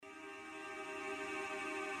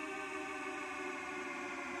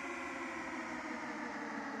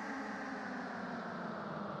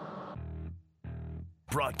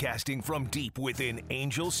Broadcasting from deep within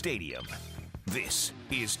Angel Stadium, this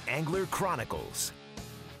is Angler Chronicles.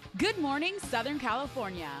 Good morning, Southern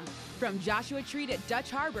California. From Joshua Tree at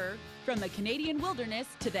Dutch Harbor, from the Canadian wilderness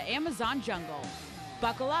to the Amazon jungle.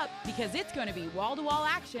 Buckle up because it's going to be wall-to-wall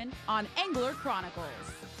action on Angler Chronicles.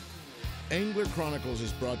 Angler Chronicles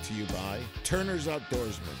is brought to you by Turner's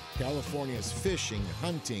Outdoorsman, California's fishing,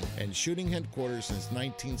 hunting, and shooting headquarters since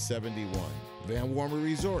 1971. Van Warmer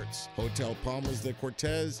Resorts, Hotel Palmas de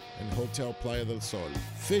Cortez, and Hotel Playa del Sol.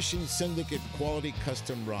 Fishing Syndicate quality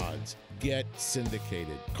custom rods. Get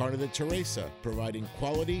syndicated. Carne de Teresa, providing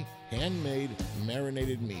quality, handmade,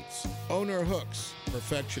 marinated meats. Owner Hooks,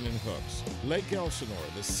 perfection in hooks. Lake Elsinore,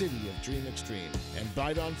 the city of Dream Extreme. And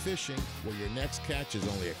Bite On Fishing, where your next catch is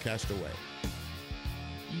only a cast away.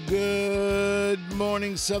 Good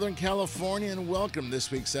morning, Southern California, and welcome to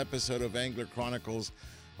this week's episode of Angler Chronicles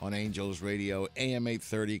on Angels Radio, AM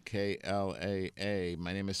 830 KLAA.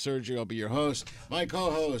 My name is Sergio. I'll be your host. My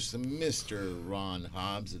co-host, Mr. Ron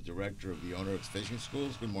Hobbs, the director of the Owner Hooks Fishing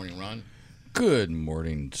Schools. Good morning, Ron. Good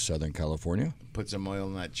morning, Southern California. Put some oil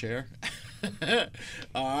in that chair.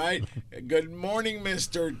 All right. Good morning,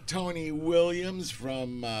 Mr. Tony Williams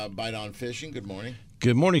from Bite On Fishing. Good morning.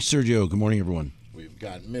 Good morning, Sergio. Good morning, everyone. We've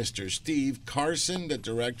got Mr. Steve Carson, the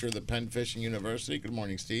director of the Penn Fishing University. Good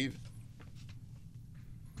morning, Steve.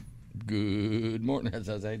 Good morning. As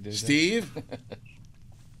I do. Steve?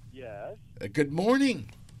 Yes. Good morning.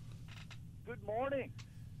 Good morning.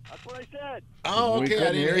 That's what I said. Oh, We okay. I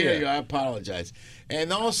couldn't didn't hear hear you. you. I apologize.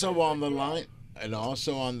 And also on the line,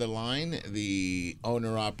 the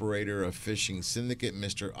owner-operator of Fishing Syndicate,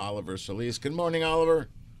 Mr. Oliver Solis. Good morning, Oliver.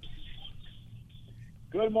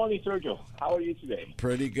 Good morning, Sergio. How are you today?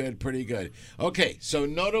 Pretty good, pretty good. Okay, so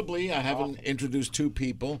notably, I haven't introduced two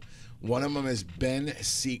people. One of them is Ben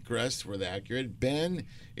Seacrest, we're accurate. Ben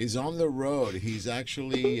is on the road. He's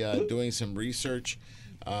actually doing some research.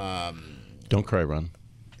 Don't cry, Ron.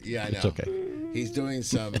 Yeah, I know. It's okay. He's doing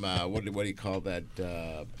some, what do you call that?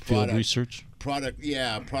 Field research? Product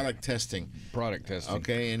testing. Product testing.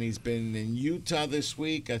 Okay, and he's been in Utah this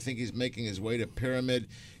week. I think he's making his way to Pyramid.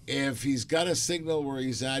 If he's got a signal where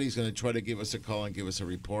he's at, he's going to try to give us a call and give us a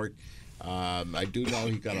report. I do know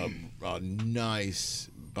he got a nice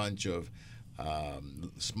bunch of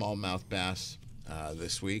smallmouth bass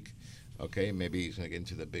this week. Okay, maybe he's going to get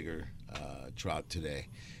into the bigger trout today.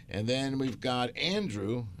 And then we've got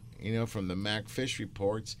Andrew, from the Mac Fish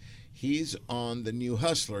Reports. He's on the New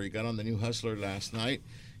Hustler. He got on the New Hustler last night.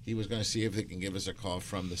 He was going to see if he can give us a call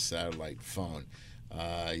from the satellite phone.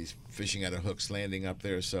 He's fishing at a Hooks Landing up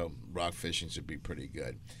there, so rock fishing should be pretty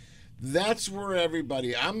good. That's where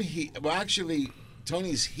everybody. Well, actually,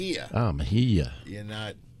 Tony's here. I'm here. You're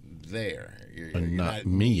not there. You're not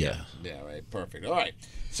Mia. Yeah, right. Perfect. All right.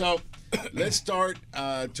 So let's start,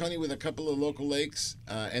 Tony, with a couple of local lakes.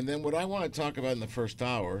 And then what I want to talk about in the first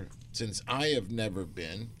hour, since I have never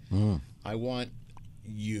been, I want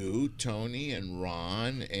you, Tony, and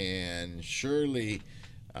Ron, and Shirley,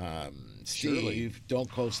 Steve. Shirley. Don't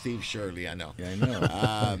call Steve Shirley, I know. Yeah, I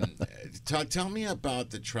know. Tell me about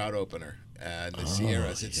the trout opener in the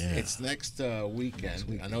Sierras. It's next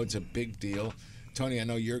weekend. I know it's a big deal. Tony, I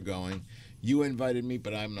know you're going. You invited me,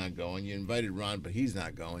 but I'm not going. You invited Ron, but he's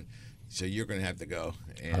not going. So you're going to have to go.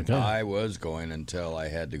 And Okay. I was going until I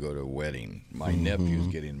had to go to a wedding. My nephew's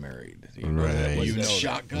getting married. Right. was You it know a that.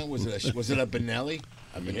 shotgun? Was it a Benelli?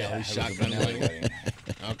 A Benelli Yeah, it was a shotgun Benelli wedding? wedding.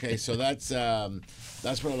 Okay, so that's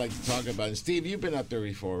what I'd like to talk about. And Steve, you've been up there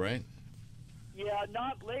before, right? Yeah,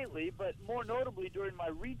 not lately, but more notably during my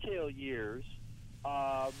retail years,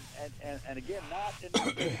 and again, not in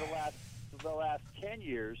the last 10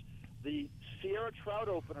 years. The Sierra Trout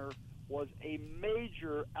Opener was a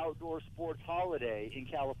major outdoor sports holiday in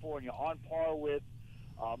California, on par with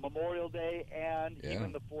Memorial Day and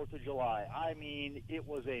even the 4th of July. I mean, it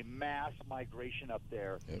was a mass migration up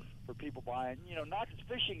there for people buying, not just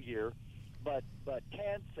fishing gear, but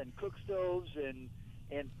tents and cook stoves and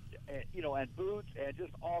boots and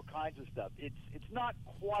just all kinds of stuff. It's not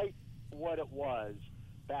quite what it was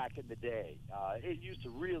back in the day. It used to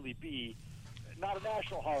really be not a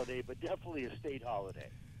national holiday, but definitely a state holiday.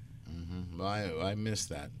 Mm-hmm. Well, I missed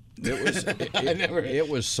that. It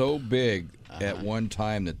was so big at one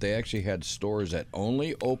time that they actually had stores that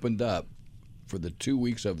only opened up for the 2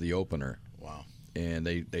 weeks of the opener. Wow. And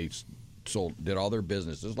they did all their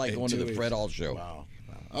business. It's like going to the Fred Hall show. Wow.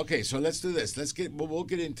 Okay, so let's do this. We'll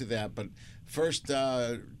get into that, but first,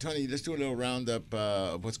 Tony, let's do a little roundup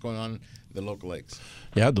of what's going on. the local lakes.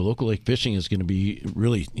 Yeah, the local lake fishing is going to be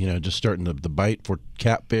really, just starting the bite for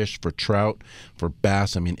catfish, for trout, for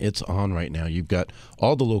bass. I mean, it's on right now. You've got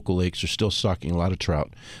all the local lakes are still stocking a lot of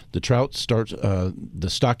trout. The trout starts, the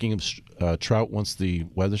stocking of trout once the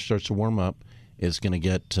weather starts to warm up is going to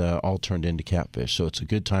get all turned into catfish. So it's a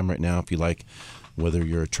good time right now if you like, whether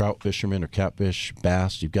you're a trout fisherman or catfish,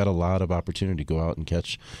 bass, you've got a lot of opportunity to go out and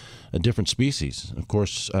catch a different species. Of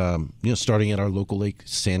course, starting at our local lake,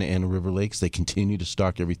 Santa Ana River Lakes, they continue to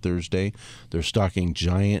stock every Thursday. They're stocking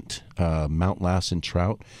giant Mount Lassen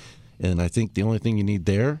trout. And I think the only thing you need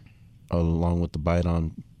there, along with the bite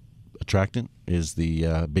on attractant, is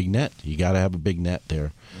the big net. You got to have a big net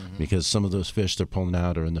there because some of those fish they're pulling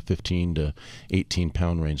out are in the 15 to 18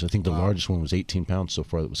 pound range. I think the largest one was 18 pounds so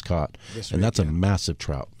far that was caught. And that's a massive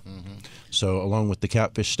trout. So along with the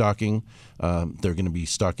catfish stocking, they're going to be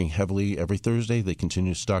stocking heavily every Thursday. They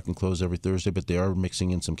continue to stock and close every Thursday, but they are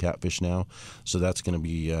mixing in some catfish now. So that's going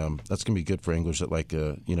to be good for anglers that like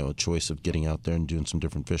a choice of getting out there and doing some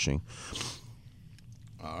different fishing.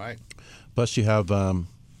 All right. Plus you have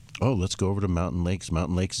let's go over to Mountain Lakes.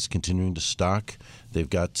 Mountain Lakes is continuing to stock. We've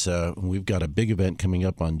got a big event coming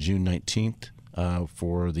up on June 19th.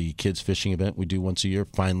 For the kids fishing event we do once a year.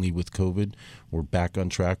 Finally, with COVID, we're back on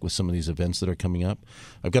track with some of these events that are coming up.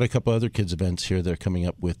 I've got a couple other kids events here that are coming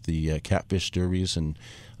up with the catfish derbies and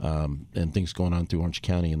things going on through Orange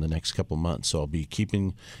County in the next couple months. So I'll be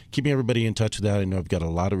keeping everybody in touch with that. I know I've got a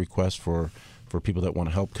lot of requests for people that want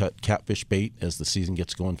to help cut catfish bait as the season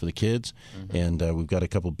gets going for the kids. And we've got a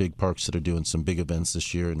couple big parks that are doing some big events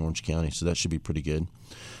this year in Orange County, so that should be pretty good.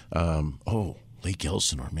 Lake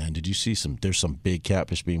Elsinore, man. Did you see there's some big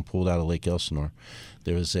catfish being pulled out of Lake Elsinore.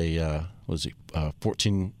 There was a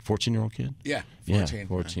 14-year-old kid? Yeah, 14. Yeah,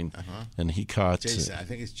 14. And he caught... Jason, I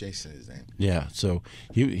think it's Jason, his name. Yeah, so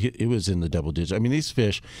it was in the double digits. I mean, these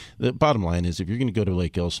fish, the bottom line is if you're going to go to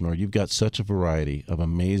Lake Elsinore, you've got such a variety of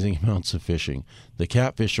amazing amounts of fishing. The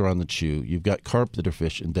catfish are on the chew. You've got carp that are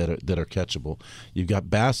fishing that are catchable. You've got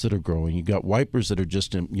bass that are growing. You've got wipers that are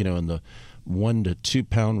just in the 1 to 2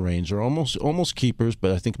 pound range. Are almost keepers, but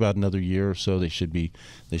I think about another year or so they should be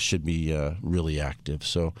really active.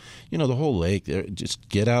 So the whole lake, just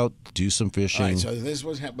get out, do some fishing. All right, so this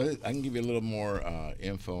was I can give you a little more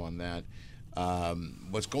info on that.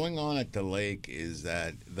 What's going on at the lake is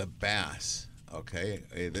that the bass. Okay,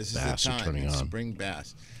 this is Bass the are time. turning It's on. spring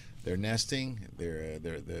bass. They're nesting.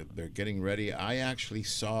 They're getting ready. I actually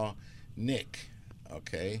saw Nick.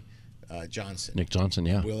 Okay. Johnson. Nick Johnson,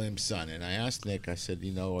 yeah. William's son. And I asked Nick, I said, have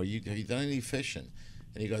you done any fishing?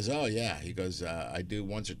 And he goes, oh, yeah. He goes, I do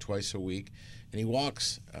once or twice a week. And he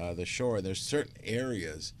walks the shore. There's certain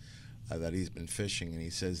areas that he's been fishing, and he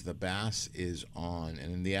says the bass is on.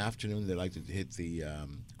 And in the afternoon, they like to hit the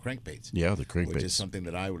crankbaits. Yeah, the crankbaits. Which is something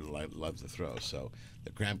that I would love to throw. So the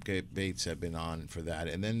crankbaits have been on for that.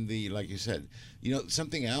 And then like you said,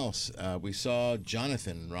 something else. We saw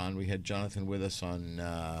Jonathan, Ron. We had Jonathan with us on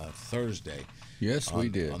Thursday. Yes, we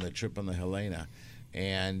did. On the trip on the Helena.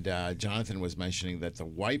 And Jonathan was mentioning that the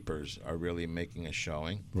wipers are really making a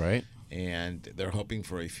showing. Right. And they're hoping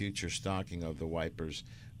for a future stocking of the wipers.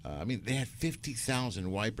 They had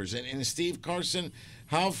 50,000 wipers. And Steve Carson,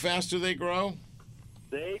 how fast do they grow?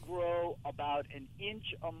 They grow about an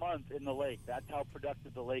inch a month in the lake. That's how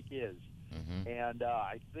productive the lake is. And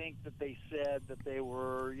I think that they said that they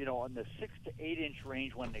were, on the 6 to 8 inch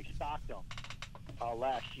range when they stocked them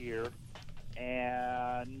last year.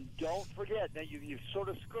 And don't forget, now you've sort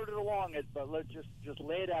of skirted along it, but let's just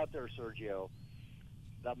lay it out there, Sergio.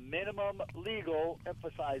 The minimum legal,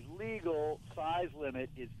 emphasize legal, size limit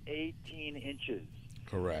is 18 inches.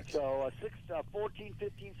 Correct. So 14,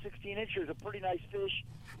 15, 16 inches, a pretty nice fish.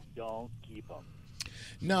 Don't keep them.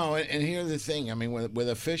 No, and here's the thing. With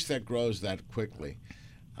a fish that grows that quickly,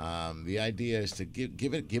 the idea is to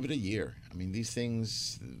give it a year. These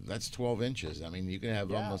things, that's 12 inches. You can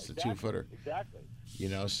have almost a 2-footer. Exactly.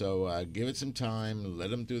 So give it some time,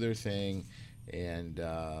 let them do their thing, and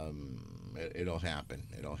it'll happen.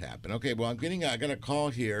 It'll happen. Okay, well, I got a call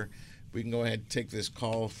here. We can go ahead and take this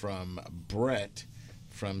call from Brett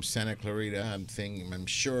from Santa Clarita. I'm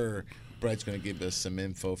sure Brett's going to give us some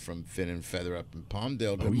info from Fin and Feather up in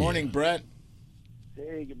Palmdale. Good morning, Brett.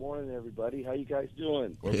 Hey, good morning, everybody. How you guys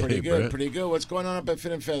doing? We're pretty good, Brett. pretty good. What's going on up at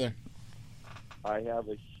Fin and Feather? I have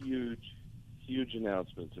a huge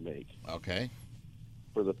announcement to make. Okay.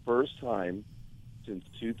 For the first time since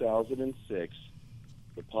 2006,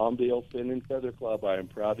 the Palmdale Fin and Feather Club, I am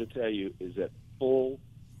proud to tell you, is at full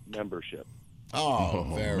membership.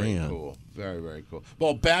 Oh, very man. cool. Very, very cool.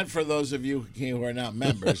 Well, bad for those of you who are not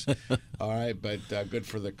members, all right, but good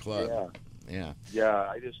for the club. Yeah.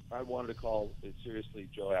 Yeah, I wanted to call. Seriously,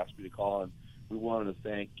 Joe asked me to call, and we wanted to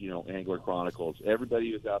thank Angler Chronicles,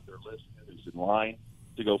 everybody who's out there listening, who's in line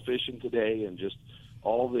to go fishing today, and just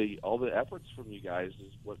all the efforts from you guys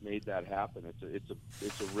is what made that happen.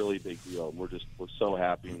 It's a really big deal, and we're so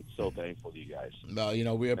happy and so thankful to you guys.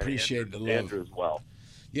 Well, we appreciate the love. Andrew as well.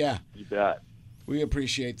 Yeah, you bet. We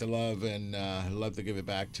appreciate the love and love to give it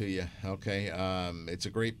back to you. Okay, it's a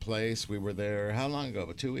great place. We were there how long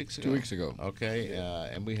ago? 2 weeks ago. 2 weeks ago. Okay,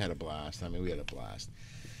 and we had a blast. I mean, we had a blast.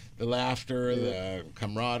 The laughter, the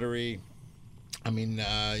camaraderie. I mean,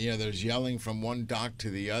 there's yelling from one dock to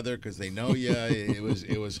the other because they know you. It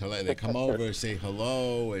was hilarious. They come over, say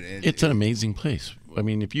hello, and it's an amazing place. I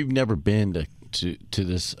mean, if you've never been to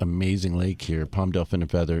this amazing lake here, Palmdale Fin and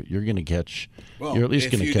Feather, you're going to catch. Well, you're at least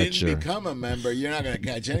going to catch. If you didn't become a member, you're not going to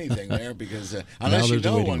catch anything there because unless you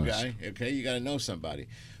know one guy, okay, you got to know somebody.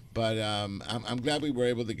 But I'm glad we were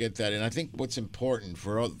able to get that. And I think what's important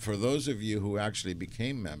for those of you who actually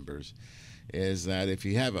became members is that if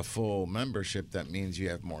you have a full membership, that means you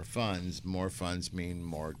have more funds. More funds mean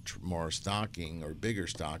more stocking or bigger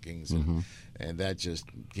stockings, and that just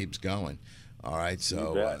keeps going. All right,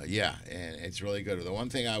 so and it's really good. The one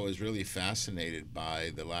thing I was really fascinated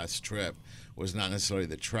by the last trip was not necessarily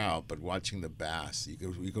the trout, but watching the bass.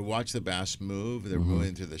 You could watch the bass move. They're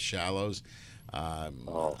moving through the shallows.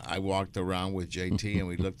 I walked around with JT and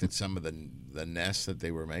we looked at some of the nests that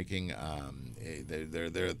they were making.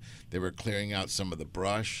 They were clearing out some of the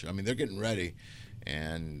brush. I mean, they're getting ready,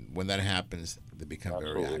 and when that happens, they become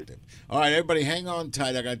very active. All right, everybody, hang on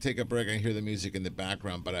tight. I got to take a break. I hear the music in the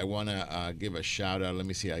background, but I want to give a shout out. Let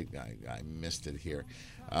me see. I missed it here.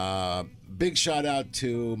 Big shout out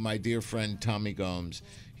to my dear friend Tommy Gomes.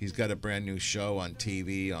 He's got a brand new show on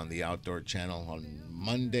TV on the Outdoor Channel on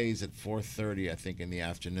Mondays at 4:30, I think, in the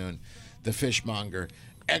afternoon. The Fishmonger.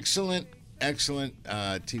 Excellent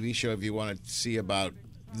TV show if you want to see about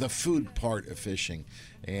the food part of fishing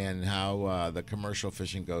and how the commercial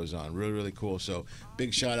fishing goes on. Really, really cool. So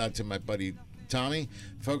big shout out to my buddy Tommy.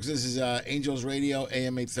 Folks, this is Angels Radio,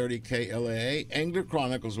 AM 830 KLAA. Angler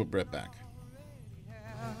Chronicles with Brett Back.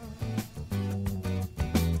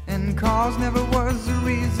 And cause never was the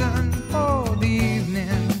reason for the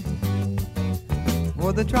evening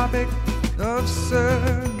or the Tropic of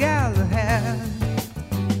Sir Galahad.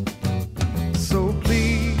 So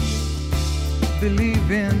please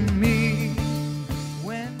believe in me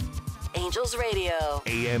when Angels Radio,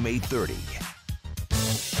 AM 830.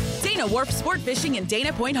 Dana Wharf Sport Fishing in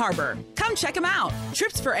Dana Point Harbor. Come check them out.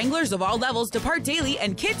 Trips for anglers of all levels depart daily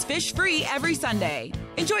and kids fish free every Sunday.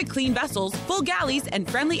 Enjoy clean vessels, full galleys, and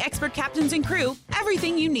friendly expert captains and crew.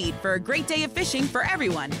 Everything you need for a great day of fishing for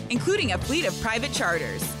everyone, including a fleet of private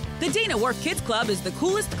charters. The Dana Wharf Kids Club is the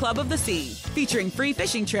coolest club of the sea, featuring free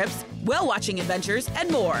fishing trips, whale-watching adventures,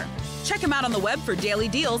 and more. Check them out on the web for daily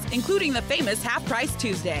deals, including the famous Half Price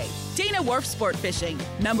Tuesday. Dana Wharf Sport Fishing,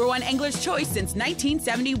 #1 angler's choice since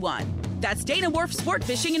 1971. That's Dana Wharf Sport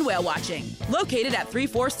Fishing and Whale Watching, located at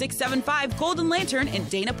 34675 Golden Lantern in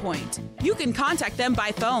Dana Point. You can contact them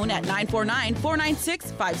by phone at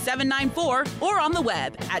 949-496-5794 or on the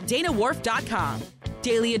web at danawharf.com.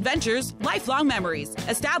 Daily adventures, lifelong memories,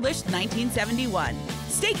 established 1971.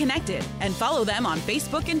 Stay connected and follow them on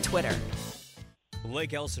Facebook and Twitter.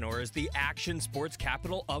 Lake Elsinore is the action sports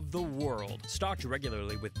capital of the world, stocked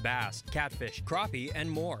regularly with bass, catfish, crappie, and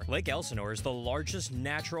more. Lake Elsinore is the largest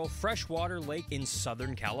natural freshwater lake in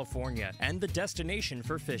Southern California and the destination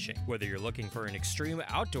for fishing. Whether you're looking for an extreme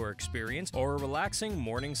outdoor experience or a relaxing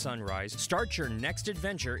morning sunrise, start your next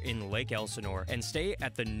adventure in Lake Elsinore and stay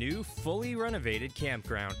at the new, fully renovated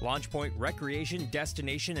campground, Launch Point Recreation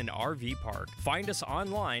Destination and RV Park. Find us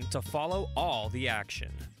online to follow all the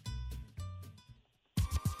action.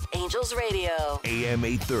 Angels Radio, AM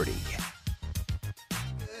 830.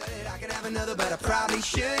 I could have another, but I probably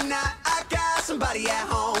should not. I got somebody at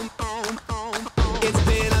home. It's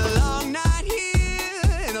been a long night here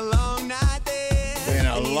and a long night there. Been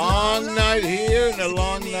a long night here and a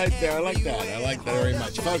long night there. I like that. I like that very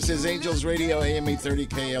much. Folks, this is Angels Radio, AM 830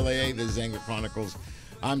 KLAA. This is Angler Chronicles.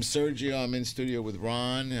 I'm Sergio. I'm in studio with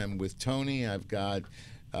Ron. I'm with Tony. I've got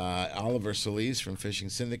Oliver Solis from Fishing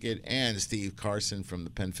Syndicate and Steve Carson from the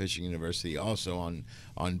Penn Fishing University also on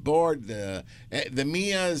board. The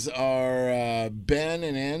Mias are Ben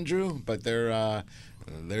and Andrew, but they're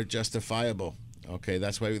justifiable. Okay,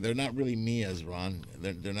 that's why they're not really Mias, Ron.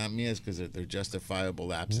 They're not Mias because they're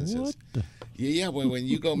justifiable absences. What the? Yeah. When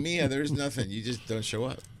you go Mia, there's nothing. You just don't show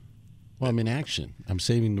up. Well, I'm in action. I'm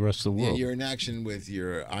saving the rest of the Yeah, world. you're in action with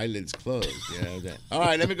your eyelids closed. All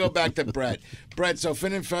right, let me go back to Brett. Brett, so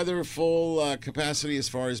Fin and Feather, full capacity as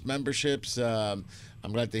far as memberships. I'm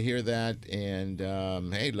glad to hear that. And,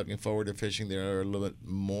 hey, looking forward to fishing there a little bit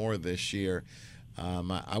more this year.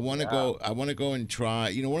 I want to go. I want to go and try.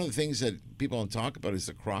 You know, one of the things that people don't talk about is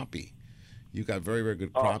the crappie. You got very, very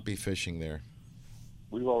good crappie fishing there.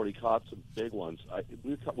 We've already caught some big ones.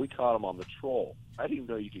 We caught them on the troll. I didn't even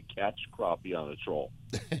know you could catch crappie on a troll.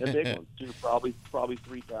 They're big ones, too. Probably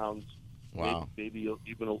 3 pounds. Wow. Maybe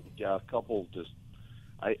even a couple. Just,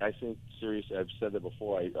 I think seriously. I've said that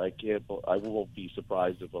before. I won't be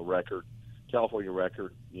surprised if a California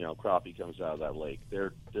record, crappie comes out of that lake.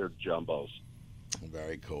 They're jumbos.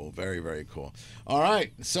 Very cool. Very, very cool. All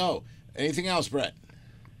right. So, anything else, Brett?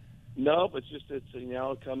 No, but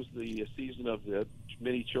now comes the season of the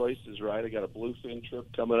mini choices, right? I got a bluefin trip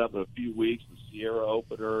coming up in a few weeks, the Sierra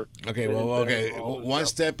opener. Okay, one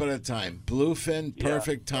step at a time. Bluefin,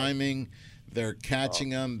 perfect timing. They're catching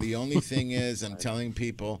them. The only thing is, I'm telling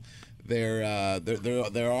people, there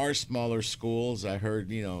are smaller schools. I heard,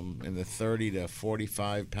 in the 30 to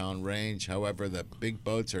 45 pound range. However, the big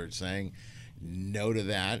boats are saying no to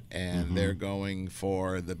that, and they're going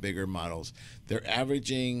for the bigger models. They're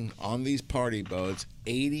averaging on these party boats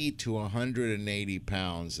 80 to 180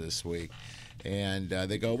 pounds this week. And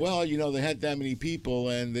they go, well, they had that many people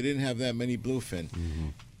and they didn't have that many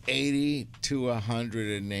bluefin. 80 to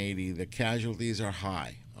 180. The casualties are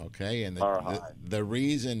high, okay? And the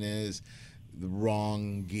reason is the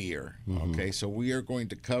wrong gear, okay? So we are going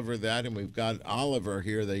to cover that, and we've got Oliver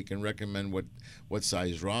here that he can recommend what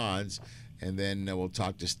size rods. And then we'll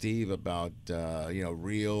talk to Steve about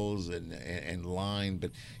reels and line, but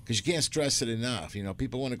because you can't stress it enough.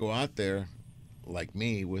 People want to go out there like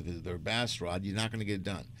me with their bass rod. You're not going to get it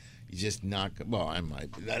done. You just not. Well, I might.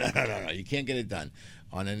 No. You can't get it done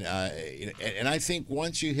on an. And I think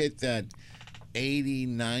once you hit that 80,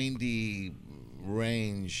 90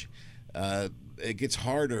 range, it gets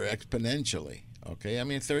harder exponentially. Okay, I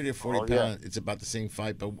mean 30 to 40 pounds, it's about the same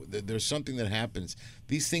fight, but there's something that happens.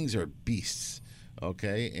 These things are beasts,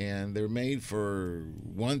 okay, and they're made for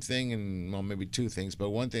one thing and maybe two things, but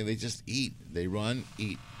one thing, they just eat. They run,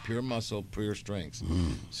 eat, pure muscle, pure strength.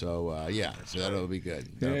 So so that'll be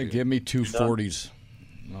good. Give me 2 40s.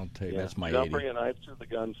 I'll tell you, that's my 80. Don't bring a knife to the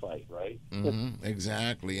gunfight, right?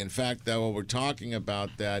 Exactly. In fact, while we're talking about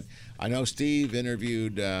that, I know Steve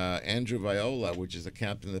interviewed Andrew Viola, which is the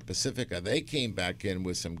captain of the Pacifica. They came back in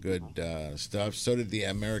with some good stuff. So did the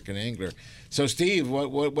American Angler. So, Steve,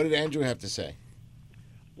 what did Andrew have to say?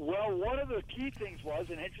 Well, one of the key things was,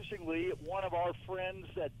 and interestingly, one of our friends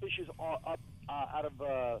that fishes up out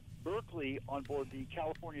of Berkeley on board the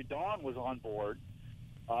California Dawn was on board.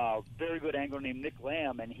 Very good angler named Nick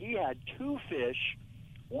Lamb, and he had 2 fish,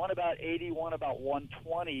 one about 80, one about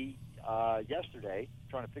 120 yesterday.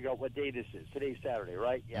 Trying to figure out what day this is. Today's Saturday,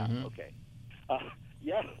 right? Yeah, okay.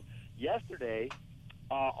 Yesterday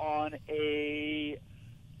on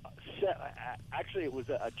actually it was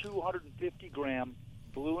a 250-gram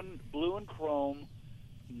blue and chrome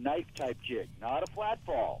knife-type jig, not a flat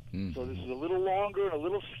fall. So this is a little longer and a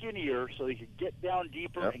little skinnier, so you could get down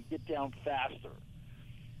deeper and get down faster.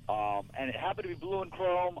 And it happened to be blue and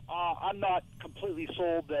chrome. I'm not completely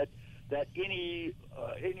sold that any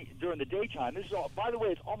during the daytime. This is by the way,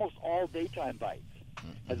 it's almost all daytime bites,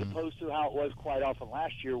 as opposed to how it was quite often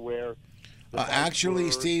last year, where.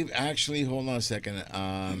 Steve. Hold on a second.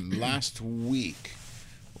 Last week,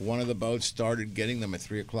 one of the boats started getting them at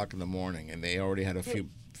 3:00 in the morning, and they already had a few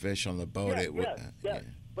fish on the boat.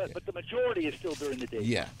 But the majority is still during the daytime.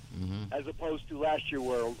 Yeah. As opposed to last year,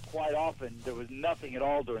 where quite often there was nothing at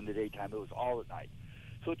all during the daytime. It was all at night.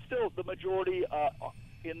 So it's still the majority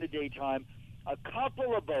in the daytime. A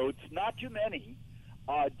couple of boats, not too many,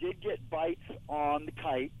 did get bites on the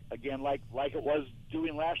kite, again, like it was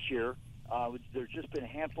doing last year. There's just been a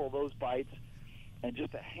handful of those bites, and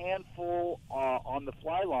just a handful on the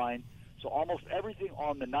fly line. So almost everything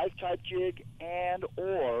on the knife-type jig and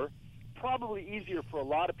or probably easier for a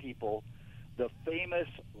lot of people, the famous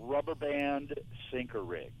rubber band sinker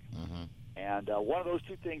rig. And one of those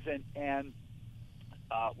two things, and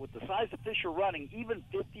with the size of fish you're running, even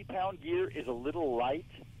 50-pound gear is a little light.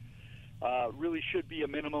 Really should be a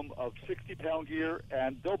minimum of 60-pound gear,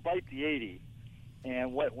 and they'll bite the 80.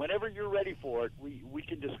 And whenever you're ready for it, we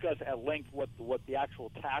can discuss at length what the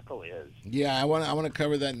actual tackle is. Yeah, I want to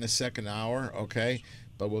cover that in the second hour, okay?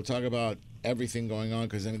 But we'll talk about everything going on,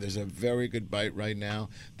 because there's a very good bite right now.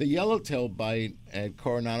 The yellowtail bite at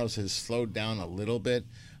Coronados has slowed down a little bit.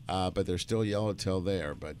 but there's still yellowtail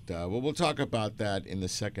there. But we'll talk about that in the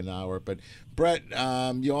second hour. But Brett,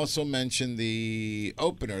 you also mentioned the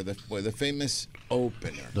opener, the famous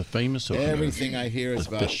opener. The famous opener. Everything I hear is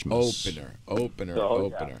about Fishmas.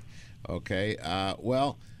 opener. Okay.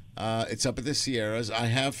 It's up at the Sierras. I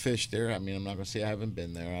have fished there. I mean, I'm not going to say I haven't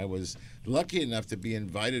been there. I was lucky enough to be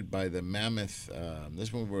invited by the Mammoth.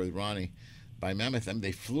 This one we were with Ronnie. By Mammoth, I mean,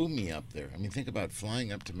 they flew me up there. I mean, think about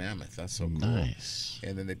flying up to Mammoth. That's so cool. Nice.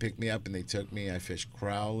 And then they picked me up and they took me. I fished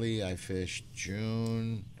Crowley. I fished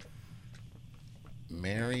June,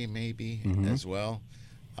 Mary, maybe as well.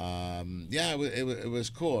 It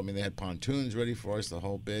was cool. I mean, they had pontoons ready for us, the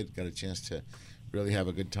whole bit. Got a chance to really have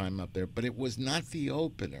a good time up there. But it was not the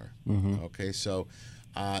opener. Okay, so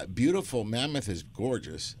beautiful. Mammoth is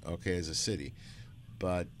gorgeous, okay, as a city.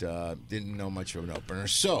 But didn't know much of an opener.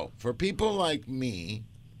 So, for people like me,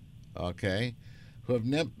 okay, who have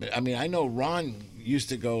never, I mean, I know Ron used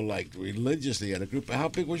to go like religiously at a group. How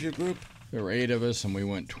big was your group? There were 8 of us, and we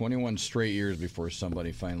went 21 straight years before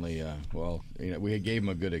somebody finally, we gave him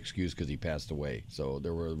a good excuse because he passed away. So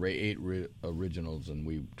there were 8 originals,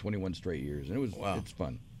 and 21 straight years, and it's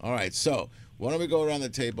fun. All right, so why don't we go around the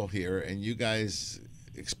table here, and you guys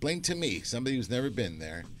explain to me, somebody who's never been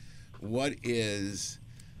there, what is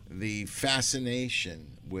the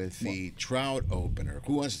fascination with the trout opener?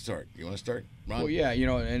 Who wants to start? You want to start, Ron? Well, yeah,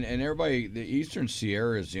 and everybody, the Eastern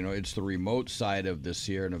Sierras, it's the remote side of the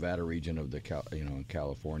Sierra Nevada region of the, in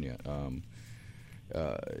California.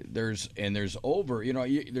 There's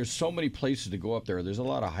so many places to go up there. There's a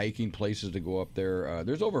lot of hiking places to go up there.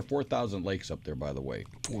 There's over 4,000 lakes up there, by the way.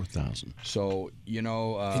 4,000. So,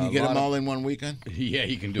 can you get them all in one weekend? Yeah,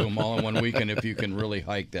 you can do them all in one weekend if you can really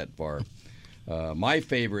hike that far. My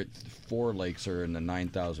favorite 4 lakes are in the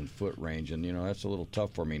 9,000-foot range, and, that's a little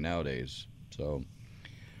tough for me nowadays. So,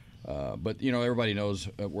 but, everybody knows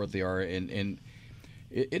what they are, and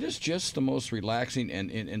it is just the most relaxing,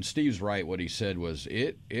 and Steve's right. What he said was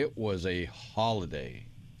it was a holiday,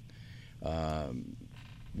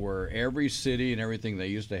 where every city and everything they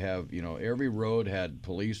used to have, every road had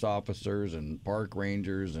police officers and park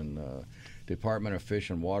rangers and Department of Fish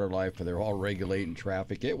and Wildlife, and they're all regulating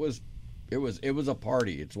traffic. It was a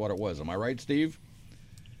party. It's what it was. Am I right, Steve?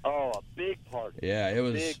 Oh, a big party. Yeah, it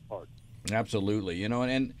was. Big party. Absolutely.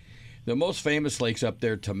 And the most famous lakes up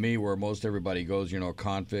there to me, where most everybody goes,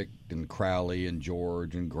 Convict and Crowley and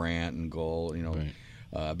George and Grant and Gull, Right.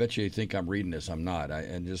 I bet you think I'm reading this. I'm not.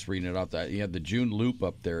 I'm just reading it off. You have the June Loop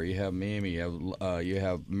up there. You have Mamie. You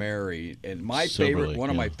have Mary. And my favorite, one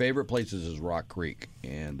of my favorite places is Rock Creek.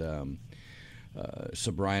 And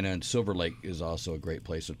Sabrina and Silver Lake is also a great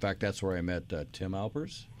place. In fact, that's where I met Tim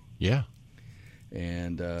Alpers. Yeah.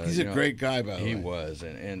 And he's a great guy, by the way. He was.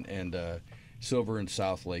 And Silver and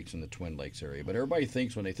South Lakes in the Twin Lakes area. But everybody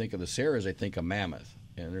thinks when they think of the Sierras, they think of Mammoth.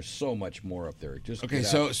 And there's so much more up there. Just okay,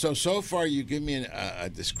 so far you give me a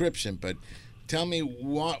description, but tell me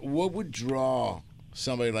what would draw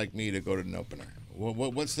somebody like me to go to an opener?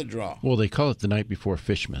 What's the draw? Well, they call it the night before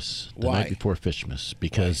Fishmas. Why? Night before Fishmas,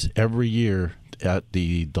 because every year at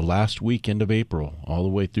the last weekend of April, all the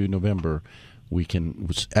way through November, we can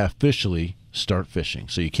officially start fishing.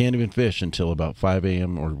 So you can't even fish until about 5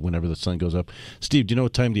 a.m. or whenever the sun goes up. Steve, do you know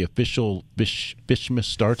what time the official Fishmas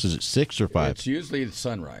starts? Is it 6 or 5? It's usually the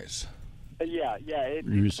sunrise. Yeah.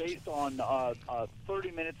 It's based on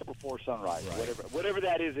 30 minutes before sunrise, right. whatever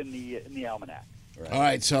that is in the almanac. Right. All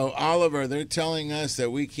right, so Oliver, they're telling us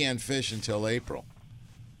that we can't fish until April.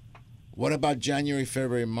 What about January,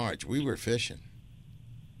 February, March? We were fishing.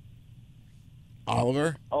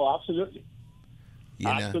 Oliver? Oh, absolutely.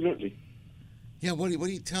 Absolutely. Yeah, what are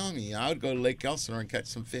you telling me? I would go to Lake Elsinore and catch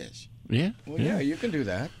some fish. Yeah. Well, yeah, you can do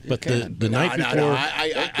that. But the night before... No,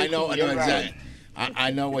 I know exactly. I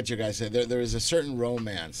know what you guys said. There is a certain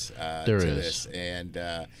romance to this, and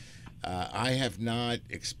I have not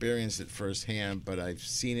experienced it firsthand, but I've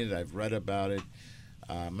seen it. I've read about it.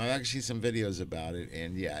 I've actually seen some videos about it,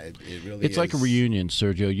 and it really it's like a reunion,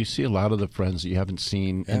 Sergio. You see a lot of the friends that you haven't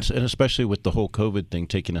seen, and especially with the whole COVID thing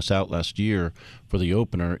taking us out last year for the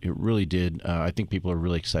opener, it really did. I think people are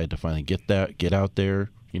really excited to finally get out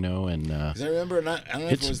there, and... Because I remember, I don't know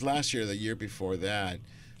if it was last year or the year before that,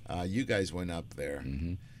 you guys went up there.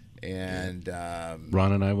 Mm-hmm. And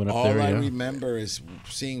Ron and I went up there. All I remember is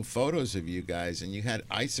seeing photos of you guys, and you had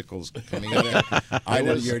icicles coming out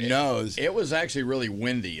of your nose. It was actually really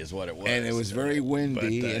windy, is what it was. And it was very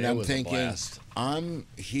windy, and I'm thinking, I'm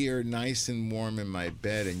here nice and warm in my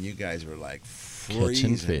bed, and you guys were like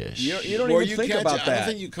freezing. Catching fish. You don't even think about that. I don't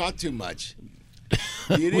think you caught too much.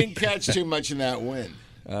 You didn't catch too much in that wind.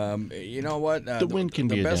 You know what? The wind can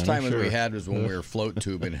be the a best downer, time we sure. had was when we were float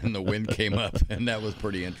tubing and the wind came up, and that was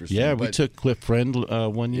pretty interesting. Yeah, we But- took Cliff Friend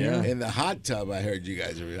one year. In the hot tub, I heard you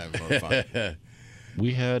guys were having more fun.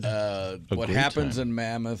 We had what great happens time. in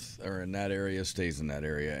Mammoth or in that area stays in that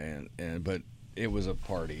area, and but it was a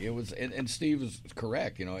party. It was, and Steve is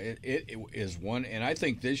correct. You know, it is one, and I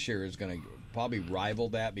think this year is going to probably rival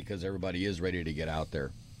that because everybody is ready to get out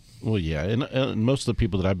there. Well, yeah, and most of the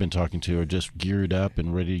people that I've been talking to are just geared up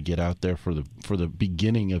and ready to get out there for the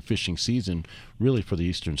beginning of fishing season, really for the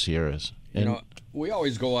Eastern Sierras. And You know, we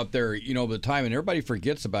always go up there, you know, the time, and everybody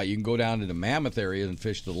forgets about. You can go down to the Mammoth area and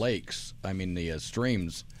fish the lakes. I mean, the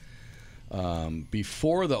streams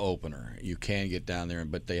before the opener. You can get down there,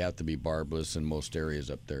 but they have to be barbless in most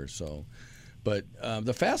areas up there. So, but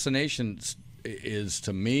the fascination is,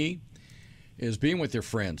 to me, is being with your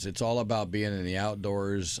friends. It's all about being in the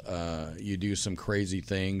outdoors. You do some crazy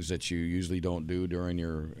things that you usually don't do during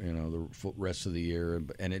your, you know, the rest of the year,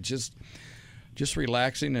 and it just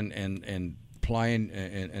relaxing and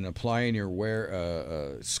applying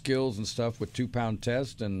your skills and stuff with 2-pound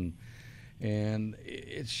test, and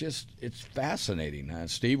it's fascinating.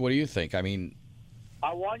 Steve, what do you think? I mean,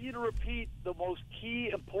 I want you to repeat the most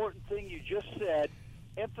key important thing you just said.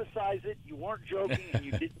 Emphasize it. You weren't joking, and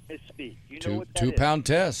you didn't misspeak. You know what that is. 2-pound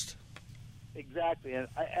test. Exactly, and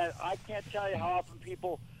I can't tell you how often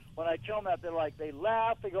people, when I tell them that, they're like, they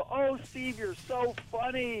laugh. They go, "Oh, Steve, you're so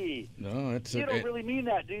funny." No, You don't really mean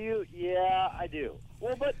that, do you? Yeah, I do.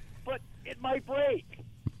 Well, but it might break.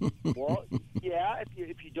 Well, yeah,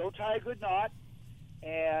 if you don't tie a good knot,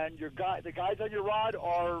 and the guys on your rod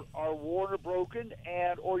are worn or broken,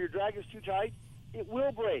 or your drag is too tight, it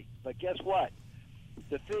will break. But guess what?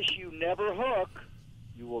 The fish you never hook,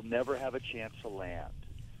 you will never have a chance to land.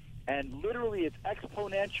 And literally, it's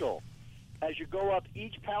exponential. As you go up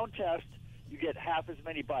each pound test, you get half as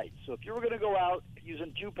many bites. So if you were going to go out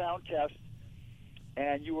using 2-pound test,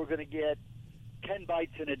 and you were going to get 10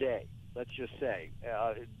 bites in a day, let's just say,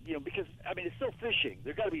 because, I mean, it's still fishing.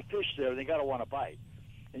 There's got to be fish there, and they got to want to bite.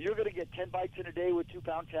 And you're going to get 10 bites in a day with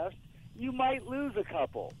 2-pound test, you might lose a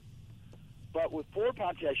couple. But with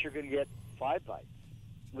 4-pound test, you're going to get 5 bites.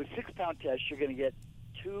 With 6-pound test, you're going to get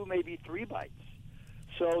 2, maybe 3 bites.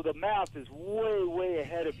 So the math is way, way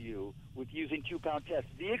ahead of you with using 2-pound tests.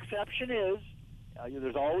 The exception is,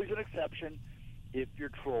 there's always an exception if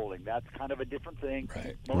you're trolling. That's kind of a different thing.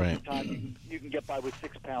 Right. Most of the time, you can get by with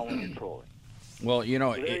 6-pound when you're trolling. Well, you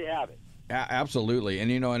know, So there you have it. Absolutely, and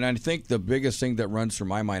you know, and I think the biggest thing that runs through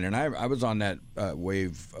my mind, and I was on that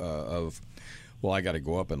wave of, well, I got to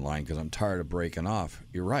go up in line because I'm tired of breaking off.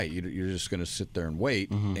 You're right. You're just going to sit there and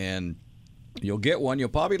wait, and you'll get one. You'll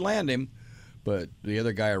probably land him, but the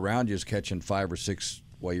other guy around you is catching 5 or 6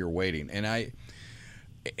 while you're waiting. And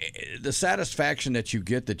the satisfaction that you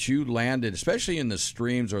get that you landed, especially in the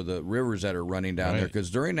streams or the rivers that are running down there, because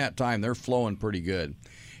during that time they're flowing pretty good,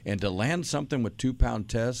 and to land something with 2-pound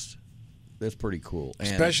tests, that's pretty cool. And,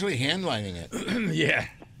 Especially handlining it. yeah.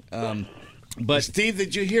 But Steve,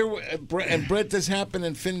 did you hear? And Brett, this happened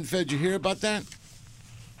in Fin Fed. Did you hear about that?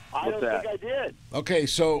 I don't think I did. Okay,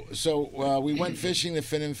 so we went fishing the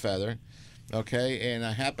Fin and Feather, okay, and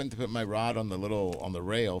I happened to put my rod on the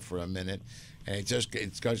rail for a minute, and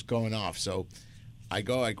it starts going off. So I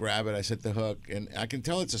grab it, I set the hook, and I can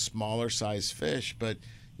tell it's a smaller size fish, but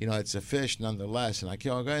you know it's a fish nonetheless. And I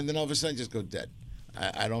keep on going, and then all of a sudden, it just go dead.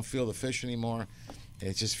 I don't feel the fish anymore.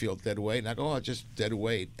 It just feels dead weight, and I go, just dead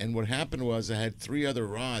weight. And what happened was I had 3 other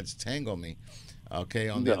rods tangle me. Okay,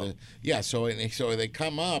 on the other, yeah. So they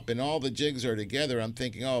come up, and all the jigs are together. I'm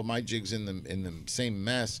thinking, oh, my jig's in the same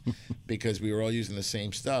mess because we were all using the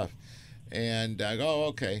same stuff. And I go, oh,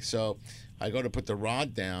 okay. So I go to put the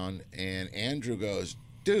rod down, and Andrew goes,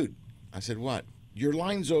 dude. I said, what? Your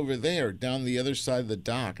line's over there, down the other side of the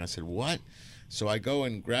dock. I said, what? So I go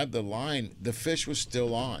and grab the line. The fish was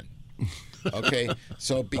still on. Okay,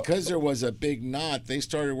 so because there was a big knot, they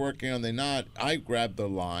started working on the knot. I grabbed the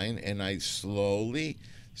line and I slowly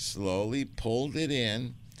pulled it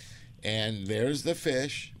in, and there's the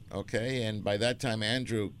fish. Okay, and by that time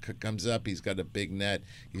Andrew comes up. He's got a big net.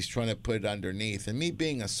 He's trying to put it underneath, and me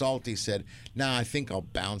being a salty said, "Nah, I think I'll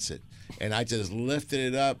bounce it," and I just lifted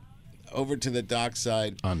it up over to the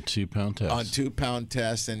dockside on 2-pound test. On 2-pound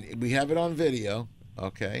test, and we have it on video.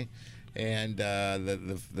 Okay. And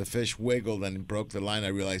the fish wiggled and broke the line. I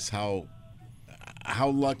realized how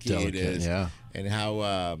lucky Delicate, it is, yeah. And how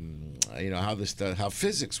how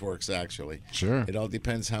physics works actually. Sure. It all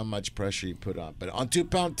depends how much pressure you put on. But on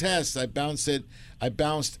 2-pound tests, I bounced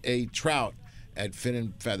a trout at Fin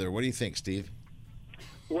and Feather. What do you think, Steve?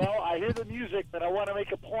 Well, I hear the music, but I want to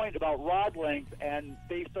make a point about rod length, and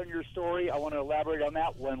based on your story, I want to elaborate on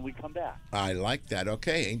that when we come back. I like that.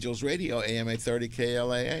 Okay, Angels Radio, AM 830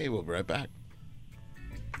 KLAA. We'll be right back.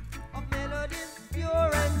 Of melodies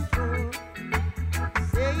pure and true,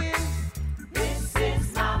 saying, this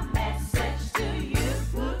is my message to you.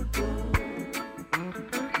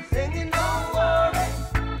 Singing, don't worry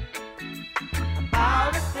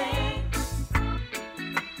about a thing.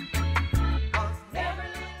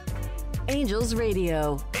 Angels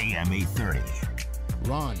Radio. AM 830.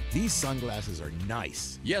 Ron, these sunglasses are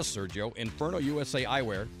nice. Yes, Sergio. Inferno USA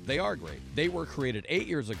Eyewear, they are great. They were created 8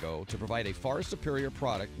 years ago to provide a far superior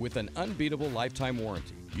product with an unbeatable lifetime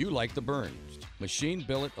warranty. You like the burns. Machine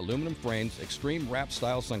billet aluminum frames, extreme wrap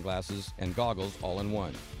style sunglasses, and goggles all in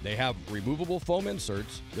one. They have removable foam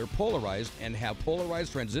inserts, they're polarized, and have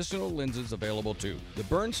polarized transitional lenses available too. The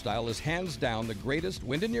burn style is hands down the greatest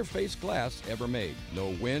wind-in-your-face glass ever made.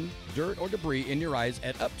 No wind, dirt, or debris in your eyes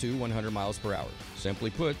at up to 100 miles per hour. Simply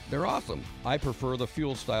put, they're awesome. I prefer the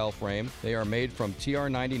fuel style frame. They are made from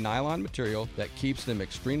TR90 nylon material that keeps them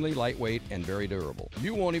extremely lightweight and very durable.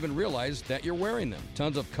 You won't even realize that you're wearing them.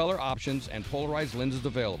 Tons of color options and polarized lenses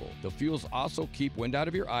available. The fuels also keep wind out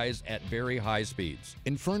of your eyes at very high speeds.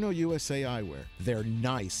 Inferno USA Eyewear. They're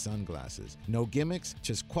nice sunglasses. No gimmicks,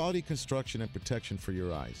 just quality construction and protection for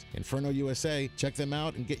your eyes. Inferno USA. Check them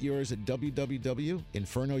out and get yours at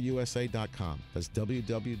www.infernousa.com. That's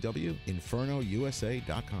www.infernousa.com.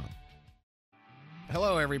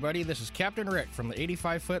 Hello, everybody. This is Captain Rick from the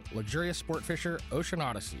 85-foot luxurious sport fisher Ocean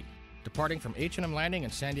Odyssey. Departing from H&M Landing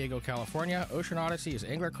in San Diego, California, Ocean Odyssey is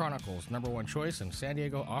Angler Chronicles' #1 choice in San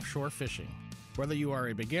Diego offshore fishing. Whether you are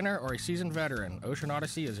a beginner or a seasoned veteran, Ocean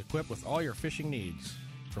Odyssey is equipped with all your fishing needs.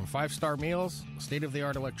 From 5-star meals,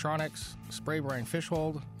 state-of-the-art electronics, spray brine fish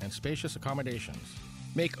hold, and spacious accommodations.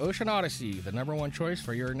 Make Ocean Odyssey the #1 choice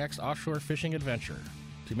for your next offshore fishing adventure.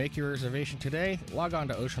 To make your reservation today, log on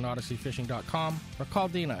to oceanodysseyfishing.com or call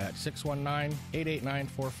Dina at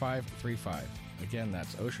 619-889-4535. Again,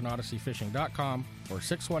 that's oceanodysseyfishing.com or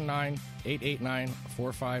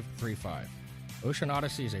 619-889-4535. Ocean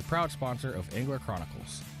Odyssey is a proud sponsor of Angler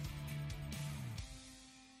Chronicles.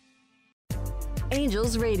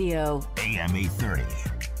 Angels Radio. AM 830.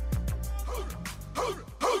 Who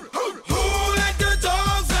let the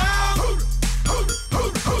dogs out? Who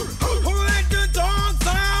let the dogs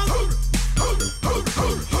out? Who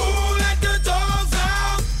let the dogs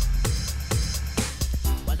out?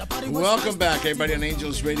 Welcome back, everybody, on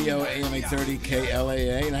Angels Radio, AM 830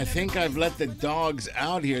 KLAA. And I think I've let the dogs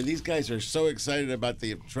out here. These guys are so excited about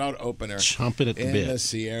the trout opener. Chomping at the in bit. the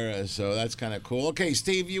Sierra, so that's kind of cool. Okay,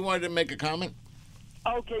 Steve, you wanted to make a comment?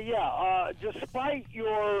 Okay, yeah. Despite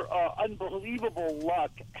your unbelievable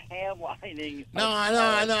luck handlining. No.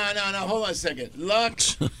 Hold on a second. Luck?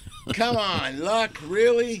 Come on, Luck?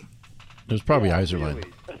 Really? It was probably Iserline.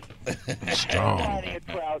 Strong. Handlining a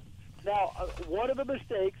trout. Now, one of the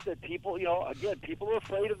mistakes that people, people are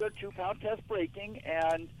afraid of their 2-pound test breaking,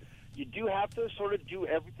 and you do have to sort of do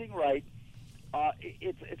everything right.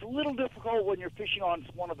 It's a little difficult when you're fishing on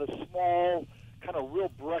one of the small, kind of real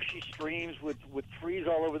brushy streams with trees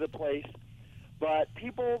all over the place. But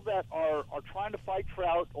people that are trying to fight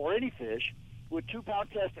trout or any fish with 2-pound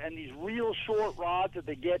test and these real short rods that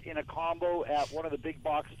they get in a combo at one of the big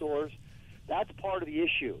box stores, that's part of the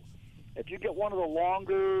issue. If you get one of the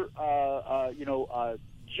longer,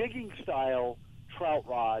 jigging style trout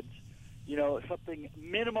rods, something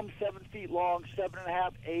minimum 7 feet long,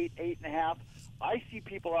 7.5, 8, 8.5. I see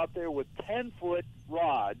people out there with 10-foot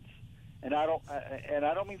rods, and I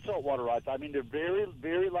don't mean saltwater rods. I mean they're very,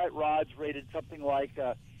 very light rods, rated something like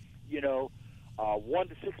 1 to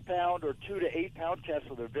 6 pound or 2 to 8 pound test,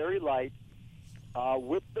 so they're very light.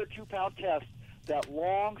 With their 2-pound test, that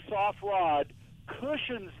long, soft rod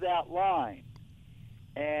cushions that line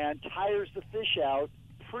and tires the fish out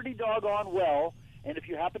pretty doggone well. And if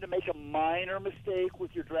you happen to make a minor mistake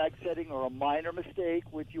with your drag setting or a minor mistake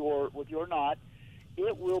with your knot,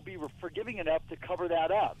 it will be forgiving enough to cover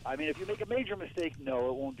that up. I mean, if you make a major mistake, no,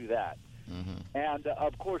 it won't do that. Mm-hmm. And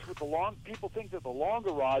of course, with people think that the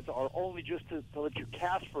longer rods are only just to let you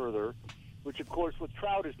cast further, which of course with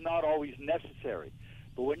trout is not always necessary.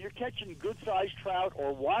 But when you're catching good-sized trout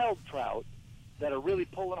or wild trout that are really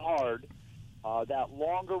pulling hard, that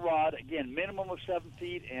longer rod, again, minimum of 7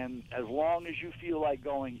 feet, and as long as you feel like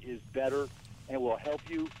going, is better and will help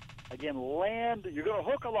you, again, land. You're going to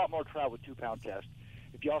hook a lot more trout with 2-pound test.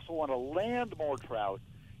 If you also want to land more trout,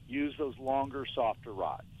 use those longer, softer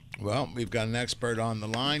rods. Well, we've got an expert on the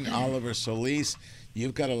line, Oliver Solis.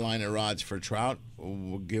 You've got a line of rods for trout.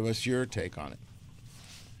 Give us your take on it.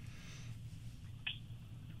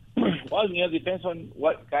 Well, it depends on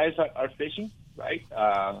what guys are fishing, right?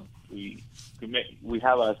 We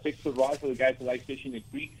have a 6-foot rod for the guys who like fishing the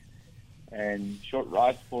creek, and short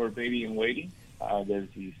rods for baiting and wading. There's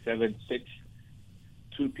the 7.6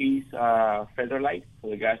 2-piece featherlight for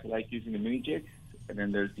the guys who like using the mini jigs, and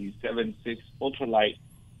then there's the 7.6 ultralight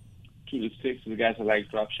 2 to 6 for the guys who like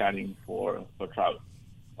drop shotting for trout.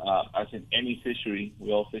 As in any fishery,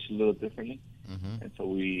 we all fish a little differently, and so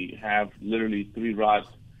we have literally 3 rods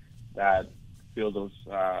that fill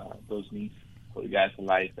those needs for the guys who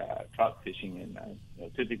like trout fishing.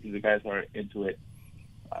 And typically, the guys who are into it,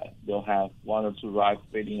 they'll have 1 or 2 rods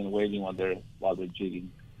baiting and wading while they're jigging.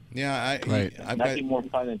 Yeah, nothing more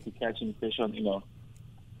fun than to catching fish on.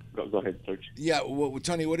 Go ahead, Serge. Yeah, well,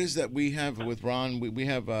 Tony, what is that we have with Ron? We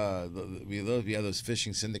have those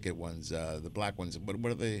fishing syndicate ones, the black ones. What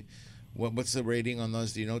are they? What's the rating on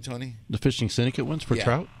those? Do you know, Tony? The fishing syndicate ones for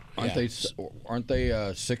trout? Aren't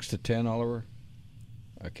they 6 to 10, Oliver?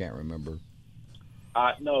 I can't remember.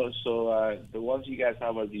 No, so the ones you guys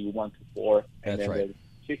have are the 1 to 4, and That's then right. the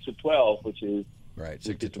 6 to 12, which is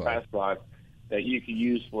 6 to 12 fast rod that you can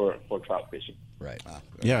use for trout fishing. Right.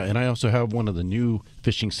 Yeah, and I also have one of the new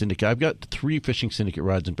fishing syndicate. I've got 3 fishing syndicate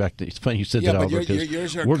rods. In fact, it's funny you said that, Oliver, because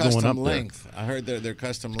yours are we're custom going up length. I heard they're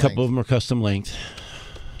custom length. A couple of them are custom length.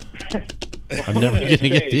 I'm never going to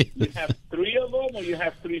get the. You have 3 of them, or you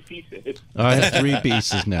have 3 pieces? I have 3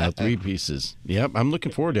 pieces now. 3 pieces. Yep, I'm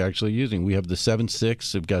looking forward to actually using. We have the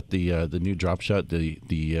 7.6. We've got the new drop shot, the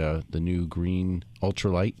new green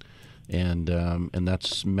ultralight, and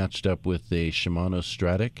that's matched up with a Shimano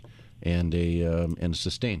Stratic and a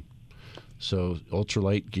Sustain. So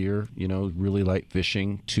ultralight gear, really light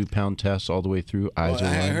fishing, 2-pound tests all the way through. I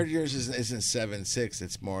heard yours isn't 7.6.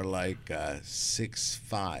 It's more like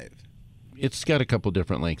 6.5. It's got a couple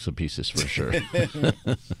different lengths of pieces for sure.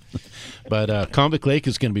 But Convict Lake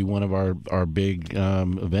is going to be one of our big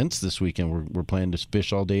events this weekend. We're planning to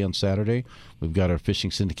fish all day on Saturday. We've got our fishing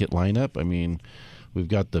syndicate lineup. I mean, we've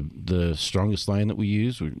got the strongest line that we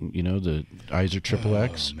use. The Iser Triple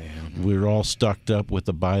X. We're all stocked up with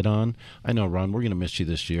the bite on. I know, Ron, we're going to miss you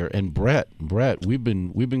this year. And Brett, we've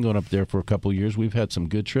been going up there for a couple of years. We've had some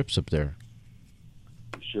good trips up there.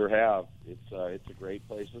 Sure have. It's a great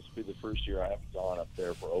place. This will be the first year I haven't gone up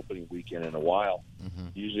there for opening weekend in a while.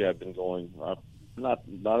 Usually I've been going not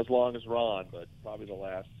as long as Ron, but probably the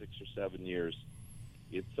last 6 or 7 years.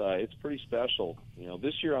 It's pretty special.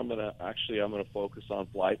 This year I'm gonna focus on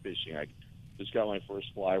fly fishing. I just got my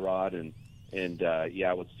first fly rod, and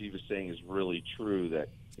what Steve is saying is really true. That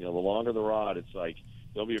the longer the rod, it's like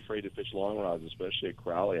don't be afraid to fish long rods, especially at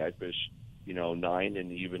Crowley. I fish 9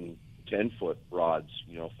 and even 10-foot rods,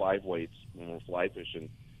 5 weights when we're fly fishing,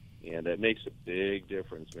 and it makes a big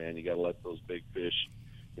difference, man. You got to let those big fish,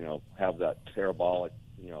 have that parabolic,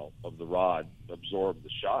 of the rod absorb the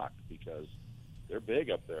shock, because they're big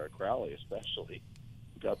up there at Crowley, especially.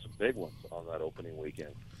 We've got some big ones on that opening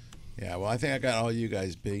weekend. Yeah, well, I think I got all you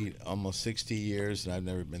guys beat almost 60 years, and I've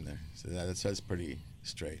never been there, so that's pretty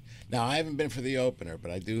straight. Now, I haven't been for the opener,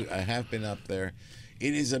 but I have been up there.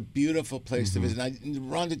 It is a beautiful place to visit. Now,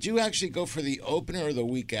 Ron, did you actually go for the opener or the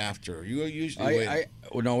week after? You usually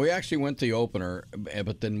No, we actually went the opener,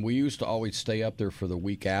 but then we used to always stay up there for the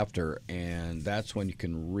week after, and that's when you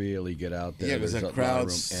can really get out there. Yeah, because the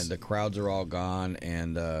crowds and the crowds are all gone,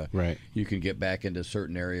 and right. You can get back into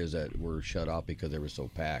certain areas that were shut off because they were so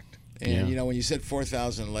packed. And when you said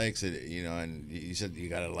 4,000 lakes, and you said you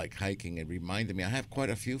got to like hiking, it reminded me. I have quite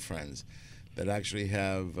a few friends that actually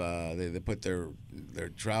have they put their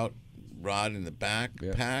trout rod in the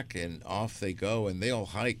backpack and off they go, and they'll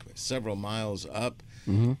hike several miles up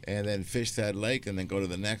and then fish that lake and then go to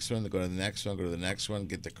the next one, go to the next one, go to the next one,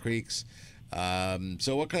 get the creeks.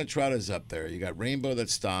 So what kind of trout is up there? You got rainbow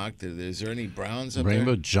that's stocked. Is there any browns up there?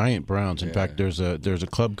 Rainbow giant browns. In fact, there's a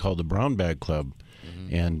club called the Brown Bag Club.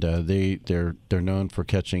 And they're known for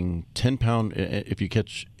catching 10-pound. If you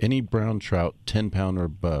catch any brown trout 10-pound or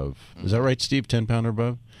above, is that right, Steve? 10-pound or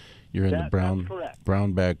above, you're in the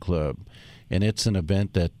Brown Bag Club, and it's an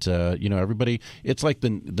event that everybody. It's like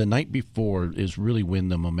the night before is really when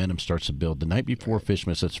the momentum starts to build. The night before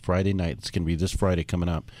Fishmas, that's Friday night. It's going to be this Friday coming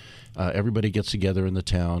up. Everybody gets together in the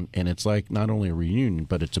town, and it's like not only a reunion,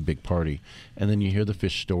 but it's a big party. And then you hear the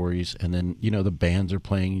fish stories, and then the bands are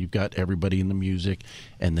playing. You've got everybody in the music,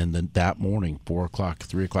 and then that morning, 4 o'clock,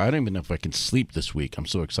 3 o'clock. I don't even know if I can sleep this week. I'm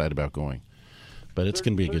so excited about going, but it's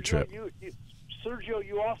going to be a good trip. Sergio,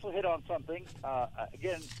 you also hit on something.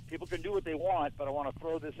 Again, people can do what they want, but I want to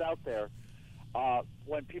throw this out there.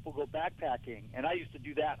 When people go backpacking, and I used to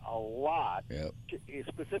do that a lot,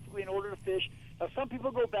 specifically in order to fish. Now, some people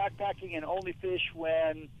go backpacking and only fish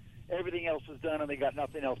when everything else is done and they got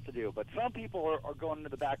nothing else to do. But some people are going into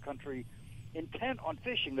the backcountry intent on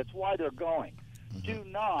fishing. That's why they're going. Do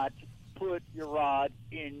not put your rod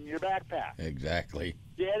in your backpack. Exactly.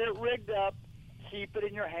 Get it rigged up. Keep it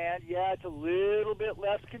in your hand. Yeah, it's a little bit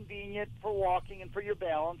less convenient for walking and for your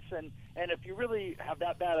balance. And if you really have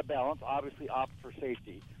that bad a balance, obviously opt for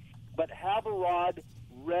safety. But have a rod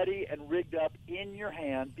ready and rigged up in your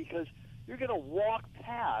hand, because you're going to walk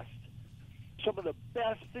past some of the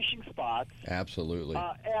best fishing spots. Absolutely.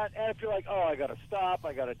 And if you're like, oh, I got to stop,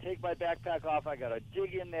 I got to take my backpack off, I got to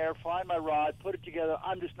dig in there, find my rod, put it together,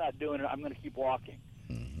 I'm just not doing it. I'm going to keep walking.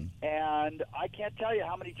 And I can't tell you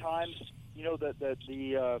how many times, you know, the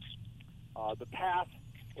path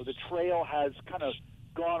or the trail has kind of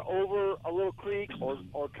gone over a little creek or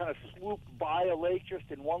kind of swooped by a lake just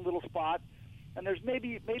in one little spot, and there's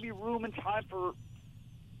maybe room and time for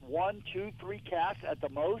 1, 2, 3 casts at the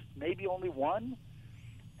most, maybe only one,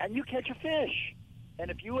 and you catch a fish.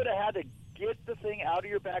 And if you would have had to get the thing out of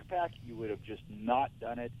your backpack, you would have just not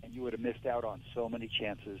done it, and you would have missed out on so many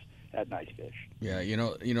chances at nice fish. Yeah, you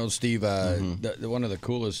know, Steve. One of the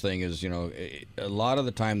coolest thing is, you know, a lot of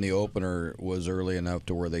the time the opener was early enough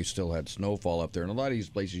to where they still had snowfall up there, and a lot of these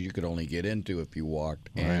places you could only get into if you walked.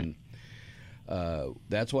 Right. And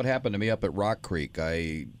that's what happened to me up at Rock Creek.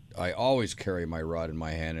 I always carry my rod in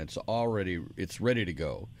my hand. It's ready to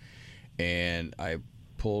go, and I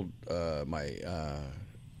pulled my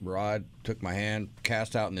rod, took my hand,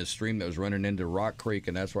 cast out in this stream that was running into Rock Creek,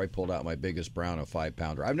 and that's where I pulled out my biggest brown, a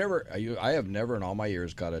 5-pounder. I have never in all my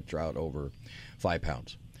years got a trout over 5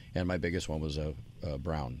 pounds, and my biggest one was a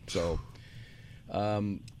brown. So,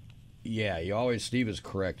 yeah, Steve is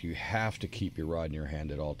correct. You have to keep your rod in your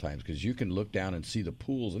hand at all times, because you can look down and see the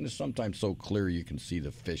pools, and it's sometimes so clear you can see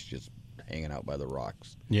the fish just hanging out by the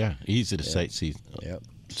rocks. Yeah, easy to sight see. Yep.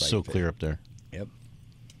 So clear up there. Yep.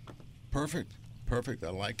 Perfect. I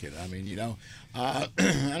like it. I mean, you know, I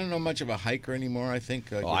don't know much of a hiker anymore. I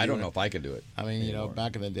think. I don't know if I could do it. I mean, you know,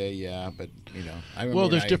 back in the day, yeah, but you know, I remember. Well,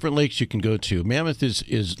 there's different lakes you can go to. Mammoth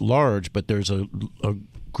is large, but there's a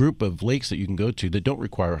group of lakes that you can go to that don't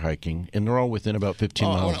require hiking, and they're all within about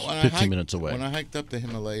 15 minutes away. When I hiked up the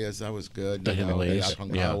Himalayas, that was good. The Himalayas,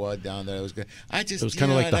 Aconcagua down there, was good. It was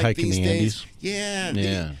kind of like the hike in the Andes.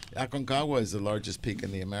 Yeah. Aconcagua is the largest peak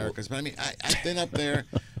in the Americas, but I mean, I've been up there.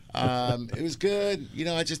 It was good. You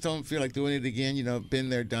know, I just don't feel like doing it again. You know, been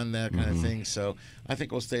there, done that kind of thing. So I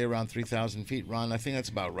think we'll stay around 3,000 feet. Ron, I think that's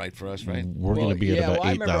about right for us, right? We're going to be at about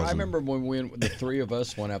 8,000. I remember when the three of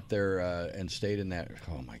us went up there and stayed in that.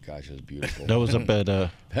 Oh my gosh, it was beautiful. That was up at.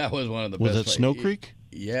 That was one of the best. Was it Snow Creek?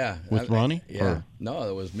 Yeah. With Ronnie? Yeah. Or? No,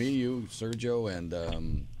 it was me, you, Sergio,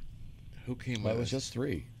 and who came? Well, it was just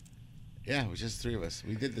 3. Yeah, it was just 3 of us.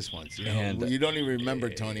 We did this once. You know, and, you don't even remember,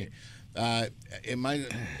 Tony. It might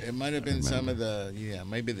have been some of the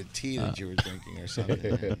maybe the tea that you were drinking or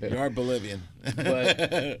something. You are Bolivian,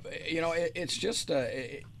 but you know it's just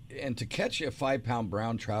and to catch a 5-pound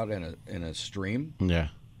brown trout in a stream,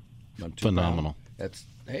 phenomenal. That's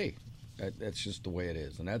just the way it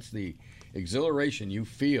is, and that's the exhilaration you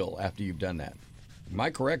feel after you've done that. Am I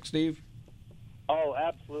correct, Steve? Oh,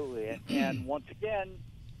 absolutely, and once again,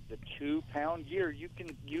 the 2-pound gear you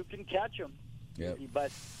can catch them. Yep.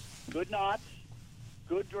 But good knots,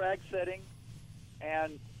 good drag setting,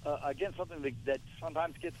 and again, something that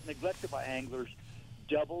sometimes gets neglected by anglers,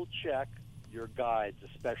 double check your guides,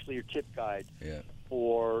 especially your tip guide,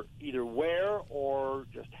 for either wear or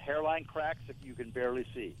just hairline cracks that you can barely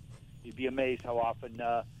see. You'd be amazed how often,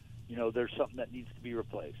 there's something that needs to be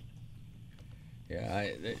replaced. Yeah,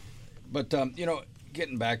 but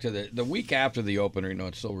getting back to the week after the opener,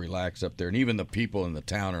 it's so relaxed up there, and even the people in the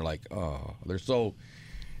town are like, oh,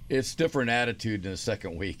 it's different attitude in the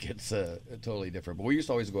second week. It's totally different. But we used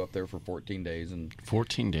to always go up there for 14 days.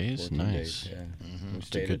 14 days? 14 nice. Days, yeah.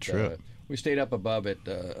 It's a good trip. We stayed up above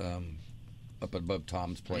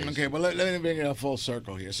Tom's place. Okay, well, let me bring it a full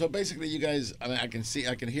circle here. So basically, you guys, I mean, I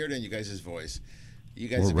can hear it in you guys' voice. You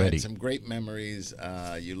guys have had some great memories.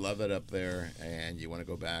 You love it up there, and you want to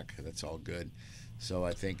go back. That's all good. So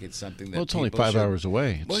I think it's something that it's only 5 hours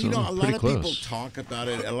away. Well, it's a lot of close. people talk about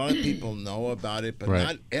it. A lot of people know about it, but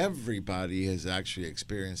not everybody has actually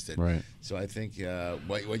experienced it. Right. So I think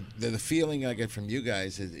the feeling I get from you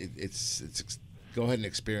guys is it's go ahead and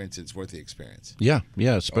experience it. It's worth the experience. Yeah,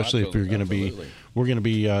 especially if you're going to be. We're going to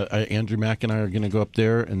be Andrew Mack and I are going to go up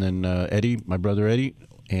there, and then Eddie, my brother Eddie,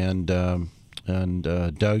 and and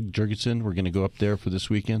Doug Jurgensen. We're going to go up there for this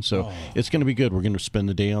weekend, so it's going to be good. We're going to spend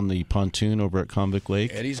the day on the pontoon over at Convict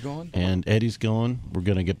Lake. Eddie's going? And Eddie's going. We're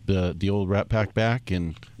going to get the old Rat Pack back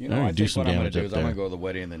and I do think some what I'm damage going to do up is I'm there. going to go to the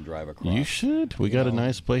wedding and then drive across. You should. We got a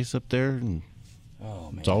nice place up there, and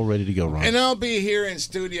it's all ready to go, Ron. And I'll be here in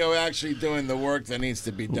studio actually doing the work that needs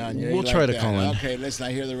to be done. Yeah, We'll try to call in. Okay, listen,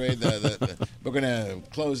 I hear the we're going to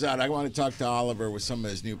close out. I want to talk to Oliver with some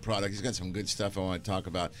of his new products. He's got some good stuff I want to talk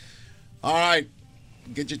about. All right,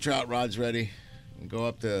 get your trout rods ready and go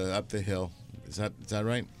up the hill. Is that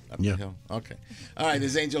right? Up the hill? Okay. All right,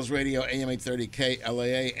 this is Angels Radio, AM 830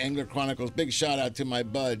 KLAA, Angler Chronicles. Big shout out to my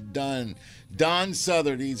bud, Don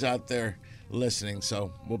Southern. He's out there listening,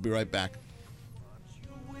 so we'll be right back.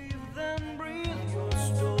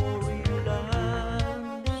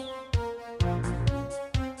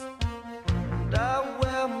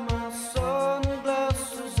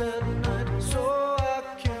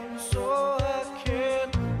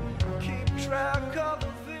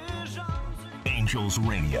 Angels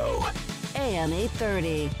Radio. AM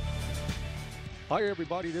 830. Hi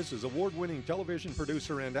everybody, this is award-winning television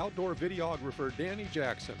producer and outdoor videographer Danny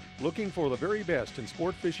Jackson. Looking for the very best in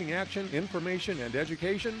sport fishing action, information, and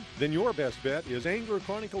education? Then your best bet is Angler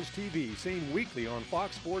Chronicles TV, seen weekly on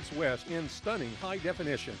Fox Sports West in stunning high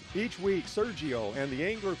definition. Each week, Sergio and the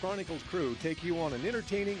Angler Chronicles crew take you on an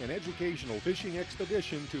entertaining and educational fishing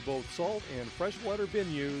expedition to both salt and freshwater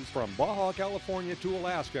venues from Baja California to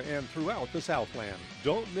Alaska and throughout the Southland.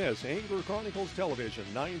 Don't miss Angler Chronicles Television,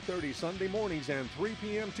 9:30 Sunday mornings and 3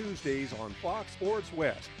 p.m. Tuesdays on Fox Sports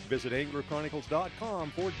West. Visit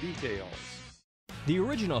anglerchronicles.com for details. The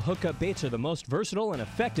original hookup baits are the most versatile and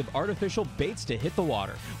effective artificial baits to hit the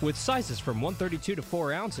water. With sizes from 132 to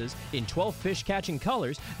 4 ounces in 12 fish-catching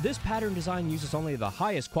colors, this pattern design uses only the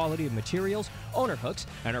highest quality of materials, owner hooks,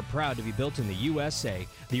 and are proud to be built in the USA.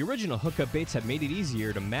 The original hookup baits have made it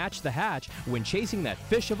easier to match the hatch when chasing that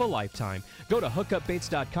fish of a lifetime. Go to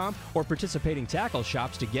hookupbaits.com or participating tackle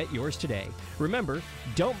shops to get yours today. Remember,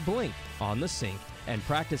 don't blink on the sink, and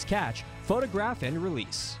practice catch, photograph, and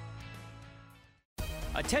release.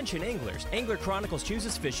 Attention anglers, Angler Chronicles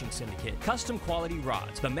chooses Fishing Syndicate, custom quality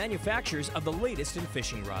rods, the manufacturers of the latest in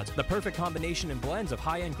fishing rods, the perfect combination and blends of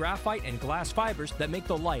high-end graphite and glass fibers that make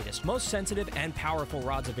the lightest, most sensitive, and powerful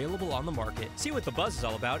rods available on the market. See what the buzz is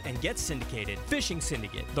all about and get syndicated. Fishing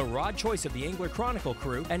Syndicate, the rod choice of the Angler Chronicle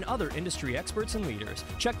crew and other industry experts and leaders.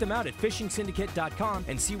 Check them out at fishingsyndicate.com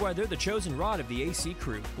and see why they're the chosen rod of the AC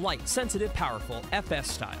crew. Light, sensitive, powerful,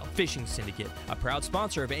 FS style. Fishing Syndicate, a proud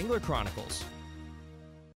sponsor of Angler Chronicles.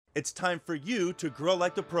 It's time for you to grow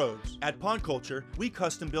like the pros. At Pond Culture, we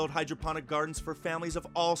custom build hydroponic gardens for families of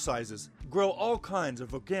all sizes. Grow all kinds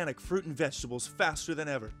of organic fruit and vegetables faster than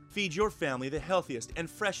ever. Feed your family the healthiest and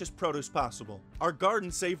freshest produce possible. Our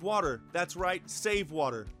gardens save water. That's right, save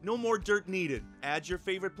water. No more dirt needed. Add your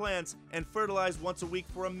favorite plants and fertilize once a week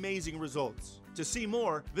for amazing results. To see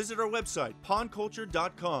more, visit our website,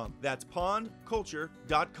 pondculture.com. That's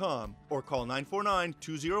pondculture.com. Or call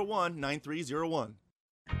 949-201-9301.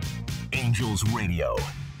 Angels Radio.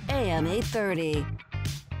 AM 830.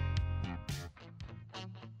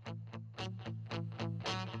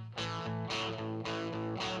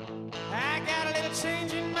 I got a little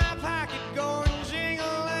change in my pocket going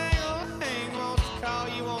jingle-lang-a-lang. Wants to call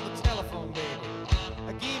you on the telephone, baby.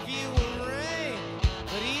 I give you a ring,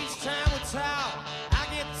 but each time we talk, I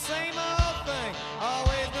get the same old thing.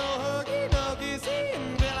 Always no hooky, no kissy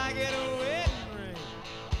until I get a wedding ring.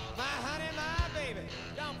 My honey, my baby,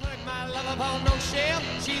 don't put my love upon no shelf.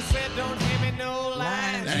 She said don't hand me no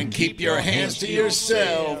lines. And keep your hands to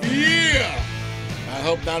yourself. Yeah! I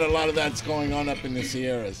hope not a lot of that's going on up in the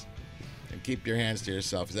Sierras. And keep your hands to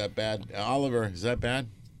yourself. Is that bad? Oliver, is that bad?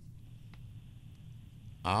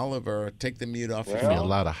 Oliver, take the mute off. Well, a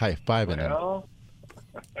lot of high-fiving him.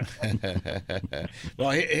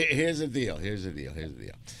 Well, here's the deal.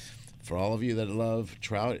 For all of you that love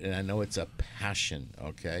trout, and I know it's a passion,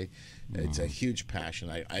 okay? It's a huge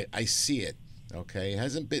passion. I see it, okay? It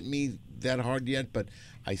hasn't bit me that hard yet, but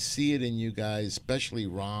I see it in you guys, especially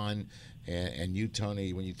Ron and you,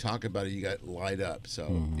 Tony. When you talk about it, you got light up.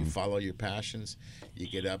 So you follow your passions, you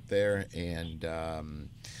get up there, and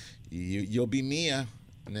you'll be Mia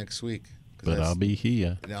next week. But I'll be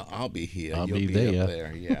here. No, I'll be here. I'll You'll be up there.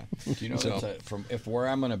 there. Yeah. Do you know if where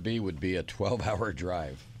I'm going to be would be a 12-hour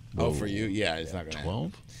drive. Oh, for you? Yeah, it's not going to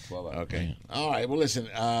 12? 12 hours. Okay. All right. Well, listen.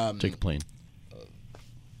 Take a plane.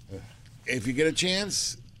 If you get a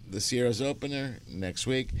chance, the Sierras opener next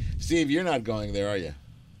week. Steve, you're not going there, are you?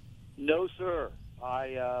 No, sir.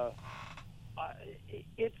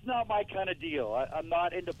 It's not my kind of deal. I'm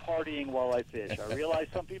not into partying while I fish. I realize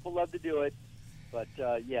some people love to do it. But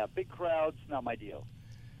yeah, big crowds, not my deal.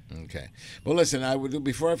 Okay. Well, listen.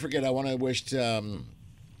 Before I forget, I want to wish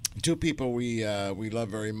two people we love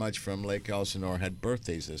very much from Lake Elsinore had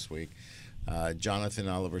birthdays this week. Jonathan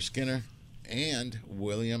Oliver Skinner and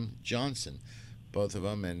William Johnson, both of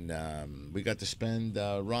them, and we got to spend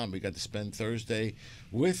Ron. We got to spend Thursday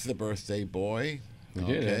with the birthday boy. We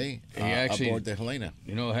did. Okay, He actually, aboard the Helena.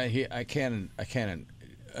 You know, I can't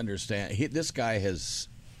understand. This guy has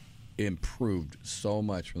improved so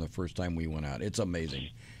much from the first time we went out. It's amazing.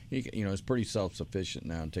 He's pretty self-sufficient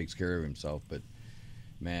now and takes care of himself. But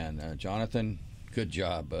man, Jonathan, good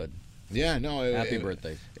job, bud. Yeah, no. Happy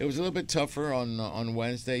birthday. It was a little bit tougher on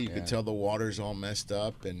Wednesday. You could tell the water's all messed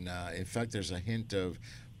up, and in fact, there's a hint of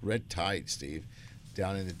red tide, Steve,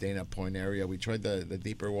 down in the Dana Point area. We tried the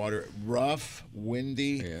deeper water. Rough,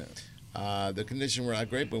 windy. Yeah. The conditions were not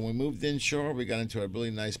great, but when we moved inshore, we got into a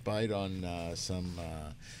really nice bite on some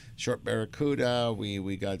short barracuda.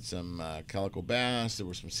 We got some calico bass. There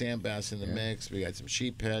were some sand bass in the mix. We got some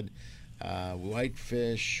sheephead.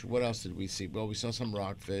 Whitefish. What else did we see? Well, we saw some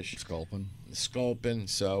rockfish. Sculpin.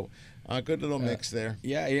 So, good little mix there.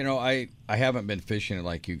 Yeah, I haven't been fishing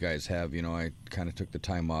like you guys have. I kind of took the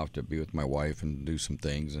time off to be with my wife and do some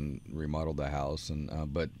things and remodel the house. And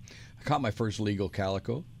but I caught my first legal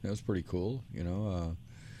calico. That was pretty cool.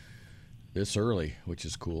 This early, which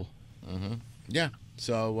is cool. Mm-hmm. Yeah.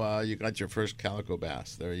 So you got your first calico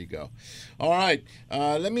bass. There you go. All right.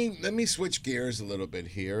 Let me switch gears a little bit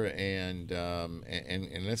here and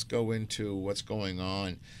let's go into what's going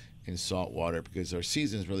on in saltwater, because our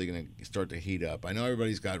season's really going to start to heat up. I know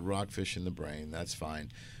everybody's got rockfish in the brain. That's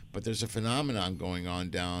fine. But there's a phenomenon going on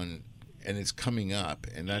down, and it's coming up,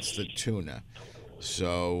 and that's the tuna.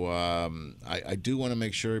 So I do want to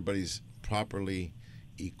make sure everybody's properly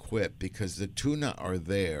equipped, because the tuna are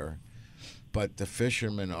there, but the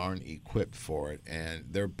fishermen aren't equipped for it, and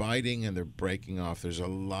they're biting and they're breaking off. There's a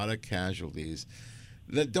lot of casualties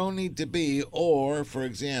that don't need to be. Or, for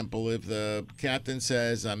example, if the captain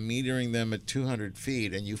says, I'm metering them at 200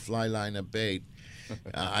 feet and you fly line a bait,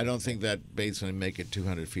 I don't think that bait's going to make it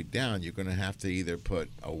 200 feet down. You're going to have to either put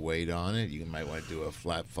a weight on it. You might want to do a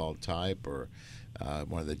flat fall type, or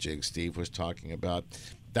one of the jigs Steve was talking about.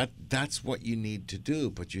 That's what you need to do,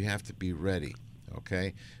 but you have to be ready,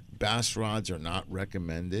 okay? Bass rods are not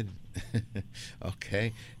recommended,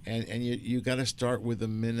 okay? And you got to start with a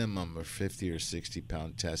minimum of 50 or 60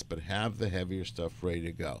 pound test, but have the heavier stuff ready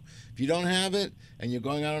to go. If you don't have it and you're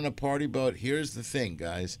going out on a party boat, here's the thing,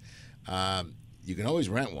 guys. You can always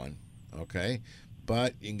rent one, okay?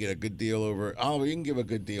 But you can get a good deal over. Oliver, you can give a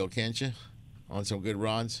good deal, can't you, on some good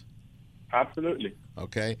rods? Absolutely.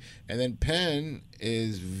 Okay. And then Penn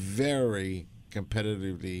is very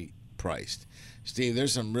competitively priced. Steve,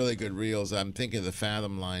 there's some really good reels. I'm thinking of the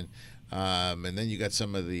Fathom line. And then you got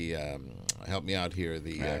some of the, help me out here.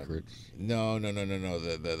 The no.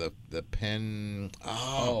 The Penn.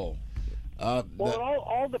 Well, it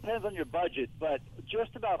all depends on your budget, but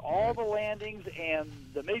just about all the landings and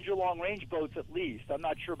the major long-range boats, at least, I'm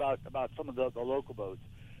not sure about some of the local boats,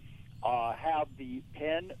 have the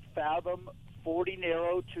Penn Fathom 40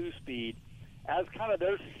 narrow 2-speed as kind of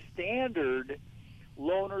their standard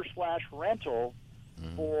loaner/rental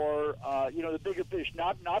for the bigger fish.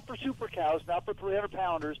 Not for super cows, not for 300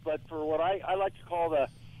 pounders, but for what I like to call the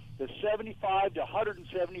 75 to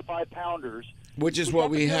 175 pounders. Which is what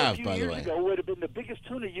we have, by the way. Years ago would have been the biggest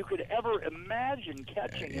tuna you could ever imagine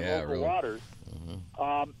catching in local waters.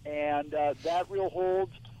 And that reel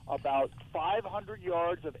holds about 500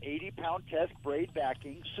 yards of 80-pound test braid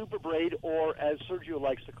backing, super braid, or as Sergio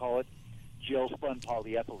likes to call it, gel-spun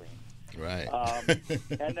polyethylene. Right.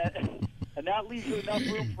 And that leaves you enough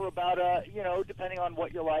room for about depending on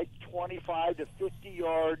what you like, 25 to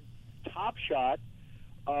 50-yard top shot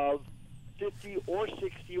of 50 or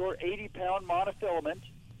 60 or 80-pound monofilament,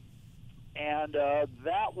 and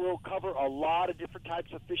that will cover a lot of different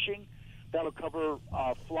types of fishing. That'll cover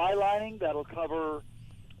fly lining. That'll cover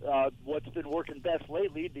what's been working best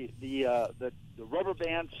lately, the rubber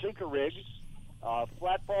band sinker rigs,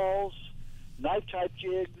 flat balls, knife type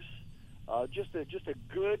jigs. Just a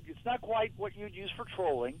good. It's not quite what you'd use for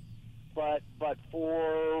trolling, but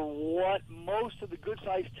for what most of the good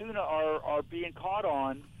sized tuna are being caught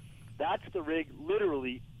on, that's the rig.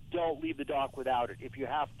 Literally, don't leave the dock without it. If you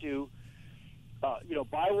have to,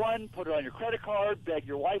 buy one, put it on your credit card, beg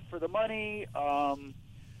your wife for the money. Rent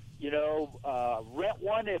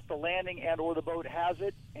one if the landing and or the boat has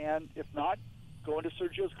it, and if not, go into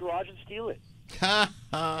Sergio's garage and steal it.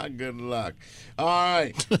 Good luck. All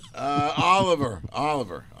right. Oliver.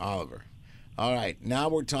 All right. Now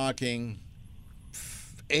we're talking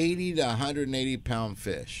 80 to 180 pound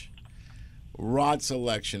fish. Rod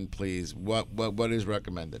selection, please. What is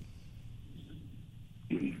recommended?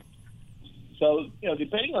 So,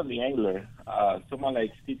 depending on the angler, someone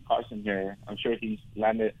like Steve Carson here, I'm sure he's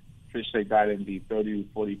landed fish like that in the 30 to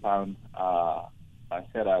 40 pound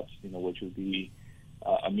setups, which would be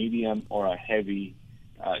a medium or a heavy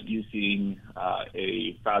using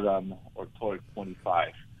a Fathom or Torque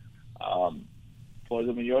 25. For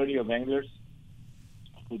the majority of anglers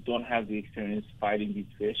who don't have the experience fighting these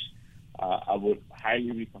fish, I would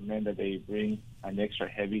highly recommend that they bring an extra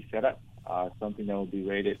heavy setup, something that will be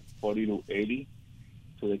rated 40 to 80,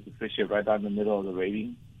 so they can fish it right down the middle of the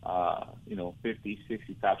rating, 50,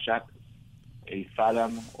 60 top shot, a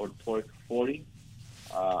Fathom or Torque 40,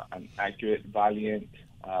 an accurate Valiant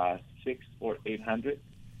 6 or 800.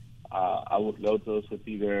 I would load those with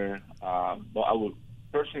either, I would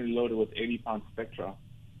personally load it with 80-pound Spectra,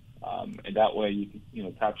 and that way you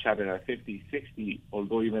can, top shot it at 50, 60, or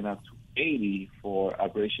go even up to 80 for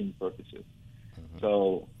abrasion purposes.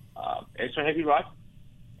 So extra heavy rod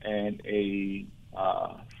and a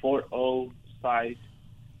 4.0 size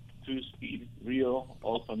 2-speed reel,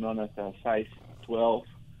 also known as a size 12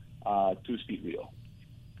 2-speed reel.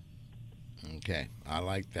 Okay, I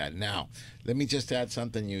like that. Now, let me just add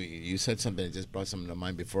something. You said something that just brought something to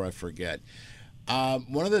mind before I forget.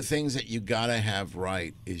 One of the things that you gotta have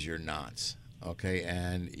right is your knots. Okay,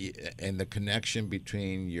 and the connection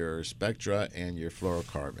between your Spectra and your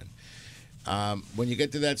fluorocarbon. When you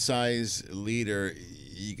get to that size leader,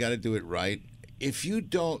 you got to do it right. If you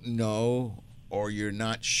don't know or you're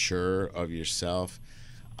not sure of yourself,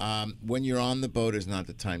 when you're on the boat is not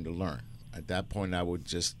the time to learn. At that point, I would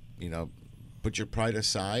just, put your pride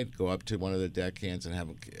aside, go up to one of the deckhands and have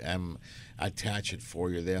them attach it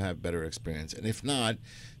for you. They'll have better experience. And if not,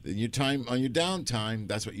 then on your downtime,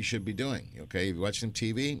 that's what you should be doing. Okay, if you're watching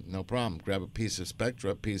TV, no problem. Grab a piece of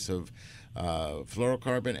Spectra, a piece of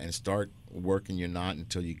fluorocarbon, and start working your knot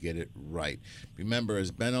until you get it right. Remember,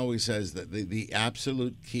 as Ben always says, that the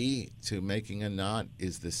absolute key to making a knot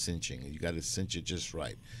is the cinching. You got to cinch it just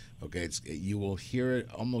right. Okay, you will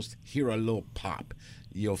almost hear a little pop.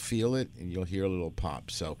 You'll feel it, and you'll hear a little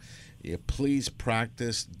pop. So please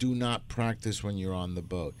practice. Do not practice when you're on the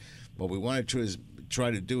boat. What we want to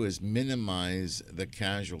try to do is minimize the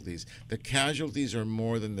casualties. The casualties are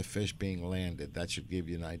more than the fish being landed. That should give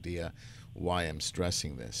you an idea why I'm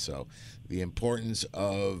stressing this. So the importance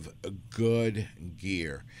of good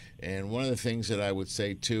gear. And one of the things that I would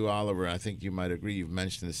say too, Oliver, I think you might agree, you've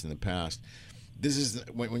mentioned this in the past, this is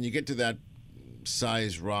when you get to that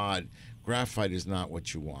size rod, graphite is not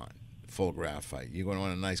what you want, full graphite. You're going to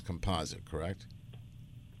want a nice composite, correct?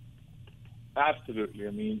 Absolutely.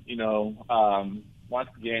 I mean, once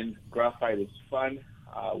again, graphite is fun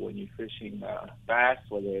when you're fishing bass,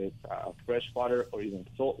 whether it's freshwater or even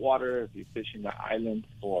saltwater. If you're fishing the islands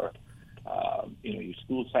for, your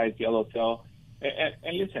school-size yellowtail.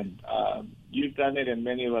 And listen, you've done it, and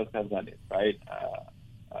many of us have done it, right?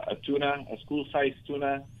 A tuna, a school-size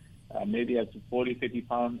tuna, maybe up to 40, 50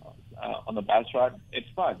 pounds on the bass rod. It's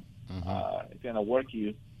fun. It's going to work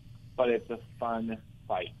you, but it's a fun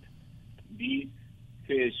fight. These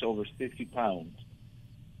fish over 60 pounds,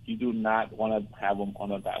 you do not want to have them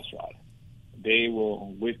on a bass rod. They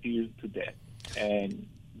will whip you to death, and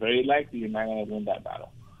very likely you're not going to win that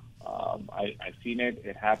battle. I've seen it.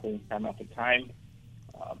 It happens time after time.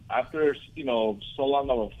 After, so long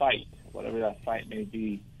of a fight, whatever that fight may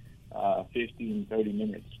be, 15, 30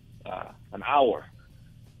 minutes, an hour,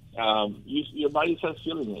 your body starts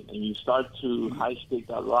feeling it, and you start to high-stake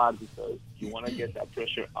that rod because you want to get that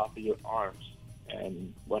pressure off of your arms.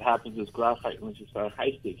 And what happens is graphite, once you start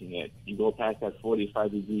high-staking it, you go past that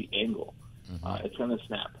 45-degree angle. It's going to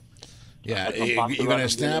snap. Yeah, you're going to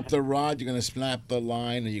snap the rod, you're going to snap the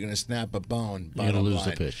line, or you're going to snap a bone. You're going to lose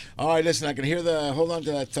the fish. All right, listen, I can hear hold on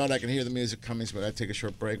to that thought. I can hear the music coming, so I got to take a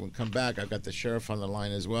short break. When we come back, I've got the sheriff on the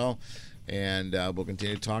line as well, and we'll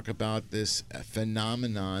continue to talk about this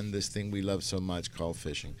phenomenon, this thing we love so much called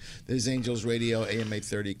fishing. This is Angels Radio, AM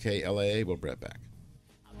 830 KLAA. We'll be right back.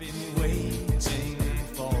 I've been waiting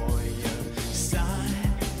for your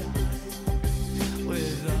sign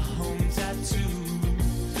with a home tattoo.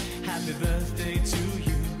 Happy birthday to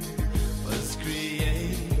you was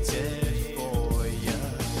created for you.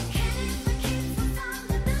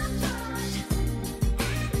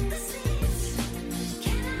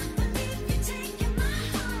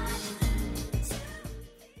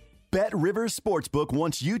 Bet Rivers Sportsbook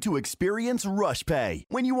wants you to experience Rush Pay.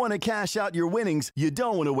 When you want to cash out your winnings, you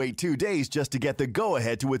don't want to wait 2 days just to get the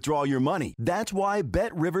go-ahead to withdraw your money. That's why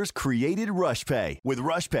Bet Rivers created Rush Pay. With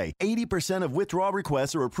Rush Pay, 80% of withdrawal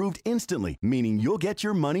requests are approved instantly, meaning you'll get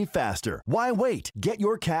your money faster. Why wait? Get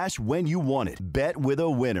your cash when you want it. Bet with a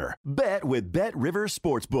winner. Bet with Bet Rivers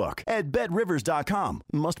Sportsbook at BetRivers.com.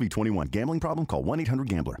 Must be 21. Gambling problem? Call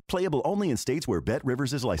 1-800-GAMBLER. Playable only in states where Bet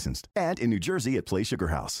Rivers is licensed. And in New Jersey at Play Sugar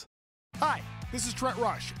House. Hi, this is Trent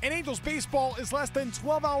Rush, and Angels baseball is less than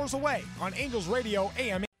 12 hours away on Angels Radio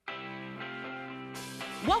AM.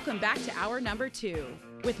 Welcome back to hour number 2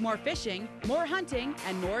 with more fishing, more hunting,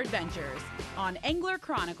 and more adventures on Angler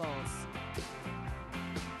Chronicles.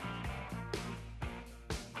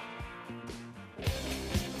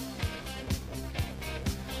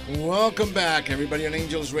 Welcome back, everybody, on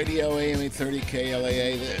Angels Radio, AM 830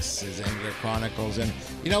 KLAA. This is Angler Chronicles. And,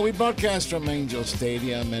 we broadcast from Angel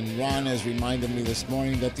Stadium, and Ron has reminded me this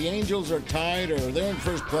morning that the Angels are tied, or they're in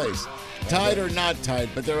first place. Tied or not tied,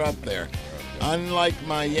 but they're up there. Unlike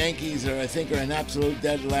my Yankees, I think, are in absolute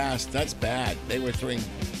dead last. That's bad. They were throwing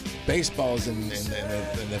baseballs in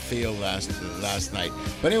the field last night.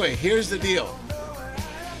 But anyway, here's the deal.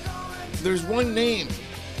 There's one name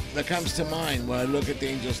that comes to mind when I look at the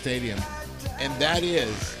Angel Stadium, and that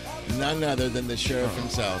is none other than the Sheriff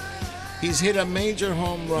himself. He's hit a major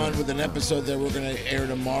home run with an episode that we're going to air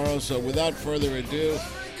tomorrow, so without further ado,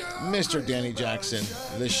 Mr. Danny Jackson,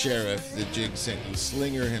 the Sheriff, the jig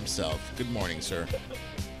slinger himself. Good morning, sir.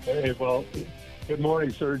 Hey, well, good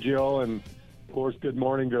morning, Sergio, and of course, good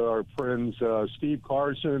morning to our friends Steve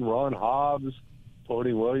Carson, Ron Hobbs,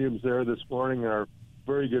 Tony Williams there this morning, our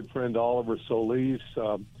very good friend Oliver Solis.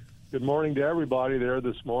 Good morning to everybody there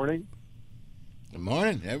this morning. Good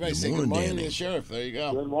morning. Everybody say good morning to the Sheriff. There you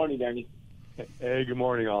go. Good morning, Danny. Hey, good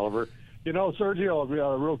morning, Oliver. Sergio,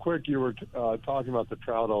 real quick, you were talking about the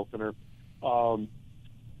trout opener. Ronnie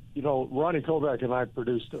Kovac and I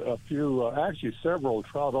produced a few, actually several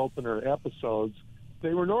trout opener episodes.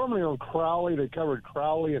 They were normally on Crowley. They covered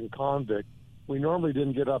Crowley and Convict. We normally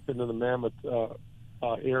didn't get up into the Mammoth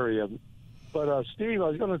area. But, Steve, I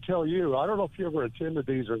was going to tell you, I don't know if you ever attended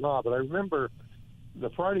these or not, but I remember the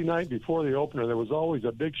Friday night before the opener, there was always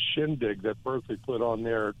a big shindig that Berkeley put on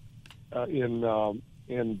there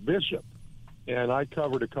in Bishop. And I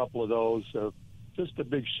covered a couple of those, just a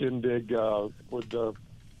big shindig with a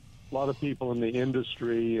lot of people in the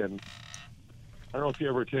industry. And I don't know if you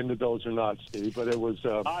ever attended those or not, Steve, but it was...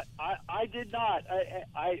 I did not.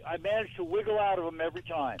 I managed to wiggle out of them every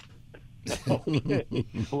time. Okay.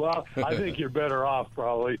 Well, I think you're better off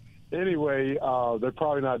probably. Anyway, they're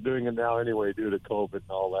probably not doing it now anyway due to COVID and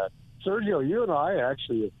all that. Sergio, you and I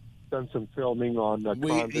actually have done some filming on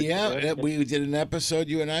Convict. We did an episode.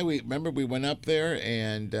 You and I. We went up there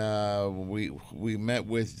and we met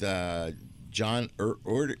with John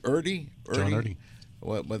Erdy. John Erdy.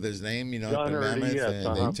 What was his name? John at Erdy, Mammoth, yes,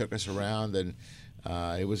 and they took us around, and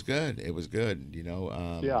it was good. It was good.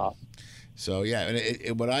 Yeah. So yeah,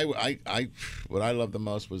 and what I loved the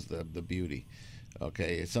most was the beauty.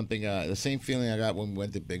 Okay, it's something the same feeling I got when we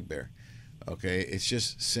went to Big Bear. Okay, it's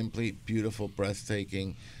just simply beautiful,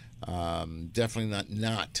 breathtaking. Definitely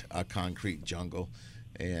not a concrete jungle,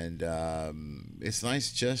 and it's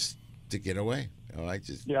nice just to get away. All right,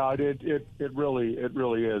 yeah, it really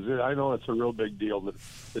is. I know it's a real big deal,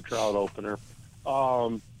 the trout opener.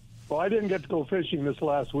 Well, I didn't get to go fishing this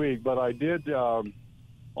last week, but I did.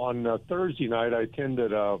 On Thursday night, I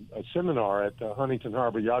attended a seminar at the Huntington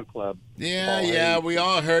Harbor Yacht Club. Yeah, we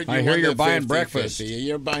all heard you. I hear you're buying breakfast.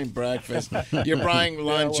 You're buying breakfast. You're buying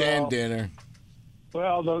lunch and dinner.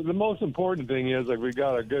 Well, the most important thing is that we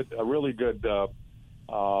got a really good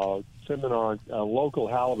seminar on local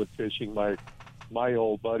halibut fishing by my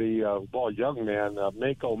old buddy, young man,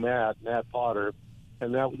 Matt Potter,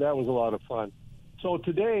 and that was a lot of fun. So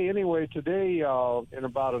today, in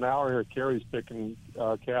about an hour here, Carrie's picking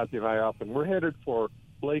Kathy and I up, and we're headed for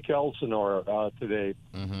Lake Elsinore today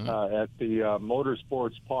at the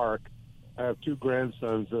Motorsports Park. I have two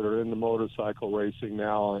grandsons that are into motorcycle racing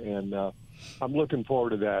now, and I'm looking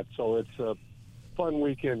forward to that. So it's a fun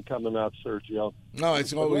weekend coming up, Sergio. No,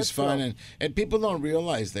 it's always fun, and people don't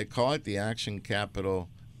realize they call it the action capital.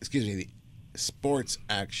 The sports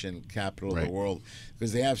action capital of the world,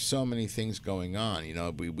 because they have so many things going on.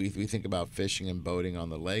 We think about fishing and boating on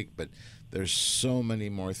the lake, but there's so many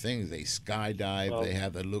more things. They skydive. They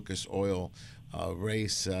have the Lucas Oil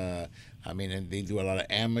race. I mean, and they do a lot of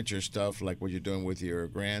amateur stuff like what you're doing with your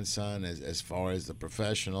grandson as far as the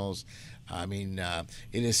professionals. I mean,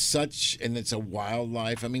 it is such, and it's a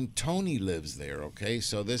wildlife. I mean, Tony lives there, okay?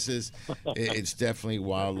 So this is, it's definitely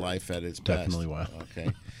wildlife at its best. Definitely wild.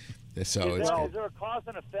 Okay. So Is there a cause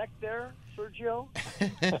and effect there, Sergio?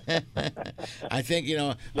 I think,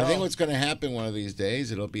 I think what's going to happen one of these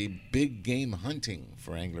days, it'll be big game hunting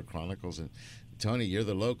for Angler Chronicles. And Tony, you're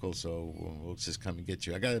the local, so we'll just come and get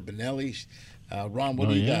you. I got a Benelli. Ron, what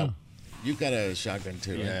do you got? You've got a shotgun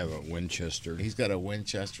too, right? Yeah, I have a Winchester. He's got a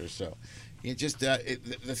Winchester. So, you just the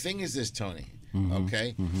thing is this, Tony.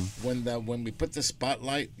 Okay, when we put the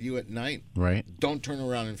spotlight you at night, right? Don't turn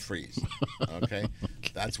around and freeze. Okay,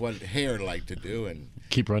 that's what hare like to do, and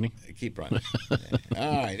keep running. Keep running.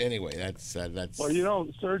 All right. Anyway, that's. Well,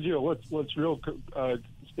 Sergio, what's real?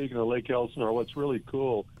 Speaking of Lake Elsinore, what's really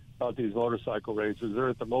cool about these motorcycle races? They're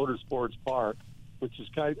at the Motorsports Park, which is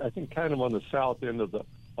I think kind of on the south end of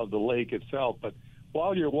the lake itself. But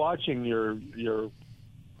while you're watching your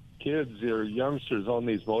kids, your youngsters on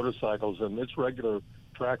these motorcycles, and it's regular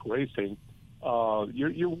track racing,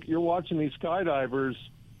 you're watching these skydivers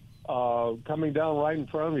coming down right in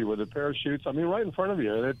front of you with the parachutes. I mean, right in front of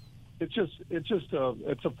you, and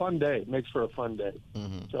it's a fun day. It makes for a fun day.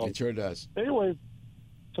 So, it sure does. Anyway,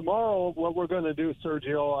 tomorrow what we're going to do,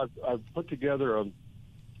 Sergio, I've put together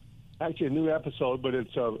actually a new episode, but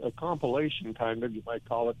it's a compilation kind of, you might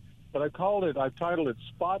call it. But I've titled it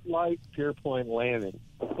Spotlight Pierpoint Landing.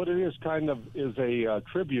 What it is is a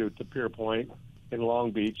tribute to Pierpoint in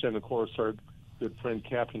Long Beach, and of course our good friend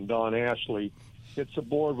Captain Don Ashley. It's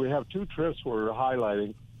aboard. We have two trips we're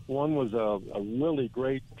highlighting. One was a really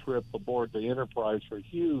great trip aboard the Enterprise for a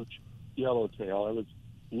huge yellowtail. It was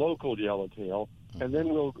local yellowtail. And then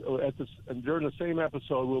during the same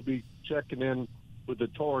episode, we'll be checking in with the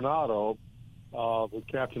Tornado with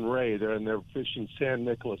Captain Ray there, and they're fishing San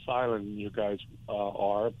Nicolas Island. You guys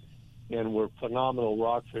are, and we're phenomenal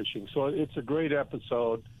rock fishing. So it's a great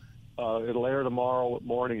episode. It'll air tomorrow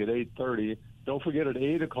morning at 8:30. Don't forget at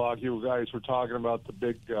 8 o'clock, you guys were talking about the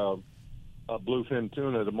big bluefin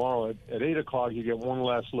tuna. Tomorrow at 8 o'clock, you get one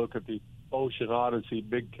last look at the Ocean Odyssey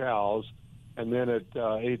Big Cows, and then at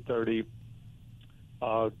 8:30.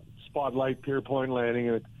 Spotlight Pierpoint Landing,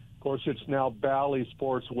 and of course it's now Bally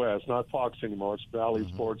Sports West, not Fox anymore. It's Bally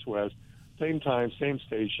Sports West. Same time, same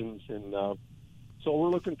stations, and so we're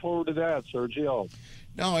looking forward to that, Sergio.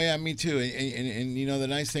 No, yeah, me too. And the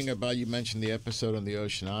nice thing about, you mentioned the episode on the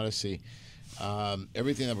Ocean Odyssey.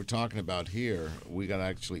 Everything that we're talking about here, we got to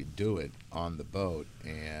actually do it on the boat,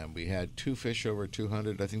 and we had two fish over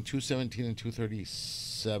 200. I think 217 and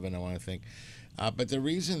 237. I want to think. But the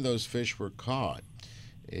reason those fish were caught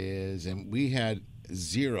is, and we had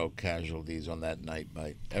 0 casualties on that night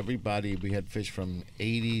bite. Everybody, we had fish from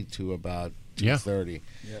 80 to about 230.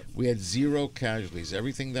 Yeah. We had 0 casualties.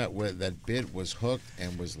 Everything that bit was hooked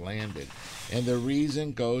and was landed. And the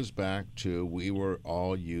reason goes back to we were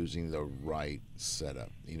all using the right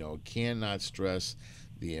setup. Cannot stress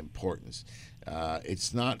the importance.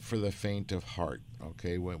 It's not for the faint of heart.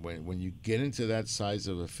 Okay, when you get into that size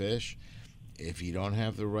of a fish, if you don't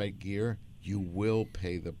have the right gear, you will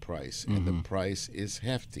pay the price, and the price is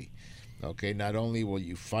hefty. Okay, not only will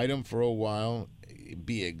you fight them for a while,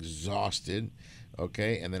 be exhausted,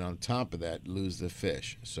 okay, and then on top of that, lose the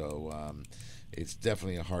fish. So it's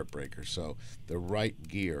definitely a heartbreaker. So the right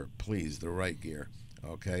gear, please, the right gear,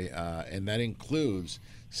 okay, and that includes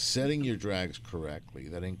setting your drags correctly.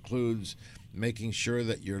 That includes making sure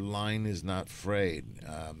that your line is not frayed.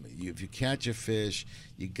 If you catch a fish,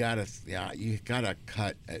 you gotta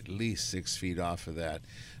cut at least 6 feet off of that.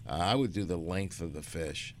 I would do the length of the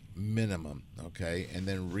fish minimum, okay, and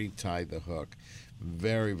then retie the hook.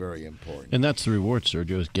 Very, very important. And that's the reward,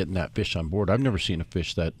 Sergio, is getting that fish on board. I've never seen a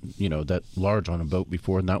fish that large on a boat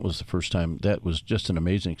before, and that was the first time. That was just an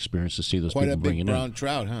amazing experience to see those people bringing in. Quite a big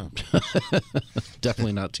brown trout, huh?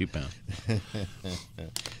 Definitely not 2 pound.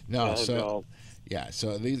 No, so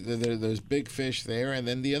there's big fish there, and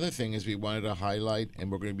then the other thing is we wanted to highlight,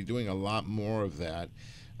 and we're going to be doing a lot more of that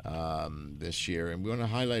this year, and we want to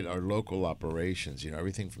highlight our local operations.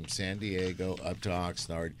 Everything from San Diego up to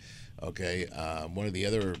Oxnard. Okay, one of the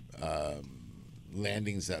other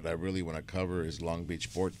landings that I really want to cover is Long Beach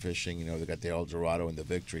Sport Fishing. They got the El Dorado and the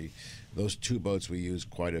Victory. Those 2 boats we use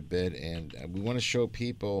quite a bit, and we want to show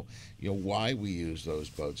people, why we use those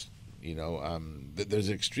boats. There's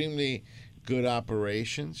extremely good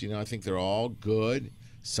operations. I think they're all good.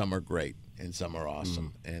 Some are great, and some are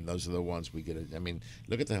awesome, and those are the ones we get.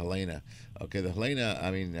 Look at the Helena. Okay, the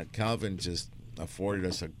Helena. Calvin just. afforded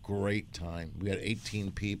us a great time. We had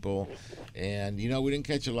 18 people, and we didn't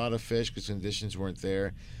catch a lot of fish because conditions weren't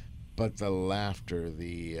there. But the laughter,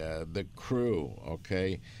 the crew,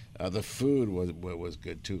 okay, the food was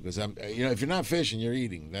good too. Because if you're not fishing, you're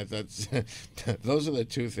eating. That's those are the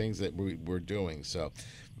two things that we're doing. So,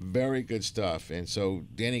 very good stuff. And so,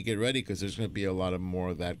 Danny, get ready because there's going to be a lot of more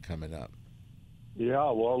of that coming up.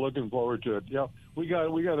 Yeah, well, looking forward to it. Yeah, we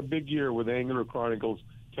got a big year with Angler Chronicles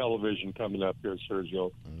Television coming up here,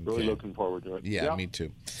 Sergio. Really looking forward to it. Yeah, me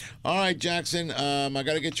too. All right, Jackson, I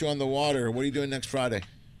got to get you on the water. What are you doing next Friday?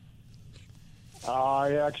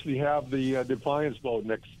 I actually have the Defiance boat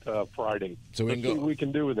next Friday. So we can go. See what we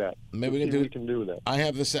can do with that. Maybe Let's we see what can do with that. I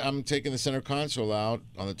have this. I'm taking the center console out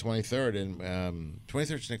on the 23rd, and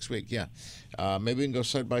 23rd's next week. Yeah, maybe we can go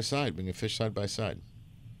side by side. We can fish side by side.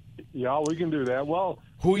 Yeah, we can do that. Well,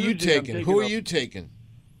 who are you Tuesday, taking? Who are you taking?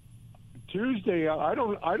 Tuesday, I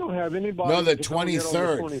don't have anybody. No, the to come get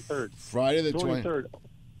 23rd. on the 23rd. Friday the 23rd.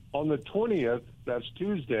 On the 20th, that's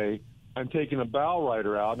Tuesday. I'm taking a bow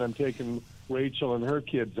rider out, and I'm taking Rachel and her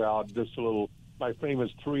kids out. Just my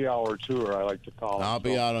famous 3-hour tour, I like to call it. I'll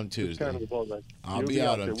be out on Tuesday. Kind of the boat ride. I'll You'll be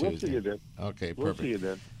out on there. Tuesday. We'll see you then. Okay, We'll perfect. see you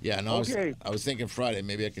then. Yeah, no, Okay. I was thinking Friday.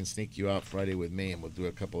 Maybe I can sneak you out Friday with me, and we'll do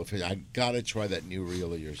a couple of fish. I gotta try that new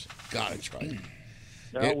reel of yours. Gotta try it.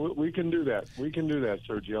 Yeah, we can do that. We can do that,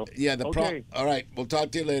 Sergio. Yeah, okay. All right, we'll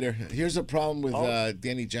talk to you later. Here's the problem with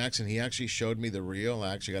Danny Jackson. He actually showed me the reel.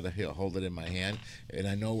 I actually got to hold it in my hand, and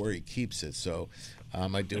I know where he keeps it. So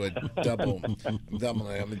I do a double. I'm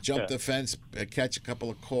gonna jump the fence, catch a couple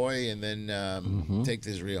of koi, and then take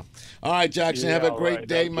this reel. All right, Jackson. Have a great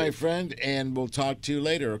day, my friend, and we'll talk to you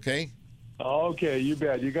later. Okay. Okay, you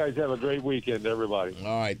bet. You guys have a great weekend, everybody.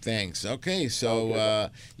 All right, thanks. Okay, so,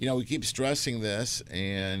 we keep stressing this,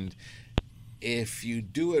 and if you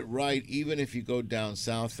do it right, even if you go down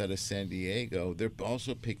south out of San Diego, they're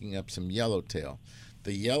also picking up some yellowtail.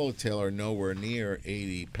 The yellowtail are nowhere near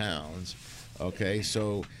 80 pounds, okay?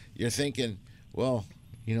 So you're thinking, well,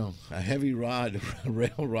 a heavy rod, rail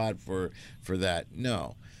rod for that.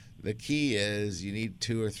 No. The key is you need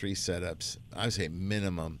 2 or 3 setups. I would say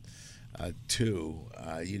minimum 2.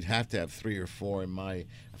 You'd have to have 3 or 4.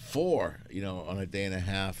 4, on a day and a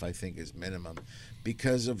half, I think is minimum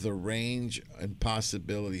because of the range and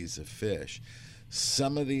possibilities of fish.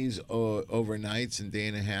 Some of these overnights and day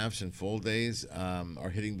and a halves and full days are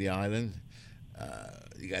hitting the island.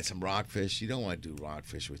 You got some rockfish. You don't want to do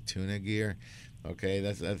rockfish with tuna gear. Okay,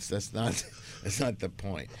 that's not the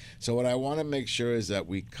point. So what I want to make sure is that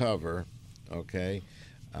we cover, okay,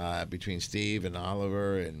 between Steve and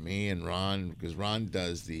Oliver and me and Ron, because Ron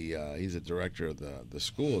does he's a director of the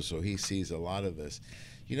school, so he sees a lot of this.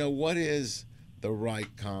 What is the right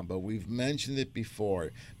combo? We've mentioned it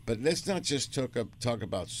before, but let's not just talk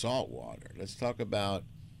about saltwater. Let's talk about,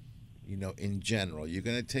 in general. You're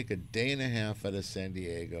going to take a day and a half out of San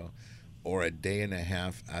Diego or a day and a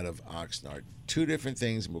half out of Oxnard. 2 different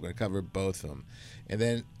things, and we're going to cover both of them. And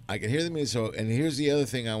then I can hear the music, and here's the other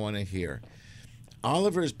thing I want to hear.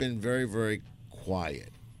 Oliver's been very, very quiet,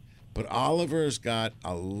 but Oliver's got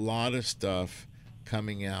a lot of stuff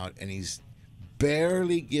coming out, and he's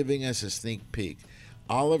barely giving us a sneak peek.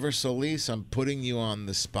 Oliver Solis, I'm putting you on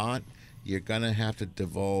the spot. You're going to have to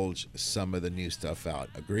divulge some of the new stuff out.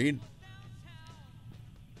 Agreed?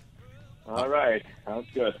 All right. Sounds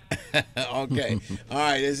good. Okay. All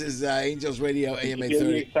right. This is Angels Radio AM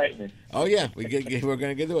 830. Excitement. Oh, yeah. We're going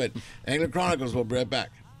to get to it. Angler Chronicles. We'll be right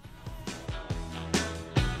back.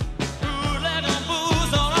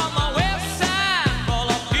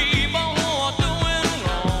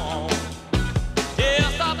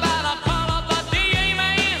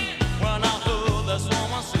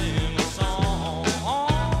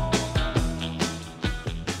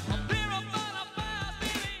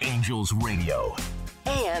 Angels Radio.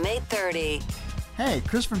 AM 830. Hey,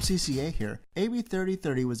 Chris from CCA here. AB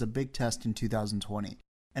 3030 was a big test in 2020,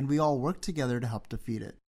 and we all worked together to help defeat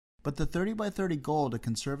it. But the 30x30 goal to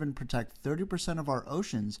conserve and protect 30% of our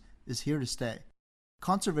oceans is here to stay.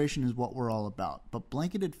 Conservation is what we're all about, but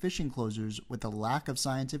blanketed fishing closures with a lack of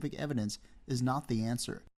scientific evidence is not the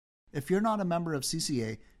answer. If you're not a member of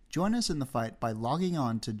CCA, join us in the fight by logging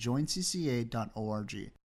on to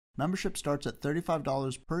joincca.org. Membership starts at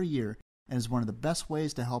 $35 per year and is one of the best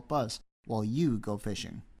ways to help us while you go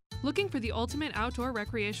fishing. Looking for the ultimate outdoor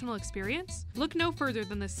recreational experience? Look no further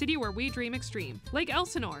than the city where we dream extreme, Lake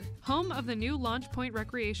Elsinore, home of the new Launch Point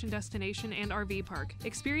Recreation Destination and RV Park.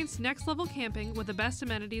 Experience next-level camping with the best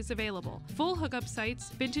amenities available. Full hookup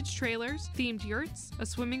sites, vintage trailers, themed yurts, a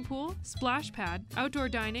swimming pool, splash pad, outdoor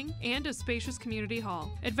dining, and a spacious community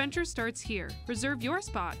hall. Adventure starts here. Reserve your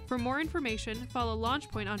spot. For more information, follow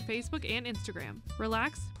Launch Point on Facebook and Instagram.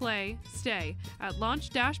 Relax, play, stay at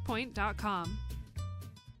launch-point.com.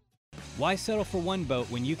 Why settle for one boat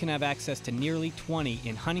when you can have access to nearly 20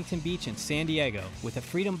 in Huntington Beach and San Diego? With a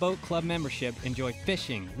Freedom Boat Club membership, enjoy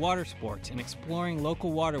fishing, water sports, and exploring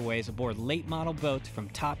local waterways aboard late model boats from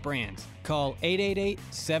top brands. Call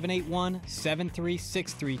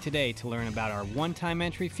 888-781-7363 today to learn about our one-time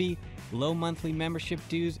entry fee, low monthly membership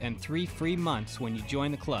dues, and 3 free months when you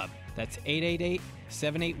join the club. That's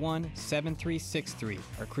 888-781-7363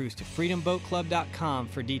 or cruise to freedomboatclub.com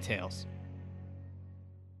for details.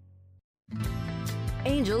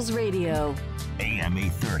 Angels Radio. AM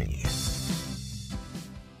 830.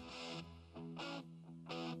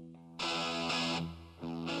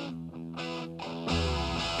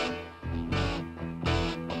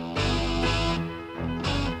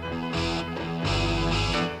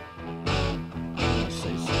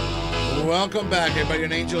 Welcome back, everybody,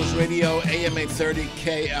 on Angels Radio, AM 830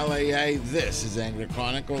 KLAA. This is Angler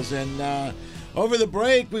Chronicles, and over the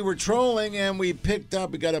break, we were trolling, and we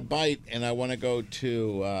got a bite, and I want to go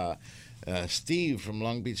to Steve from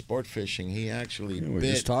Long Beach Sport Fishing. He actually we were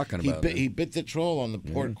just talking about it. He bit the troll on the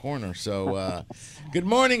port corner. So, good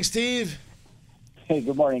morning, Steve. Hey,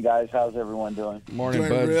 good morning, guys. How's everyone doing? Doing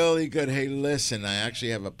really good. Hey, listen, I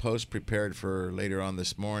actually have a post prepared for later on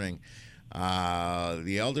this morning.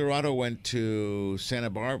 The El Dorado went to Santa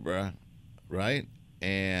Barbara, right?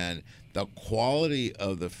 And the quality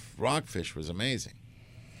of the rockfish was amazing.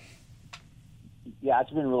 Yeah,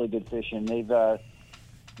 it's been really good fishing. They've,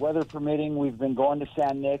 weather permitting, we've been going to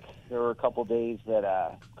San Nick. There were a couple days that,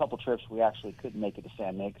 a couple trips we actually couldn't make it to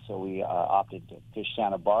San Nick, so we opted to fish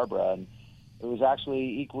Santa Barbara, and it was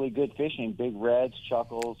actually equally good fishing. Big reds,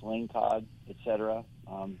 chuckles, lingcod, etc.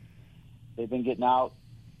 They've been getting out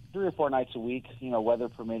 3 or 4 nights a week, weather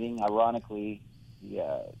permitting. Ironically,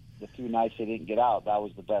 the few nights they didn't get out, that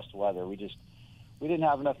was the best weather. We didn't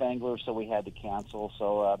have enough anglers, so we had to cancel.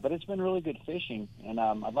 So, but it's been really good fishing, and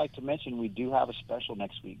I'd like to mention we do have a special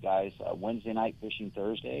next week, guys. Wednesday night fishing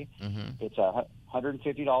Thursday. It's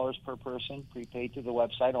 $150 per person, prepaid to the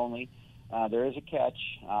website only. There is a catch.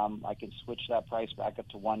 I can switch that price back up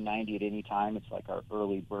to $190 at any time. It's like our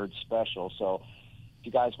early bird special. So, if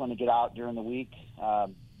you guys want to get out during the week,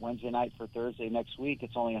 Wednesday night for Thursday next week,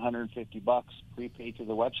 it's only $150 prepaid to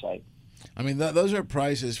the website. I mean, those are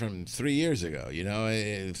prices from 3 years ago.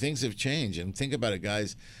 Things have changed, and think about it,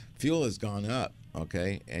 guys. Fuel has gone up,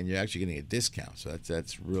 okay, and you're actually getting a discount. So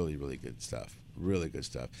that's really, really good stuff. Really good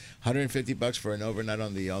stuff. $150 for an overnight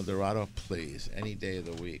on the El Dorado, please, any day of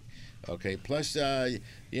the week. Okay. Plus, the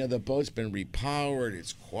boat's been repowered.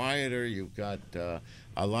 It's quieter. You've got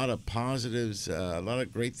a lot of positives, a lot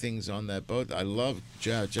of great things on that boat. I love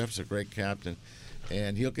Jeff. Jeff's a great captain,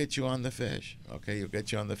 and he'll get you on the fish. Okay, he'll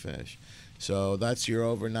get you on the fish. So that's your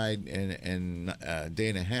overnight and day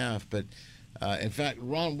and a half. But in fact,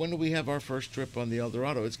 Ron, when do we have our first trip on the El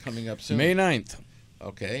Dorado? It's coming up soon. May 9th.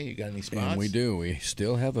 Okay, you got any spots? And we do. We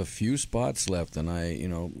still have a few spots left, and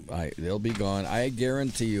they'll be gone. I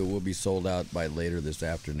guarantee you we'll be sold out by later this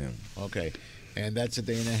afternoon. Okay. And that's a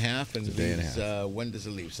day and a half. And it's a day and a half. When does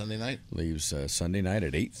it leave? Sunday night? Leaves Sunday night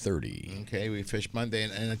at 8:30. Okay, we fish Monday.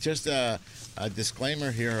 And just a disclaimer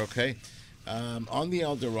here, okay? On the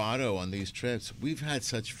El Dorado, on these trips, we've had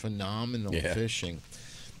such phenomenal fishing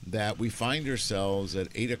that we find ourselves at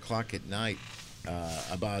 8 o'clock at night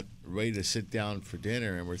about ready to sit down for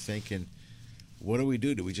dinner, and we're thinking, what do we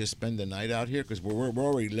do? Do we just spend the night out here? Because we're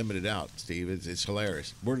already limited out, Steve. It's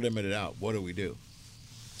hilarious. We're limited out. What do we do?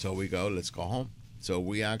 So we go, let's go home. So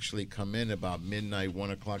we actually come in about midnight, 1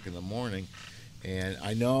 o'clock in the morning. And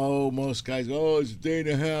I know most guys go, it's a day and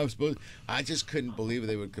a half. But I just couldn't believe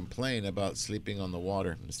they would complain about sleeping on the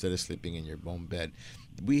water instead of sleeping in your own bed.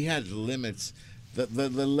 We had limits. The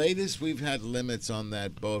latest we've had limits on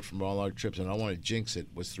that boat from all our trips, and I don't want to jinx it,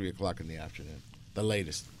 was 3 o'clock in the afternoon. The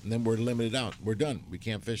latest. And then we're limited out. We're done. We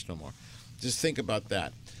can't fish no more. Just think about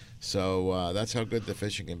that. So that's how good the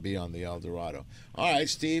fishing can be on the El Dorado. All right,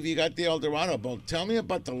 Steve, you got the El Dorado boat. Tell me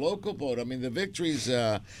about the local boat. I mean, the Victory's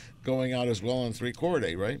going out as well on 3-quarter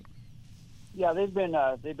day, right? Yeah, they've been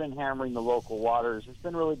hammering the local waters. It's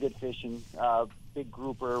been really good fishing. Big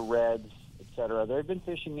grouper, reds, etc. They've been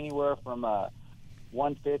fishing anywhere from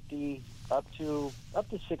 150 up to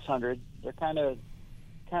 600. They're kind of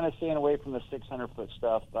kind of staying away from the 600-foot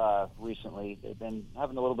stuff recently. They've been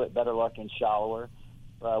having a little bit better luck in shallower.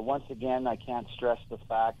 Once again, I can't stress the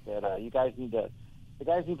fact that the guys need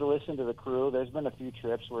to listen to the crew. There's been a few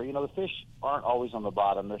trips where, the fish aren't always on the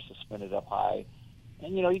bottom. They're suspended up high.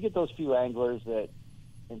 And, you get those few anglers that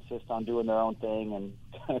insist on doing their own thing and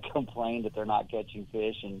kind of complain that they're not catching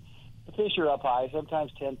fish. And the fish are up high,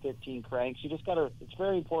 sometimes 10, 15 cranks. You just it's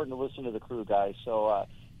very important to listen to the crew, guys. So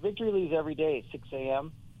Victory leaves every day at 6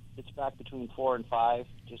 a.m. It's back between 4 and 5.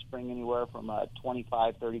 Just bring anywhere from a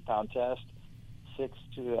 25, 30-pound test, 6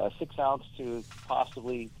 ounce to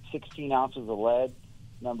possibly 16 ounces of lead,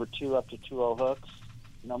 number 2 up to 2.0 hooks.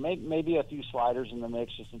 Maybe a few sliders in the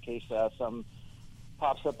mix just in case something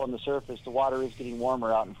pops up on the surface. The water is getting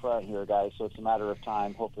warmer out in front here, guys, so it's a matter of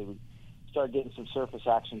time. Hopefully we start getting some surface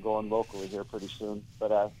action going locally here pretty soon.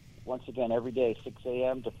 But once again, every day, 6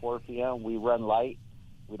 a.m. to 4 p.m., we run light.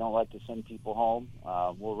 We don't like to send people home.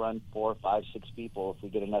 We'll run 4, 5, 6 people if we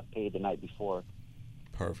get enough paid the night before.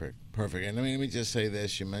 Perfect. And let me just say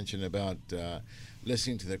this. You mentioned about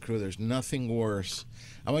listening to the crew. There's nothing worse.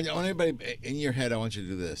 I want everybody in your head, I want you to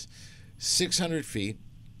do this. 600 feet,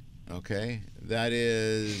 okay? That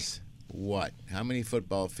is what? How many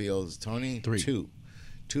football fields, Tony? 3.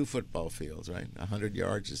 2 football fields, right? 100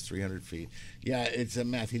 yards is 300 feet. Yeah, it's a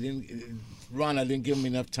math. Ron, I didn't give him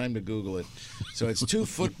enough time to Google it. So it's 2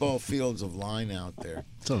 football fields of line out there.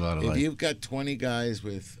 It's a lot of line. If you've got 20 guys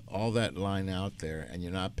with all that line out there and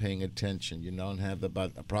you're not paying attention, you don't have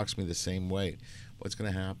about approximately the same weight, what's going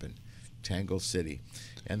to happen? Tangle City.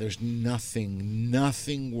 And there's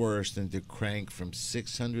nothing worse than to crank from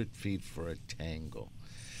 600 feet for a tangle.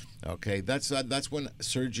 Okay, that's when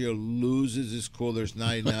Sergio loses his cool. There's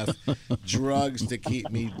not enough drugs to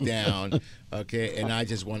keep me down. Okay, and I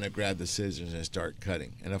just want to grab the scissors and start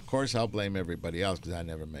cutting. And of course, I'll blame everybody else because I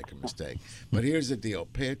never make a mistake. But here's the deal: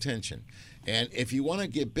 pay attention. And if you want to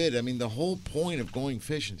get bit, the whole point of going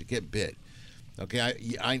fishing to get bit. Okay,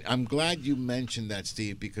 I'm glad you mentioned that,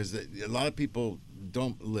 Steve, because a lot of people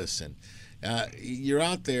don't listen. You're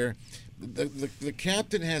out there. The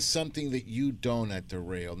captain has something that you don't at the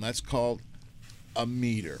rail, and that's called a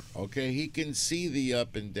meter, okay? He can see the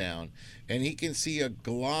up and down, and he can see a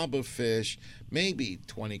glob of fish, maybe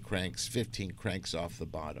 20 cranks, 15 cranks off the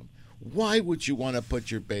bottom. Why would you want to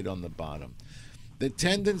put your bait on the bottom? The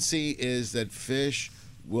tendency is that fish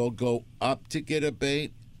will go up to get a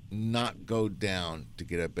bait, not go down to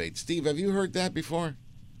get a bait. Steve, have you heard that before?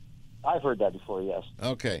 I've heard that before, yes.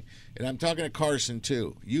 Okay, and I'm talking to Carson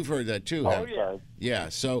too. You've heard that too, haven't you? Yeah. Yeah.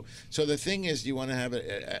 So the thing is, you want to have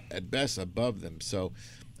it at best above them. So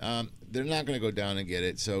they're not going to go down and get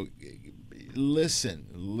it. So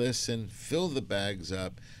listen, fill the bags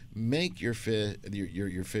up, make your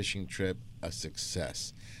fishing trip a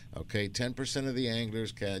success. Okay, 10% of the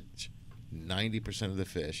anglers catch 90% of the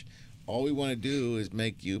fish. All we want to do is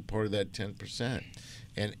make you part of that 10%.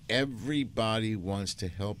 And everybody wants to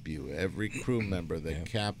help you. Every crew member, the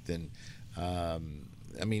captain.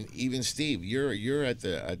 Even Steve, you're at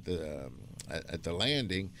the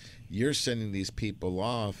landing. You're sending these people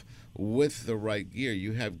off with the right gear.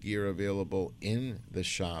 You have gear available in the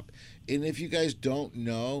shop. And if you guys don't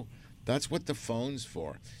know, that's what the phone's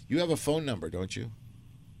for. You have a phone number, don't you?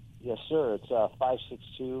 Yes, sir. It's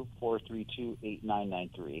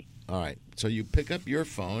 562-432-8993. All right. So you pick up your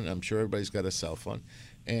phone. I'm sure everybody's got a cell phone.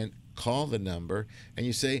 And call the number. And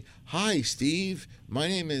you say, "Hi, Steve. My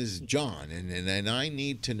name is John. And I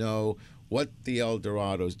need to know what the El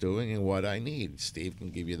Dorado's doing and what I need." Steve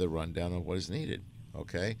can give you the rundown of what is needed.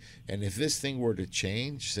 Okay? And if this thing were to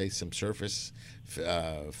change, say some surface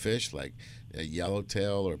fish like a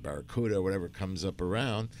yellowtail or barracuda or whatever comes up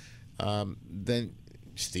around, then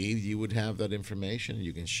Steve, you would have that information.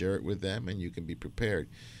 You can share it with them, and you can be prepared.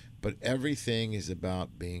 But everything is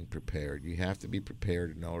about being prepared. You have to be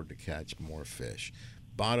prepared in order to catch more fish.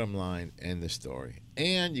 Bottom line, end the story.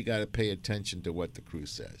 And you got to pay attention to what the crew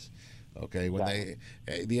says. Okay. When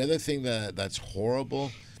the other thing that's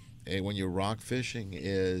horrible when you're rock fishing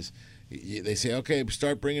is they say, "Okay,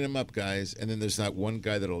 start bringing them up, guys," and then there's not one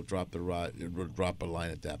guy that'll drop the rod, will drop a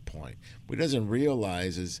line at that point. What he doesn't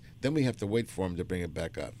realize is then we have to wait for him to bring it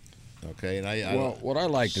back up. Okay, and what I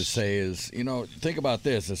like to say is, think about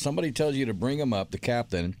this: if somebody tells you to bring them up, the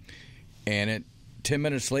captain, and 10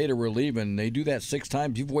 minutes later we're leaving, they do that 6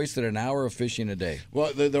 times. You've wasted an hour of fishing a day.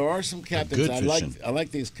 Well, there are some captains. I like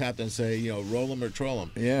these captains say, roll them or troll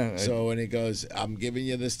them. Yeah. So when he goes, "I'm giving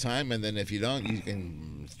you this time," and then if you don't, you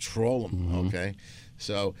can troll them. Mm-hmm. Okay.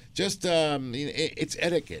 So just it's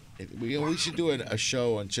etiquette. We should do a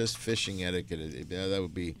show on just fishing etiquette. That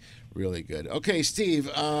would be Really good. Okay, Steve,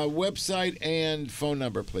 website and phone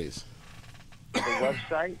number, please. The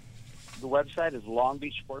website is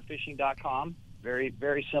longbeachsportfishing.com. Very,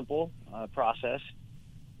 very simple process.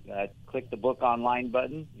 Click the book online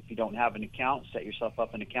button. If you don't have an account, set yourself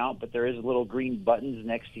up an account. But there is little green buttons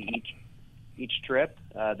next to each trip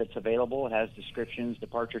that's available. It has descriptions,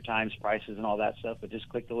 departure times, prices, and all that stuff. But just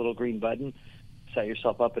click the little green button, set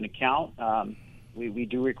yourself up an account. We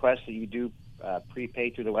do request that you do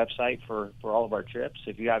prepay through the website for all of our trips.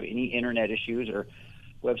 If you have any internet issues or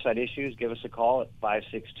website issues, give us a call at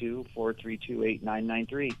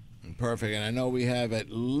 562-432-8993. Perfect. And I know we have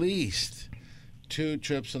at least 2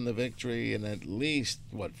 trips on the Victory and at least,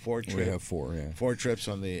 4 trips? We have 4, yeah. 4 trips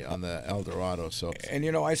on the El Dorado. So. And,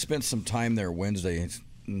 you know, I spent some time there Wednesday. It's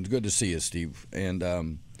good to see you, Steve. And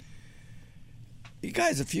you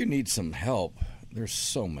guys, if you need some help, there's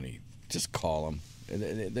so many. Just call them.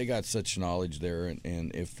 They got such knowledge there,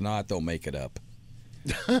 and if not, they'll make it up.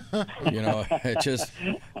 You know, it just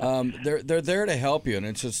they're there to help you, and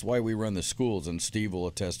it's just why we run the schools. And Steve will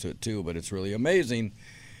attest to it too. But it's really amazing.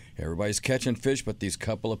 Everybody's catching fish, but these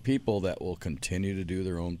couple of people that will continue to do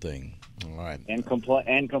their own thing. All right. And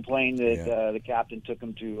complain that the captain took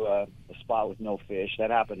them to a spot with no fish.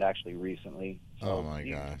 That happened actually recently. So oh my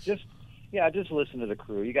gosh. Just listen to the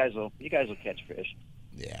crew. You guys will catch fish.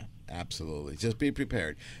 Yeah, absolutely. Just be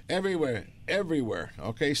prepared. Everywhere.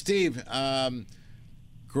 Okay, Steve.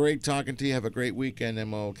 Great talking to you. Have a great weekend,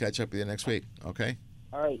 and we'll catch up with you next week. Okay.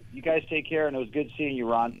 All right. You guys take care, and it was good seeing you,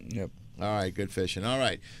 Ron. Yep. All right, good fishing. All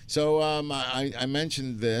right, so I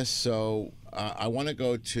mentioned this, so I want to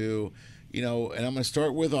go to, and I'm going to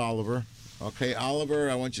start with Oliver. Okay,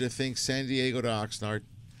 Oliver, I want you to think San Diego to Oxnard,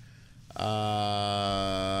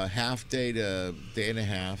 half day to day and a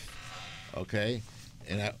half. Okay,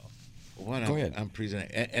 and Go ahead. I'm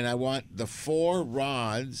presenting, and I want the 4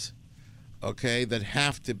 rods, okay, that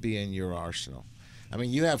have to be in your arsenal. I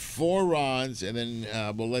mean, you have 4 rods, and then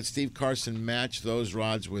we'll let Steve Carson match those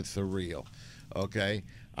rods with the reel, okay?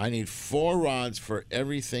 I need 4 rods for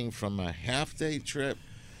everything from a half-day trip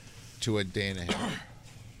to a day and a half.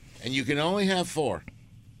 And you can only have 4.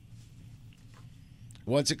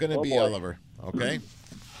 What's it going to be, Oliver? Okay?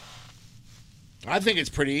 I think it's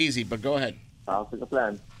pretty easy, but go ahead. Sounds like a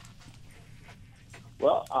plan.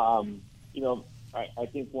 Well, I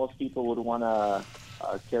think most people would want to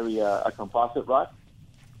carry a composite rod.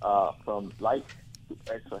 From light to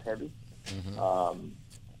extra heavy. Mm-hmm.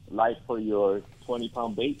 Light for your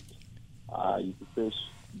 20-pound bait. You can fish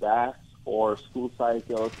bass or school-size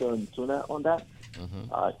yellowtail and tuna on that.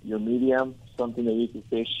 Mm-hmm. Your medium, something that you can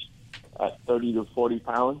fish at 30 to 40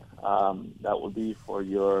 pounds. That would be for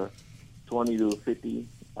your 20 to 50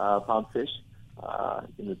 pound fish.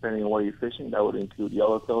 And depending on where you're fishing, that would include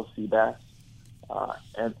yellowtail, sea bass,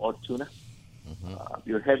 and or tuna. Mm-hmm.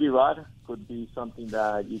 Your heavy rod could be something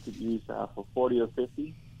that you could use for 40 or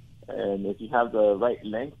 50. And if you have the right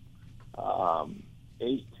length,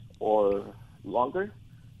 8 or longer,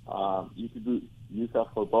 you could use that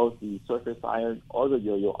for both the surface iron or the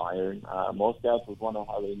yo-yo iron. Most guys would want to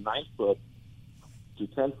have a 9-foot to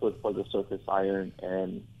 10-foot for the surface iron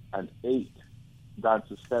and an 8 down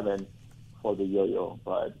to 7 for the yo-yo.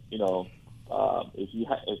 But,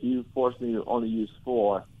 if you force me to only use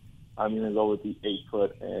 4, I'm going to go with the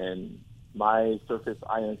 8-foot, and my surface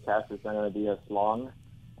iron cast is not going to be as long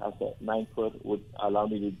as that 9-foot would allow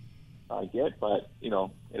me to get, but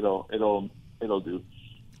it'll do.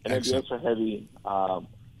 And then the extra heavy,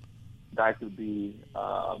 that could be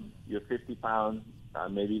your 50 pound,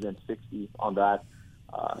 maybe even 60 on that.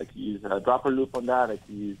 I could use a dropper loop on that. I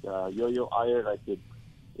could use yo-yo iron. I could,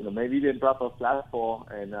 maybe even drop a flat fall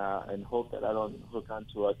and hope that I don't hook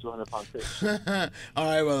onto a 200-pound fish. All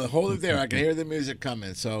right, well, hold it there. I can hear the music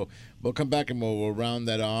coming. So we'll come back and we'll round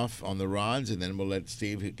that off on the rods, and then we'll let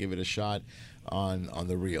Steve give it a shot on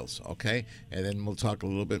the reels, okay? And then we'll talk a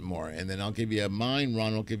little bit more. And then I'll give you mine.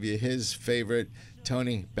 Ron will give you his favorite.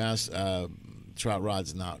 Tony Bass trout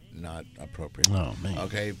rods not appropriate. Oh, man.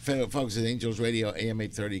 Okay, folks, at Angels Radio, AM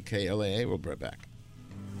 830 KLAA. We'll be right back.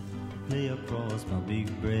 Lay across my big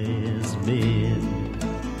breast bed.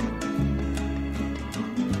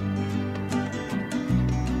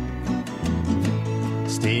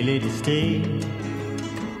 Stay, lady, stay.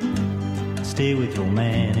 Stay with your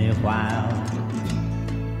man a while.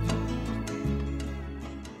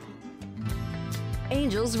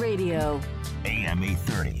 Angels Radio. AM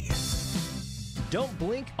 830. Don't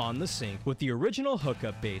blink on the sink with the original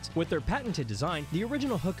hookup baits. With their patented design, the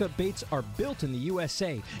original hookup baits are built in the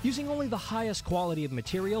USA using only the highest quality of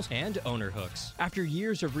materials and owner hooks. After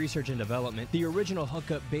years of research and development, the original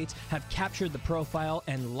hookup baits have captured the profile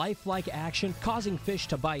and lifelike action, causing fish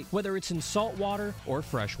to bite, whether it's in saltwater or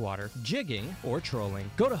freshwater, jigging or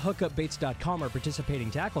trolling. Go to hookupbaits.com or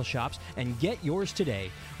participating tackle shops and get yours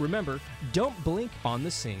today. Remember, don't blink on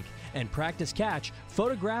the sink, and practice catch,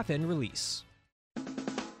 photograph, and release.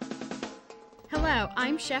 Hello,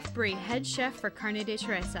 I'm Chef Brie, head chef for Carne de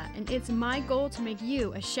Teresa, and it's my goal to make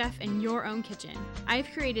you a chef in your own kitchen. I've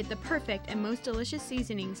created the perfect and most delicious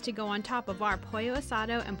seasonings to go on top of our pollo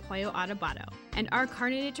asado and pollo adobado. And our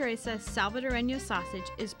Carne de Teresa Salvadoreño sausage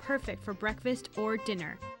is perfect for breakfast or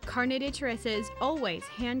dinner. Carne de Teresa is always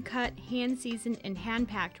hand-cut, hand-seasoned, and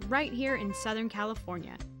hand-packed right here in Southern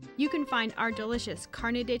California. You can find our delicious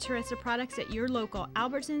Carne de Teresa products at your local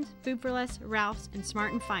Albertsons, Food for Less, Ralph's, and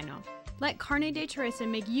Smart & Final. Let Carne de Teresa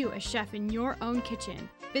make you a chef in your own kitchen.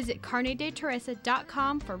 Visit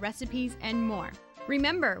carnedeteresa.com for recipes and more.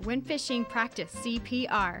 Remember, when fishing, practice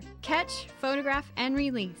CPR. Catch, photograph, and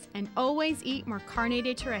release, and always eat more Carne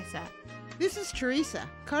de Teresa. This is Teresa.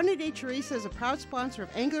 Carne de Teresa is a proud sponsor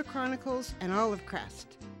of Angler Chronicles and Olive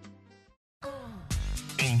Crest.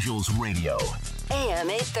 Angels Radio.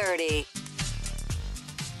 AM 830.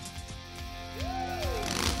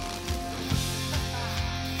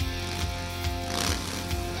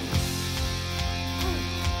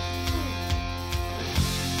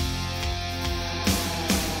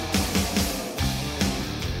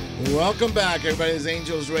 Welcome back, everybody. It's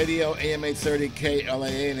Angels Radio, AM 830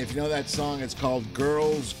 KLAA. And if you know that song, it's called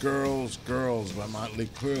Girls, Girls, Girls by Motley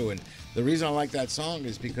Crue. And the reason I like that song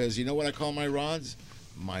is because you know what I call my rods?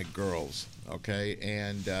 My girls, okay?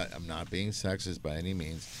 And I'm not being sexist by any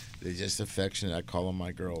means. They're just affectionate. I call them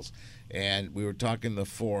my girls. And we were talking the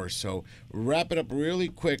four. So wrap it up really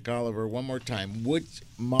quick, Oliver, one more time. Which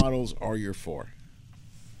models are your four?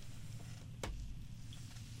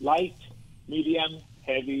 Light, medium,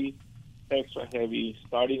 heavy, extra heavy,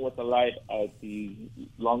 starting with the light at the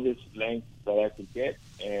longest length that I could get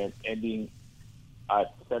and ending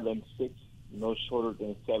at 7.6, no shorter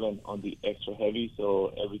than 7 on the extra heavy,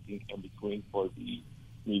 so everything in between for the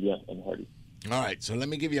medium and heavy. All right, so let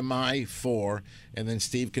me give you my four, and then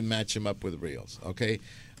Steve can match them up with reels, okay?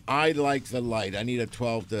 I like the light. I need a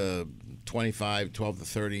 12 to 25, 12 to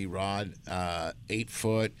 30 rod, 8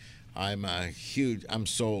 foot. I'm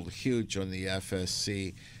sold huge on the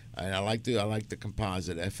FSC, and I like the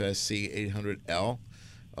composite FSC 800L,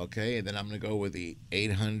 okay, and then I'm going to go with the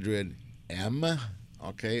 800M,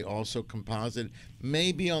 okay, also composite.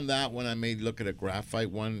 Maybe on that one I may look at a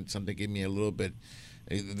graphite one, something give me a little bit.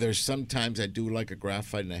 There's sometimes I do like a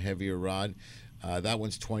graphite and a heavier rod. That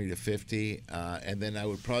one's 20 to 50, and then I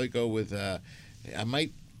would probably go with I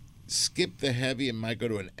might skip the heavy and might go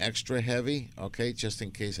to an extra heavy, okay, just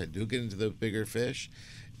in case I do get into the bigger fish.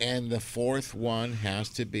 And the fourth one has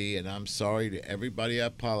to be, and I'm sorry to everybody, I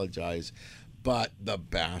apologize, but the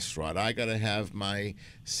bass rod. I got to have my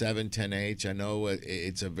 710H. I know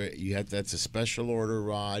it's that's a special order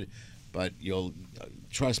rod, but you'll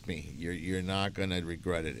trust me, you're not going to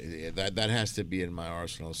regret it. That has to be in my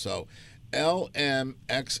arsenal. So LM,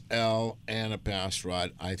 XL, and a bass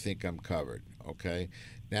rod, I think I'm covered, okay?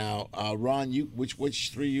 Now, Ron,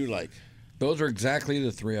 which three you like? Those are exactly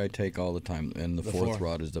the three I take all the time, and the fourth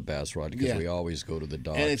rod is the bass rod because we always go to the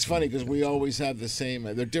dock. And it's funny because we always have the same.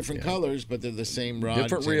 They're different colors, but they're the same rod.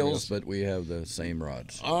 Different reels, but we have the same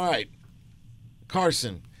rods. All right,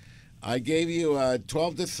 Carson, I gave you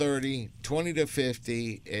 12 to 30, 20 to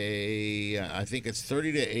 50, I think it's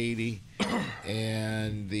 30 to 80,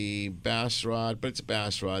 and the bass rod, but it's a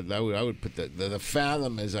bass rod. I would put the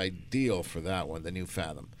Fathom is ideal for that one, the new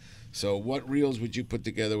Fathom. So what reels would you put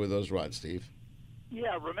together with those rods, Steve?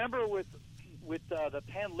 Yeah, remember with the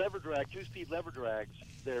Penn lever drag, 2-speed lever drags,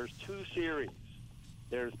 there's two series.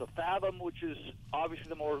 There's the Fathom, which is obviously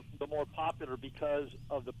the more popular because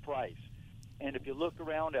of the price. And if you look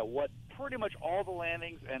around at what pretty much all the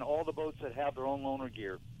landings and all the boats that have their own loaner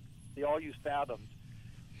gear, they all use Fathoms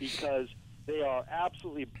because they are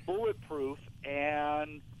absolutely bulletproof.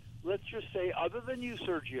 And let's just say, other than you,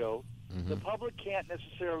 Sergio, the public can't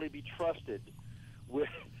necessarily be trusted with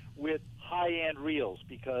high-end reels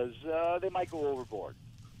because they might go overboard.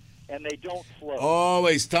 And they don't float. Oh,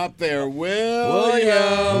 wait, stop there.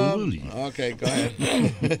 William. Okay, go ahead.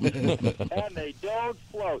 And they don't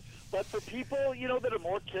float. But for people, that are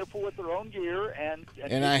more careful with their own gear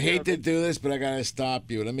and I hate to do this, but I got to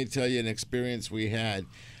stop you. Let me tell you an experience we had.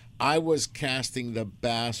 I was casting the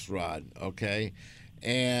bass rod, okay?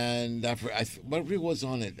 And what reel was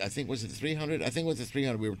on it? I think was it 300. I think it was the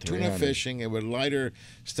 300. We were tuna 300. fishing. It was lighter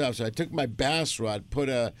stuff. So I took my bass rod, put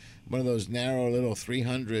one of those narrow little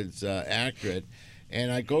 300s accurate,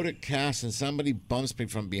 and I go to cast, and somebody bumps me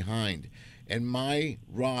from behind, and my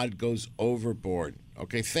rod goes overboard.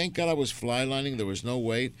 Okay, thank God I was fly lining. There was no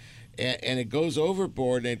weight. And it goes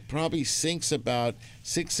overboard, and it probably sinks about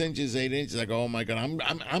 6 inches, 8 inches. I go, oh my God!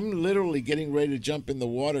 I'm literally getting ready to jump in the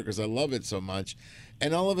water because I love it so much,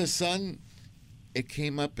 and all of a sudden, it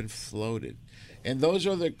came up and floated. And those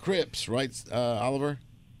are the Crips, right, Oliver?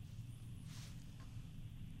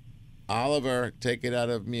 Oliver, take it out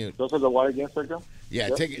of mute. Those are the what again, Sergio? Yeah,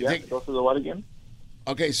 Yep, take it. yeah, Take, those are the what again?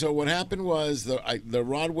 Okay, so what happened was the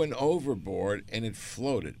rod went overboard and it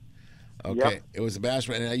floated. Okay, Yep. It was a bass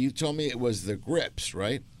rod, and you told me it was the Grips,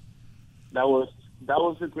 right? That was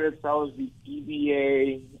the grips. That was the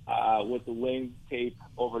EVA with the wing tape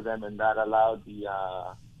over them, and that allowed the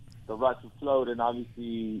rod to float. And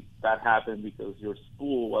obviously, that happened because your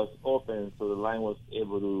spool was open, so the line was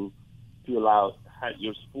able to feel out. Had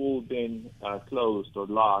your spool been closed or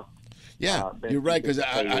locked, Yeah, then you're right, you because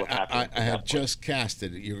can tell you what happened I at have that just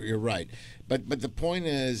casted it. You're right, but the point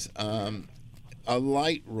is, a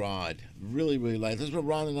light rod, really light. That's what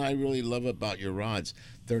Ron and I really love about your rods.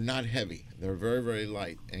 They're not heavy. They're very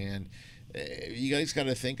light, and you guys got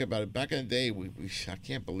to think about it. Back in the day, I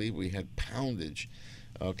can't believe we had poundage,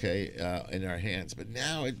 okay, in our hands. But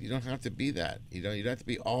now you don't have to be that. You don't have to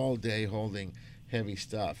be all day holding heavy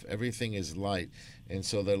stuff. Everything is light, and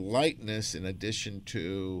so the lightness, in addition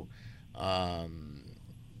to, the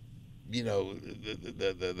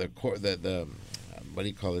what do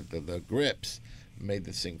you call it? The grips made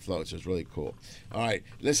this thing float. So it's really cool. All right,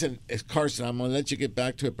 listen, it's Carson. I'm gonna let you get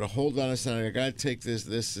back to it, but hold on a second. I gotta take this.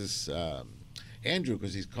 This is Andrew,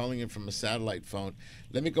 because he's calling in from a satellite phone.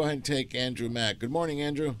 Let me go ahead and take Andrew Mack. Good morning,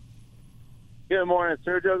 Andrew. Good morning,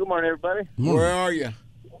 Sergio. Good morning, everybody. Where are you?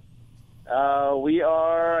 We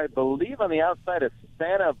are, I believe, on the outside of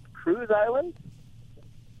Santa Cruz Island.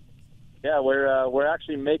 Yeah, we're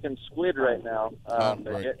actually making squid right now.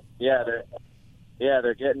 Right.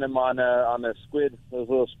 They're getting them on the squid, those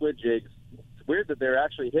little squid jigs. It's weird that they're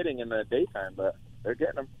actually hitting in the daytime, but they're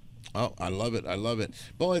getting them. Oh, I love it.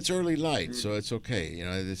 Well, it's early light, so it's okay.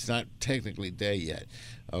 It's not technically day yet.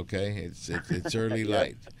 Okay, it's early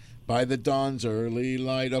light. By the dawn's early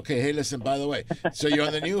light. Okay, hey, listen, by the way, so you're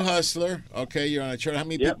on the new Hustler. Okay, you're on a chart. How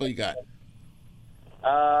many people you got?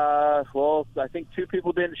 Well, I think 2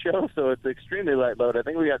 people didn't show, so it's extremely light load. I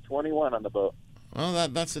think we got 21 on the boat. Well,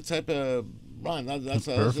 that's the type of Ron. Those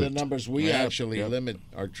are the numbers we actually limit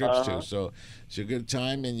our trips to. So it's a good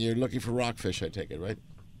time, and you're looking for rockfish. I take it, right?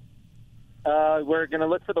 We're going to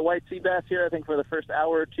look for the white sea bass here, I think, for the first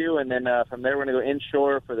hour or 2, and then from there we're going to go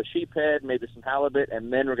inshore for the sheephead, maybe some halibut,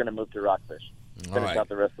 and then we're going to move to rockfish. Finish out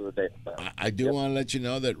the rest of the day. So, I do want to let you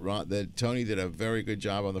know that Tony did a very good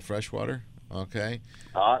job on the freshwater. Okay.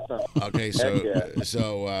 Awesome. Okay, he's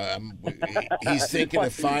thinking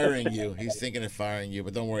of firing you.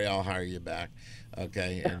 But don't worry, I'll hire you back.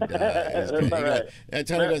 Okay, and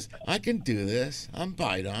Tony goes, I can do this. I'm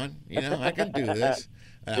bite on. I can do this.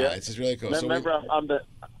 It's just really cool. Remember, I'm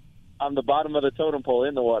the bottom of the totem pole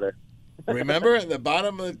in the water. Remember at the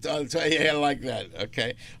bottom of the yeah, I like that.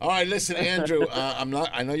 Okay. All right. Listen, Andrew. I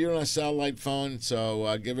know you're on a satellite phone,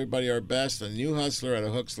 so give everybody our best. The new Hustler at a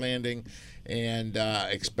Hooks Landing, and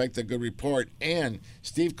expect a good report. And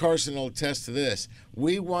Steve Carson will attest to this.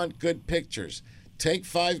 We want good pictures. Take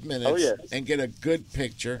 5 minutes and get a good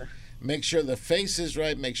picture. Make sure the face is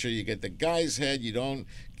right. Make sure you get the guy's head. You don't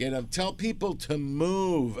get him. Tell people to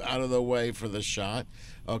move out of the way for the shot,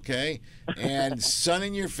 okay? And sun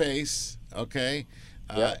in your face, okay?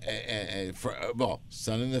 Sun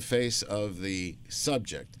in the face of the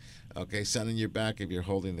subject, okay? Sun in your back if you're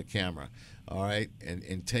holding the camera, all right?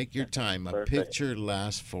 And take your time. A picture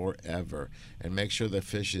lasts forever. And make sure the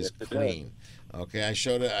fish is clean, okay? I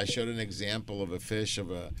showed an example of a fish of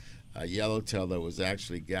a yellowtail that was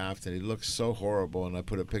actually gaffed, and it looks so horrible, and I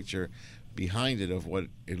put a picture behind it of what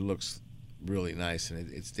it looks really nice, and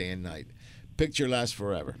it's day and night. Picture lasts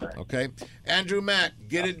forever, okay? Andrew Mack,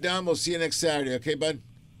 get it done. We'll see you next Saturday, okay, bud?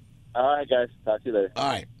 All right, guys. Talk to you later. All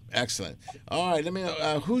right, excellent. All right, let me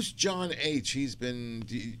know, who's John H? Is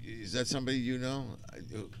that somebody you know?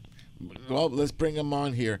 Well, let's bring him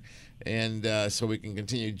on here, and so we can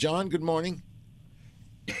continue. John, good morning.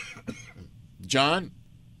 John,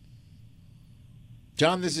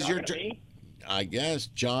 this is your turn. I guess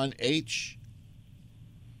John H.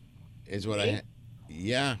 is what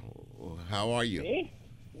Yeah. How are you? Me?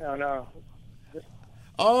 No.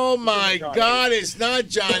 Oh my God! It's not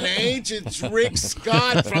John H. It's Rick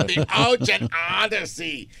Scott from the Ocean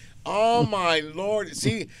Odyssey. Oh my Lord!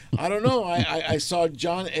 See, I don't know. I saw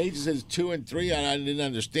John H. says 2 and 3, and I didn't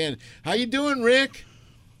understand. How you doing, Rick?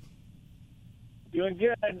 Doing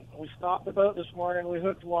good. We stopped the boat this morning. We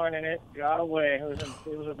hooked one, and it got away. It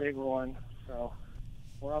was a big one. So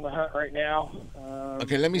we're on the hunt right now.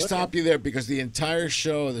 Okay, let me stop you there because the entire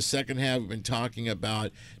show, the second half, we've been talking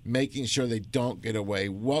about making sure they don't get away.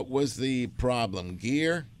 What was the problem?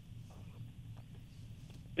 Gear?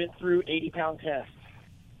 Bit through 80-pound test.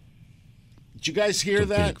 Did you guys hear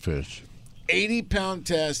that? Big fish. 80-pound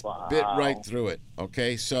test, bit right through it.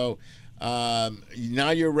 Okay, so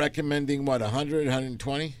now you're recommending, what, 100,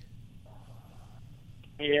 120?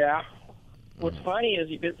 Yeah. What's funny is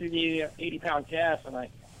he bit through the 80-pound test, and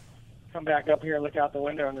I come back up here and look out the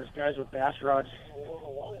window, and there's guys with bass rods.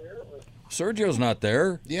 Sergio's not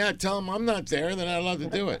there. Yeah, tell him I'm not there. They're not allowed to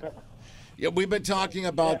do it. Yeah, we've been talking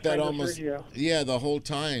about that almost. Yeah, the whole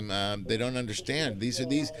time. They don't understand.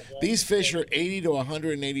 These fish are 80 to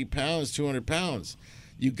 180 pounds, 200 pounds.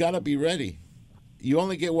 You got to be ready. You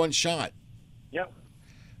only get one shot. Yep.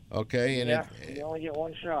 Okay, and you only get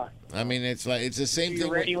one shot. I mean, it's the same thing.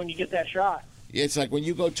 You're ready when you get that shot. It's like when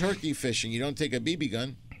you go turkey fishing, you don't take a BB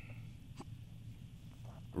gun,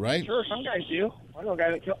 right? Sure, some guys do. I know a guy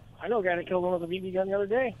that killed one with a BB gun the other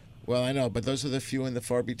day. Well, I know, but those are the few and the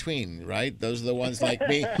far between, right? Those are the ones like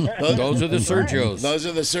me. Those are the Sergios. Those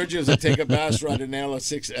are the Sergios that take a bass rod and nail a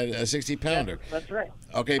 60-pounder. That's right.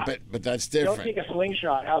 Okay, but that's different. Don't take a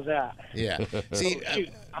slingshot. How's that? Yeah. See, shoot,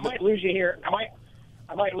 I might lose you here.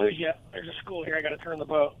 I might lose you. There's a school here. I got to turn the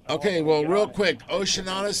boat. Okay, well, real quick, Ocean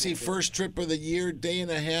Odyssey, first trip of the year, day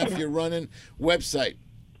and a half. You're running website.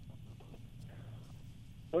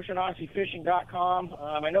 OceanOdysseyFishing.com.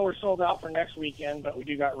 I know we're sold out for next weekend, but we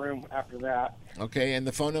do got room after that. Okay, and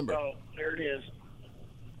the phone number? So there it is.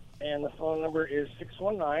 And the phone number is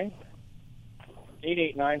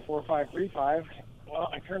 619-889-4535. Well,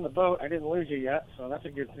 I turned the boat. I didn't lose you yet, so that's a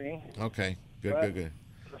good thing. Okay, good.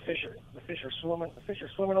 The fish are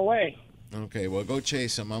swimming away. Okay, well, go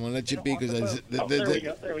chase them. I'm gonna let you be because there we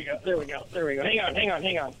go. Hang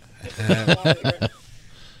on. Left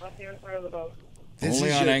hand side of the boat.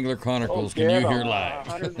 Only on Angler Chronicles can you hear live.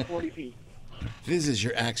 140 feet. This is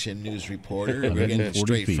your action news reporter. We're getting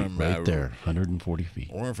straight feet, from right there, 140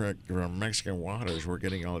 feet. Or from Mexican waters. We're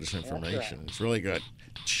getting all this information. Right. It's really good.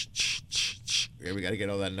 Yeah, we got to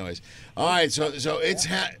get all that noise. All right, so it's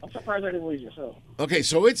I'm surprised I didn't lose you. So okay,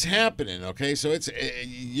 so it's happening. Okay, so it's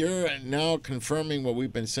you're now confirming what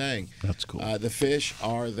we've been saying. That's cool. The fish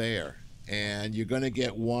are there, and you're going to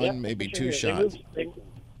get one, maybe two shots.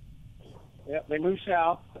 They moved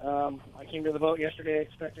south. I came to the boat yesterday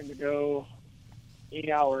expecting to go 8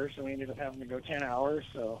 hours, so we ended up having to go 10 hours.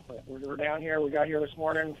 So but we're down here. We got here this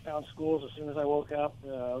morning, found schools as soon as I woke up.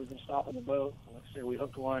 We've been stopping the boat. Like I said, we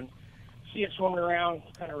hooked one. See it swimming around,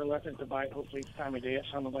 kind of reluctant to bite. Hopefully it's time of day. It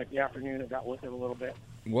sounded like the afternoon. It got with it a little bit.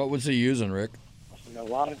 What was he using, Rick? A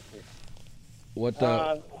lot of what?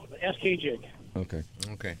 The SK jig. Okay.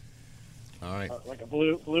 All right. Like a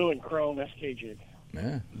blue and chrome SK jig.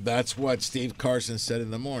 Yeah, that's what Steve Carson said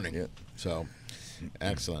in the morning. Yeah. So,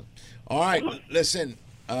 excellent. All right, listen.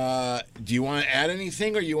 Do you want to add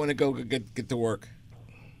anything, or you want to go get to work?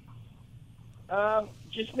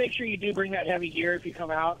 Just make sure you do bring that heavy gear if you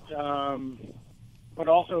come out, but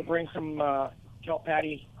also bring some kelp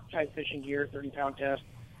patty type fishing gear, 30-pound test.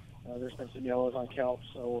 There's been some yellows on kelp,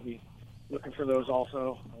 so we'll be looking for those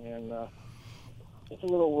also. And it's a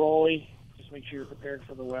little rolly. Just make sure you're prepared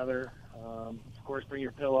for the weather. Of course, bring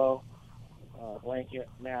your pillow, blanket,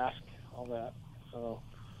 mask, all that. So,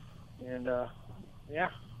 and yeah.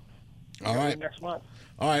 All right. Next month.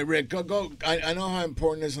 All right, Rick. Go. I know how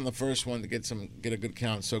important it is on the first one to get a good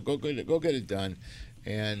count. So go get it done,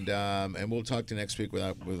 and we'll talk to you next week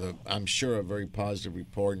with I'm sure a very positive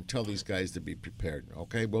report, and tell these guys to be prepared.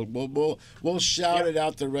 Okay. We'll shout it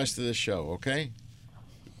out the rest of the show. Okay.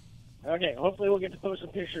 Okay, hopefully we'll get to post some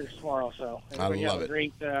pictures tomorrow. So everybody I love have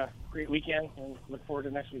a great weekend, and look forward to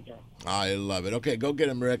next weekend. I love it. Okay, go get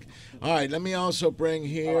him, Rick. All right, let me also bring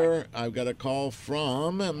here. I've got a call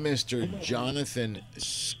from Mr. Jonathan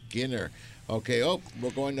Skinner. Okay. Oh, we're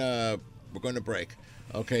going to break.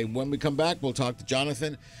 Okay, when we come back, we'll talk to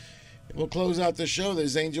Jonathan. We'll close out the show.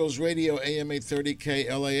 There's Angels Radio, AM 830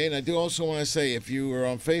 KLAA. And I do also want to say, if you are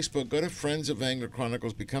on Facebook, go to Friends of Angler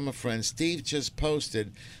Chronicles, become a friend. Steve just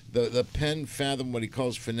posted the Penn Fathom, what he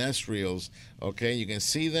calls finesse reels. Okay, you can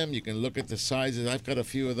see them. You can look at the sizes. I've got a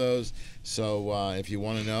few of those. So if you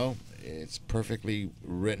want to know, It's perfectly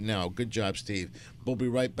written out. Good job, Steve. We'll be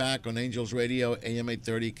right back on Angels Radio, AM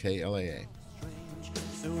 830 KLAA.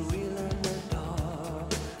 So we learn the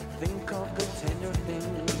dark. Think of the tender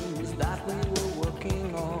things that we were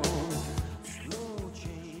working on. Slow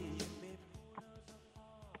change.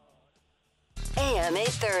 AM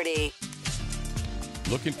 830.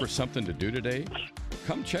 Looking for something to do today?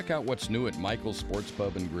 Come check out what's new at Michael's Sports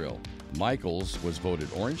Pub and Grill. Michael's was voted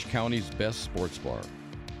Orange County's best sports bar.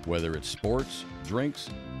 Whether it's sports, drinks,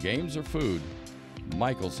 games, or food,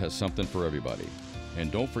 Michael's has something for everybody.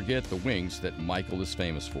 And don't forget the wings that Michael is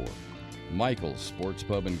famous for. Michael's Sports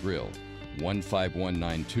Pub and Grill,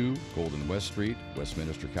 15192 Golden West Street,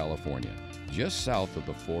 Westminster, California, just south of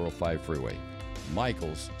the 405 freeway.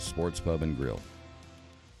 Michael's Sports Pub and Grill.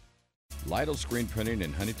 Lytle Screen Printing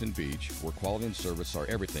in Huntington Beach, where quality and service are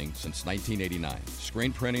everything since 1989.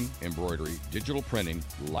 Screen printing, embroidery, digital printing,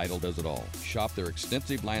 Lytle does it all. Shop their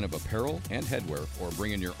extensive line of apparel and headwear, or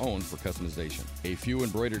bring in your own for customization. A few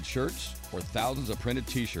embroidered shirts or thousands of printed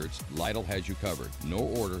t-shirts, Lytle has you covered. No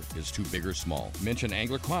order is too big or small. Mention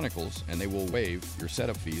Angler Chronicles and they will waive your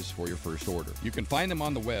setup fees for your first order. You can find them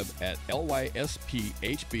on the web at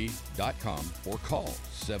lySPHB.com or call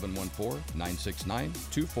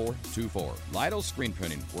 714-969-2424. Lytle Screen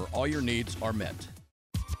Printing, where all your needs are met.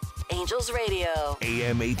 Angels Radio.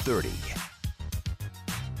 AM 830.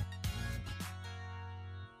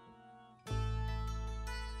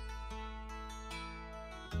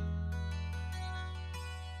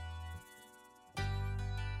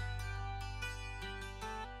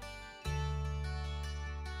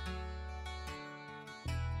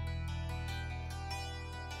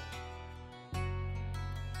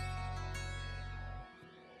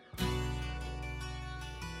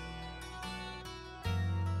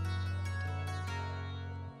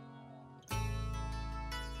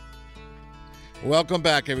 Welcome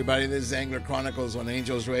back, everybody. This is Angler Chronicles on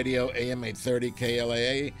Angels Radio, AM 830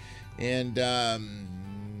 KLAA. And,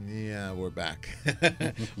 yeah, we're back.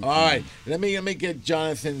 All right. Let me get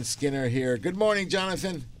Jonathan Skinner here. Good morning,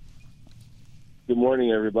 Jonathan. Good morning,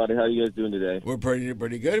 everybody. How are you guys doing today? We're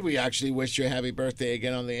pretty good. We actually wish you a happy birthday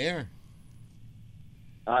again on the air.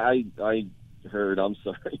 I heard. I'm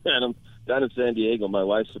sorry, man. I'm down in San Diego. My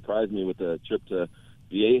wife surprised me with a trip to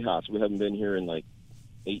Viejas. We haven't been here in,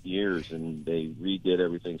 8 years, and they redid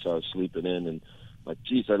everything, so I was sleeping in, and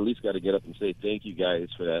geez, I at least got to get up and say thank you guys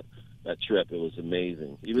for that trip. It was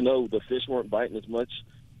amazing. Even though the fish weren't biting as much,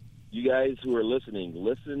 you guys who are listening,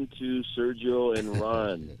 listen to Sergio and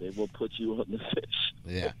Ron. They will put you on the fish.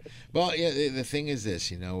 Yeah. Well, yeah, the thing is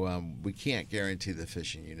this, we can't guarantee the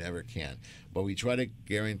fishing. You never can. What we try to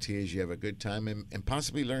guarantee is you have a good time and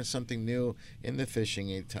possibly learn something new in the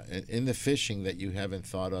fishing that you haven't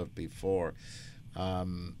thought of before.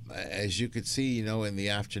 As you could see, in the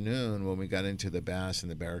afternoon when we got into the bass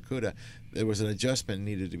and the barracuda, there was an adjustment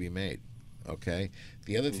needed to be made. Okay.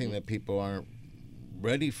 The other thing that people aren't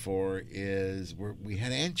ready for is we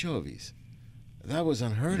had anchovies. That was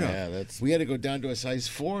unheard of. Yeah, we had to go down to a size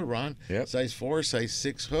 4, Ron. Yep. Size 4, size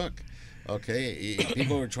 6 hook. Okay.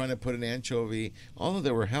 People were trying to put an anchovy, although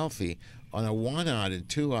they were healthy, on a 1-aught and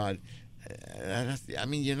 2-aught. I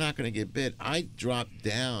mean, you're not going to get bit. I dropped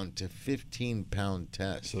down to 15-pound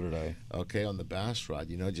test. So did I. Okay, on the bass rod.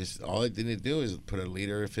 Just all I didn't do is put a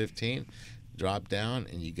leader at 15, drop down,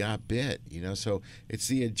 and you got bit. So it's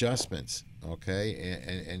the adjustments, okay,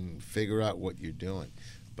 and figure out what you're doing.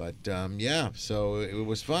 But, yeah, so it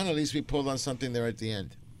was fun. At least we pulled on something there at the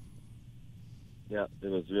end. Yeah, it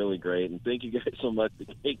was really great, and thank you guys so much. The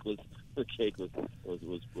cake was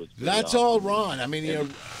That's awesome. all Ron. I mean,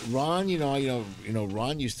 Ron.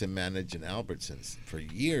 Ron used to manage in Albertsons for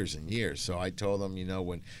years and years. So I told him,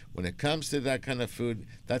 when it comes to that kind of food,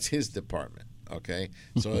 that's his department. Okay,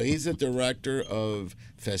 so he's the director of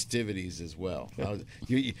festivities as well.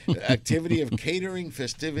 Activity of catering,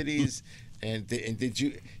 festivities, and did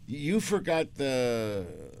you forgot the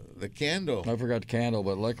candle? I forgot the candle,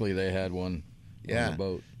 but luckily they had one. Yeah. On the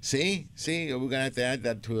boat. See, we're gonna have to add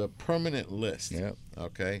that to a permanent list. Yep.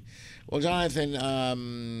 Okay. Well, Jonathan,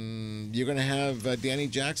 you're gonna have Danny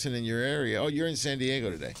Jackson in your area. Oh, you're in San Diego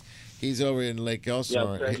today. He's over in Lake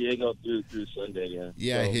Elsinore. Yeah, San Diego through Sunday. Yeah.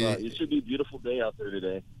 Yeah. So, it should be a beautiful day out there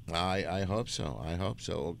today. I hope so.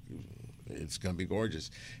 It's gonna be gorgeous.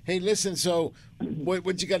 Hey, listen. So,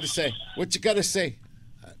 what you got to say? What you got to say?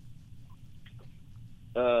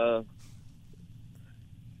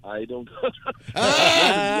 I don't. All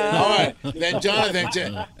right, then,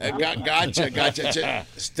 Jonathan. Gotcha.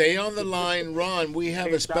 Stay on the line, Ron. We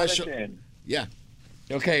have a special. Jonathan. Yeah.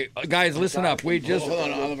 Okay, guys, listen up. We just hold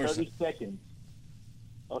on, Oliver. 30 seconds.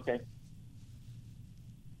 Okay.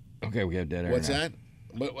 Okay, we have dead air. What's now.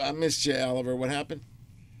 that? I missed you, Oliver. What happened?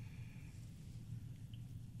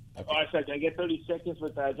 Oh, I said, can I get 30 seconds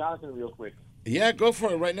with Jonathan real quick? Yeah, go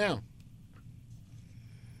for it right now.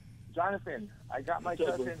 Jonathan, I got my What's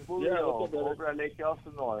up, cousin bro? Julio Yeah, what's up, brother? over at Lake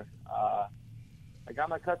Elsinore.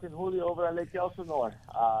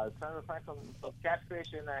 Trying to find some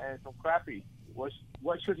catfish and some crappie. What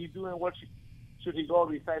should he do and what should he go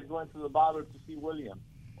besides going to the bobber to see William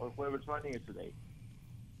or whoever's running it today?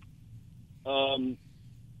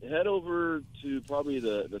 Head over to probably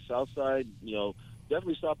the south side.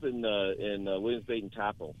 Definitely stop in Williams Bait and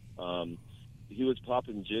Tackle. He was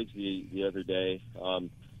popping jigs the other day.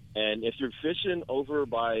 And if you're fishing over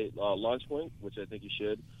by Launch Point, which I think you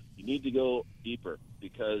should, you need to go deeper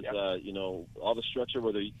because all the structure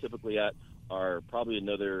where they're typically at are probably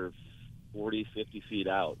another 40, 50 feet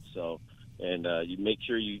out. So, and you make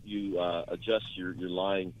sure you adjust your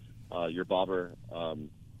line, your bobber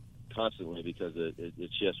constantly because it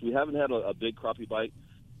shifts. We haven't had a big crappie bite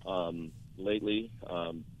lately,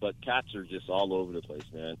 but cats are just all over the place,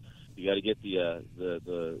 man. You got to get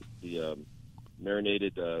the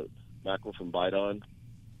marinated mackerel from Bite On.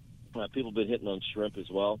 People have been hitting on shrimp as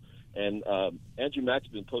well. And Andrew Mack's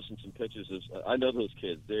been posting some pictures of. I know those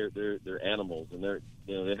kids. They're animals, and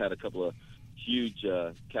they had a couple of huge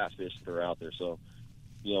catfish that are out there. So,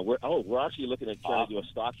 we're actually looking at trying to do a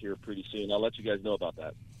stock here pretty soon. I'll let you guys know about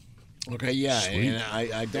that. Okay, yeah, Sweet. and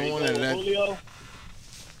I don't want to let Julio,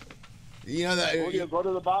 Julio, go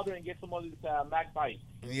to the bobber and get some of these Mac bites.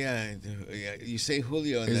 Yeah, you say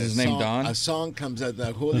Julio, and Is the his name song, Don? A song comes out,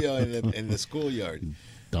 Julio in the schoolyard.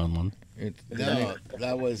 Don one. No,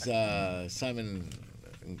 that was Simon.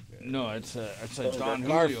 No, it's Don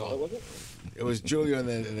Garfield. Julio. It was Julio in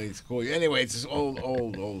the schoolyard. Anyway, it's this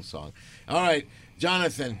old song. All right,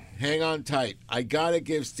 Jonathan, hang on tight. I gotta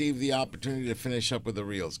give Steve the opportunity to finish up with the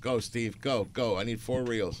reels. Go, Steve. Go. I need 4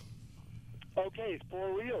 reels. Okay,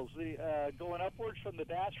 4 reels. Going upwards from the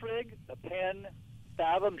bass rig, the Penn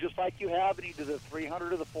Fathom, just like you have in either the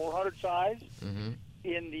 300 or the 400 size. Mm-hmm.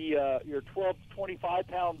 In the your 12 to 25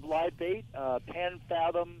 pound live bait, Penn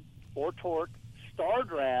Fathom or Torque, Star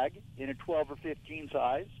Drag in a 12 or 15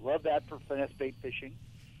 size. Love that for finesse bait fishing.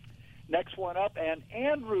 Next one up, and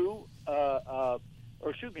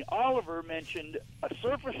Oliver mentioned a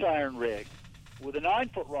surface iron rig with a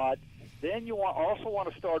 9-foot rod. Then you also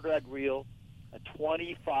want a Star Drag reel, a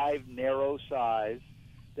 25 narrow size.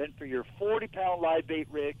 Then for your 40-pound live bait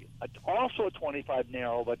rig, also a 25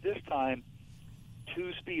 narrow, but this time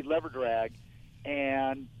 2-speed lever drag.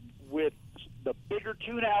 And with the bigger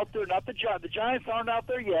tuna out there, not the giants aren't out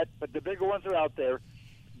there yet, but the bigger ones are out there.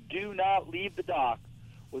 Do not leave the dock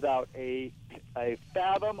without a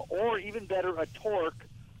Fathom or even better, a Torque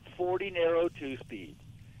 40 narrow 2-speed.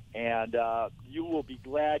 And you will be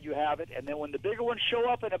glad you have it. And then when the bigger ones show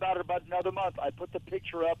up in about another month, I put the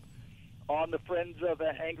picture up on the Friends of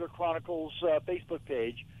Angler Chronicles Facebook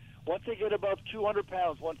page. Once they get above 200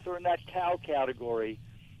 pounds, once they're in that cow category,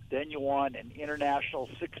 then you want an International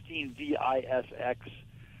 16 VISX.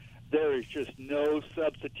 There is just no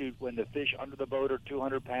substitute when the fish under the boat are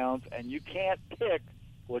 200 pounds, and you can't pick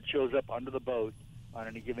what shows up under the boat on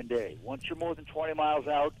any given day. Once you're more than 20 miles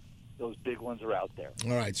out, those big ones are out there.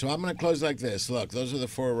 All right, so I'm going to close like this. Look, those are the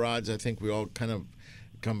 4 rods. I think we all kind of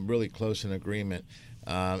come really close in agreement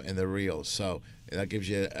in the reels. So that gives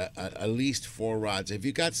you at least 4 rods. If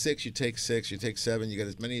you got 6, you take 6. You take 7. You get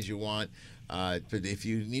as many as you want. But if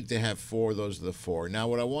you need to have 4, those are the 4. Now,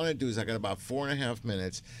 what I want to do is I got about 4.5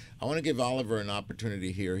 minutes. I want to give Oliver an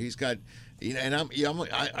opportunity here. He's got, and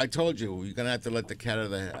I told you you're going to have to let the cat out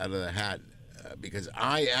of the hat. Because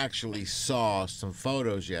I actually saw some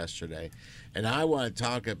photos yesterday, and I want to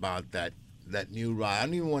talk about that new rod. I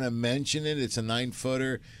don't even want to mention it. It's a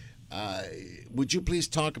 9-footer. Would you please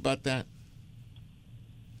talk about that?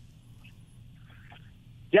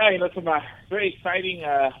 Yeah, it's very exciting.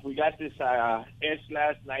 We got this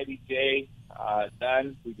S-Last 90J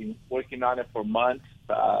done. We've been working on it for months.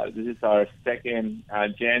 This is our second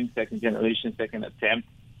generation, second attempt.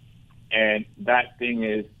 And that thing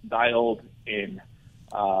is dialed in.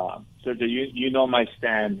 So you know my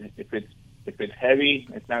stand. If it's heavy,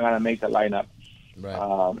 it's not gonna make the lineup. Right.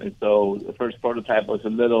 And so the first prototype was a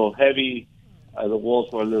little heavy. The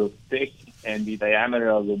walls were a little thick, and the diameter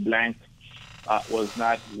of the blank was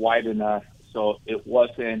not wide enough, so it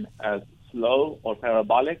wasn't as slow or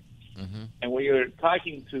parabolic. Mm-hmm. And when you're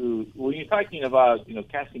talking about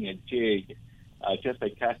casting a jig, just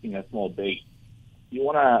like casting a small bait, you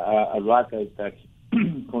want a rod that's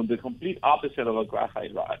the complete opposite of a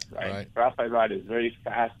graphite rod, right? Graphite rod is very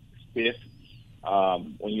fast, stiff,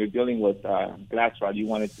 when you're dealing with glass rod, you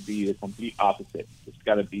want it to be the complete opposite. It's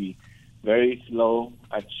got to be very slow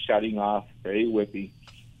at shutting off, very whippy.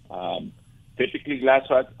 Typically, glass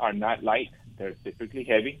rods are not light. They're typically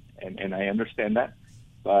heavy, and I understand that.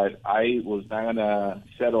 But I was not going to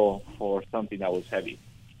settle for something that was heavy.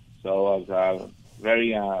 So I was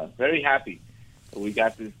very happy. We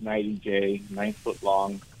got this 90J, 9 foot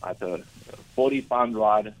long, at a 40-pound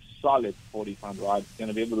rod, solid 40-pound rod. It's going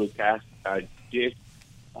to be able to cast a jig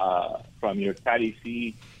from your Patty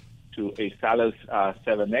C to a Salas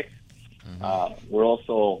 7X. We're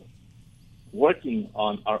also working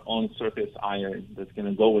on our own surface iron that's going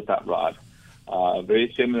to go with that rod.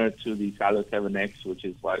 Very similar to the Salas 7X, which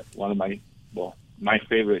is one of my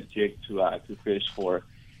favorite jig to fish for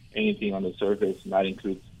anything on the surface, and that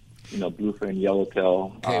includes bluefin,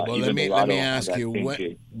 yellowtail. Okay, well, let me ask you,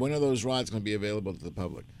 when are those rods going to be available to the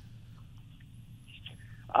public?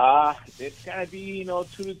 It's going to be 2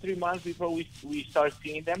 to 3 months before we start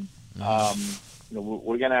seeing them.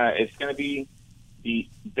 It's going to be the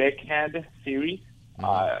Deckhand series,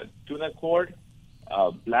 tuna cord,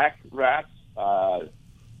 black wraps,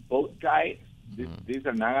 boat guides. These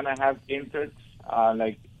are not going to have inserts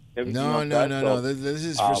like everything else. No. This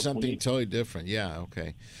is for something totally different. Yeah,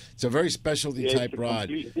 okay. It's a very specialty type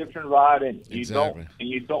rod. It's a completely different rod, and Exactly.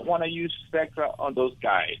 you don't want to use Spectra on those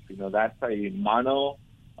guides. That's a mono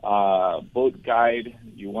boat guide.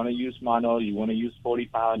 You want to use mono. You want to use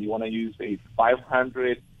 40-pound. You want to use a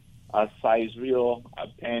 500 size reel, a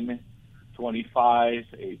Penn 25,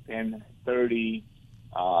 a Penn 30,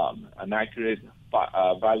 an accurate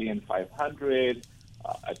Valiant 500,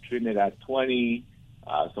 a Trinidad 20.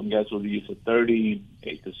 Some guys will use a 30,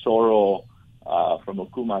 a Tesoro from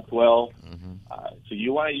Okuma 12. So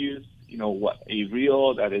you want to use, a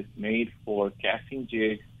reel that is made for casting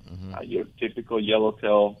jigs, your typical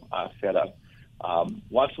yellowtail setup.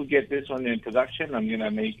 Once we get this one in production, I'm going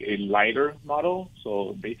to make a lighter model.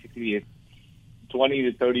 So basically, it's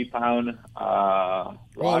 20 to 30-pound rod.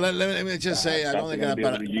 Well, let me just say, I only got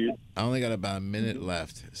about a minute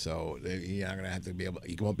left, so you're not going to have to you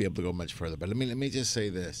won't be able to go much further. But let me just say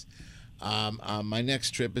this: my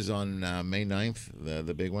next trip is on May 9th,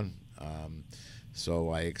 the big one. So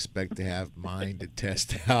I expect to have mine to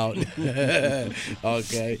test out.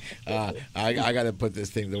 Okay, I got to put this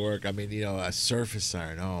thing to work. I mean, a surface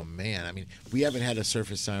iron. Oh man, I mean, we haven't had a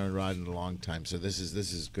surface iron rod in a long time, so this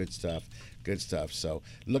is good stuff. Good stuff. So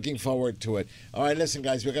looking forward to it. All right, listen,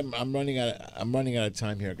 guys, I'm running out of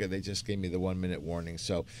time here. Okay, they just gave me the 1 minute warning.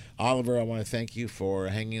 So Oliver, I want to thank you for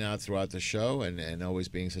hanging out throughout the show and always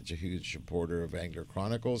being such a huge supporter of Angler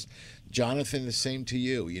Chronicles. Jonathan, the same to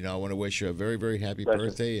you. I want to wish you a very, very happy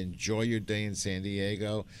birthday. Enjoy your day in San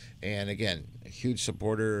Diego. And again, a huge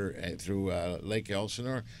supporter through Lake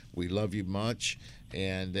Elsinore. We love you much.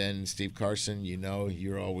 And then Steve Carson,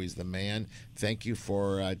 you're always the man. Thank you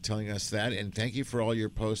for telling us that, and thank you for all your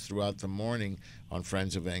posts throughout the morning on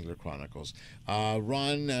Friends of Angler Chronicles.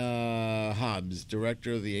 Ron Hobbs,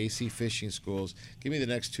 director of the AC Fishing Schools. Give me the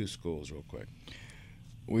next 2 schools real quick.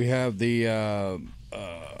 We have the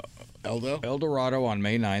El Dorado on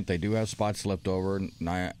May 9th. They do have spots left over,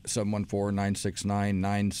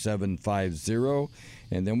 714-969-9750.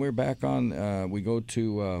 And then we're back on, we go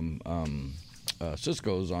to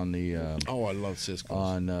Cisco's on the I love Cisco's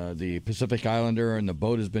on the Pacific Islander, and the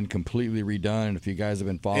boat has been completely redone. And if you guys have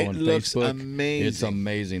been following Facebook, it's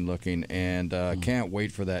amazing looking, and can't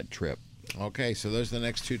wait for that trip. Okay, so those are the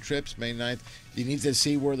next 2 trips, May 9th. You need to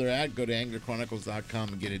see where they're at. Go to anglerchronicles.com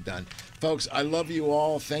and get it done. Folks, I love you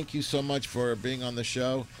all. Thank you so much for being on the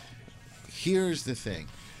show. Here's the thing.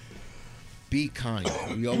 Be kind.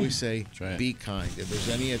 We always say, be kind. If there's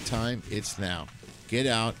any time, it's now. Get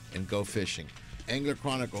out and go fishing. Angler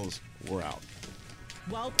Chronicles, we're out.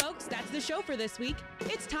 Well, folks, that's the show for this week.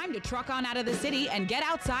 It's time to truck on out of the city and get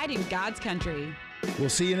outside in God's country. We'll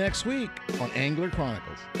see you next week on Angler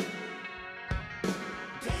Chronicles.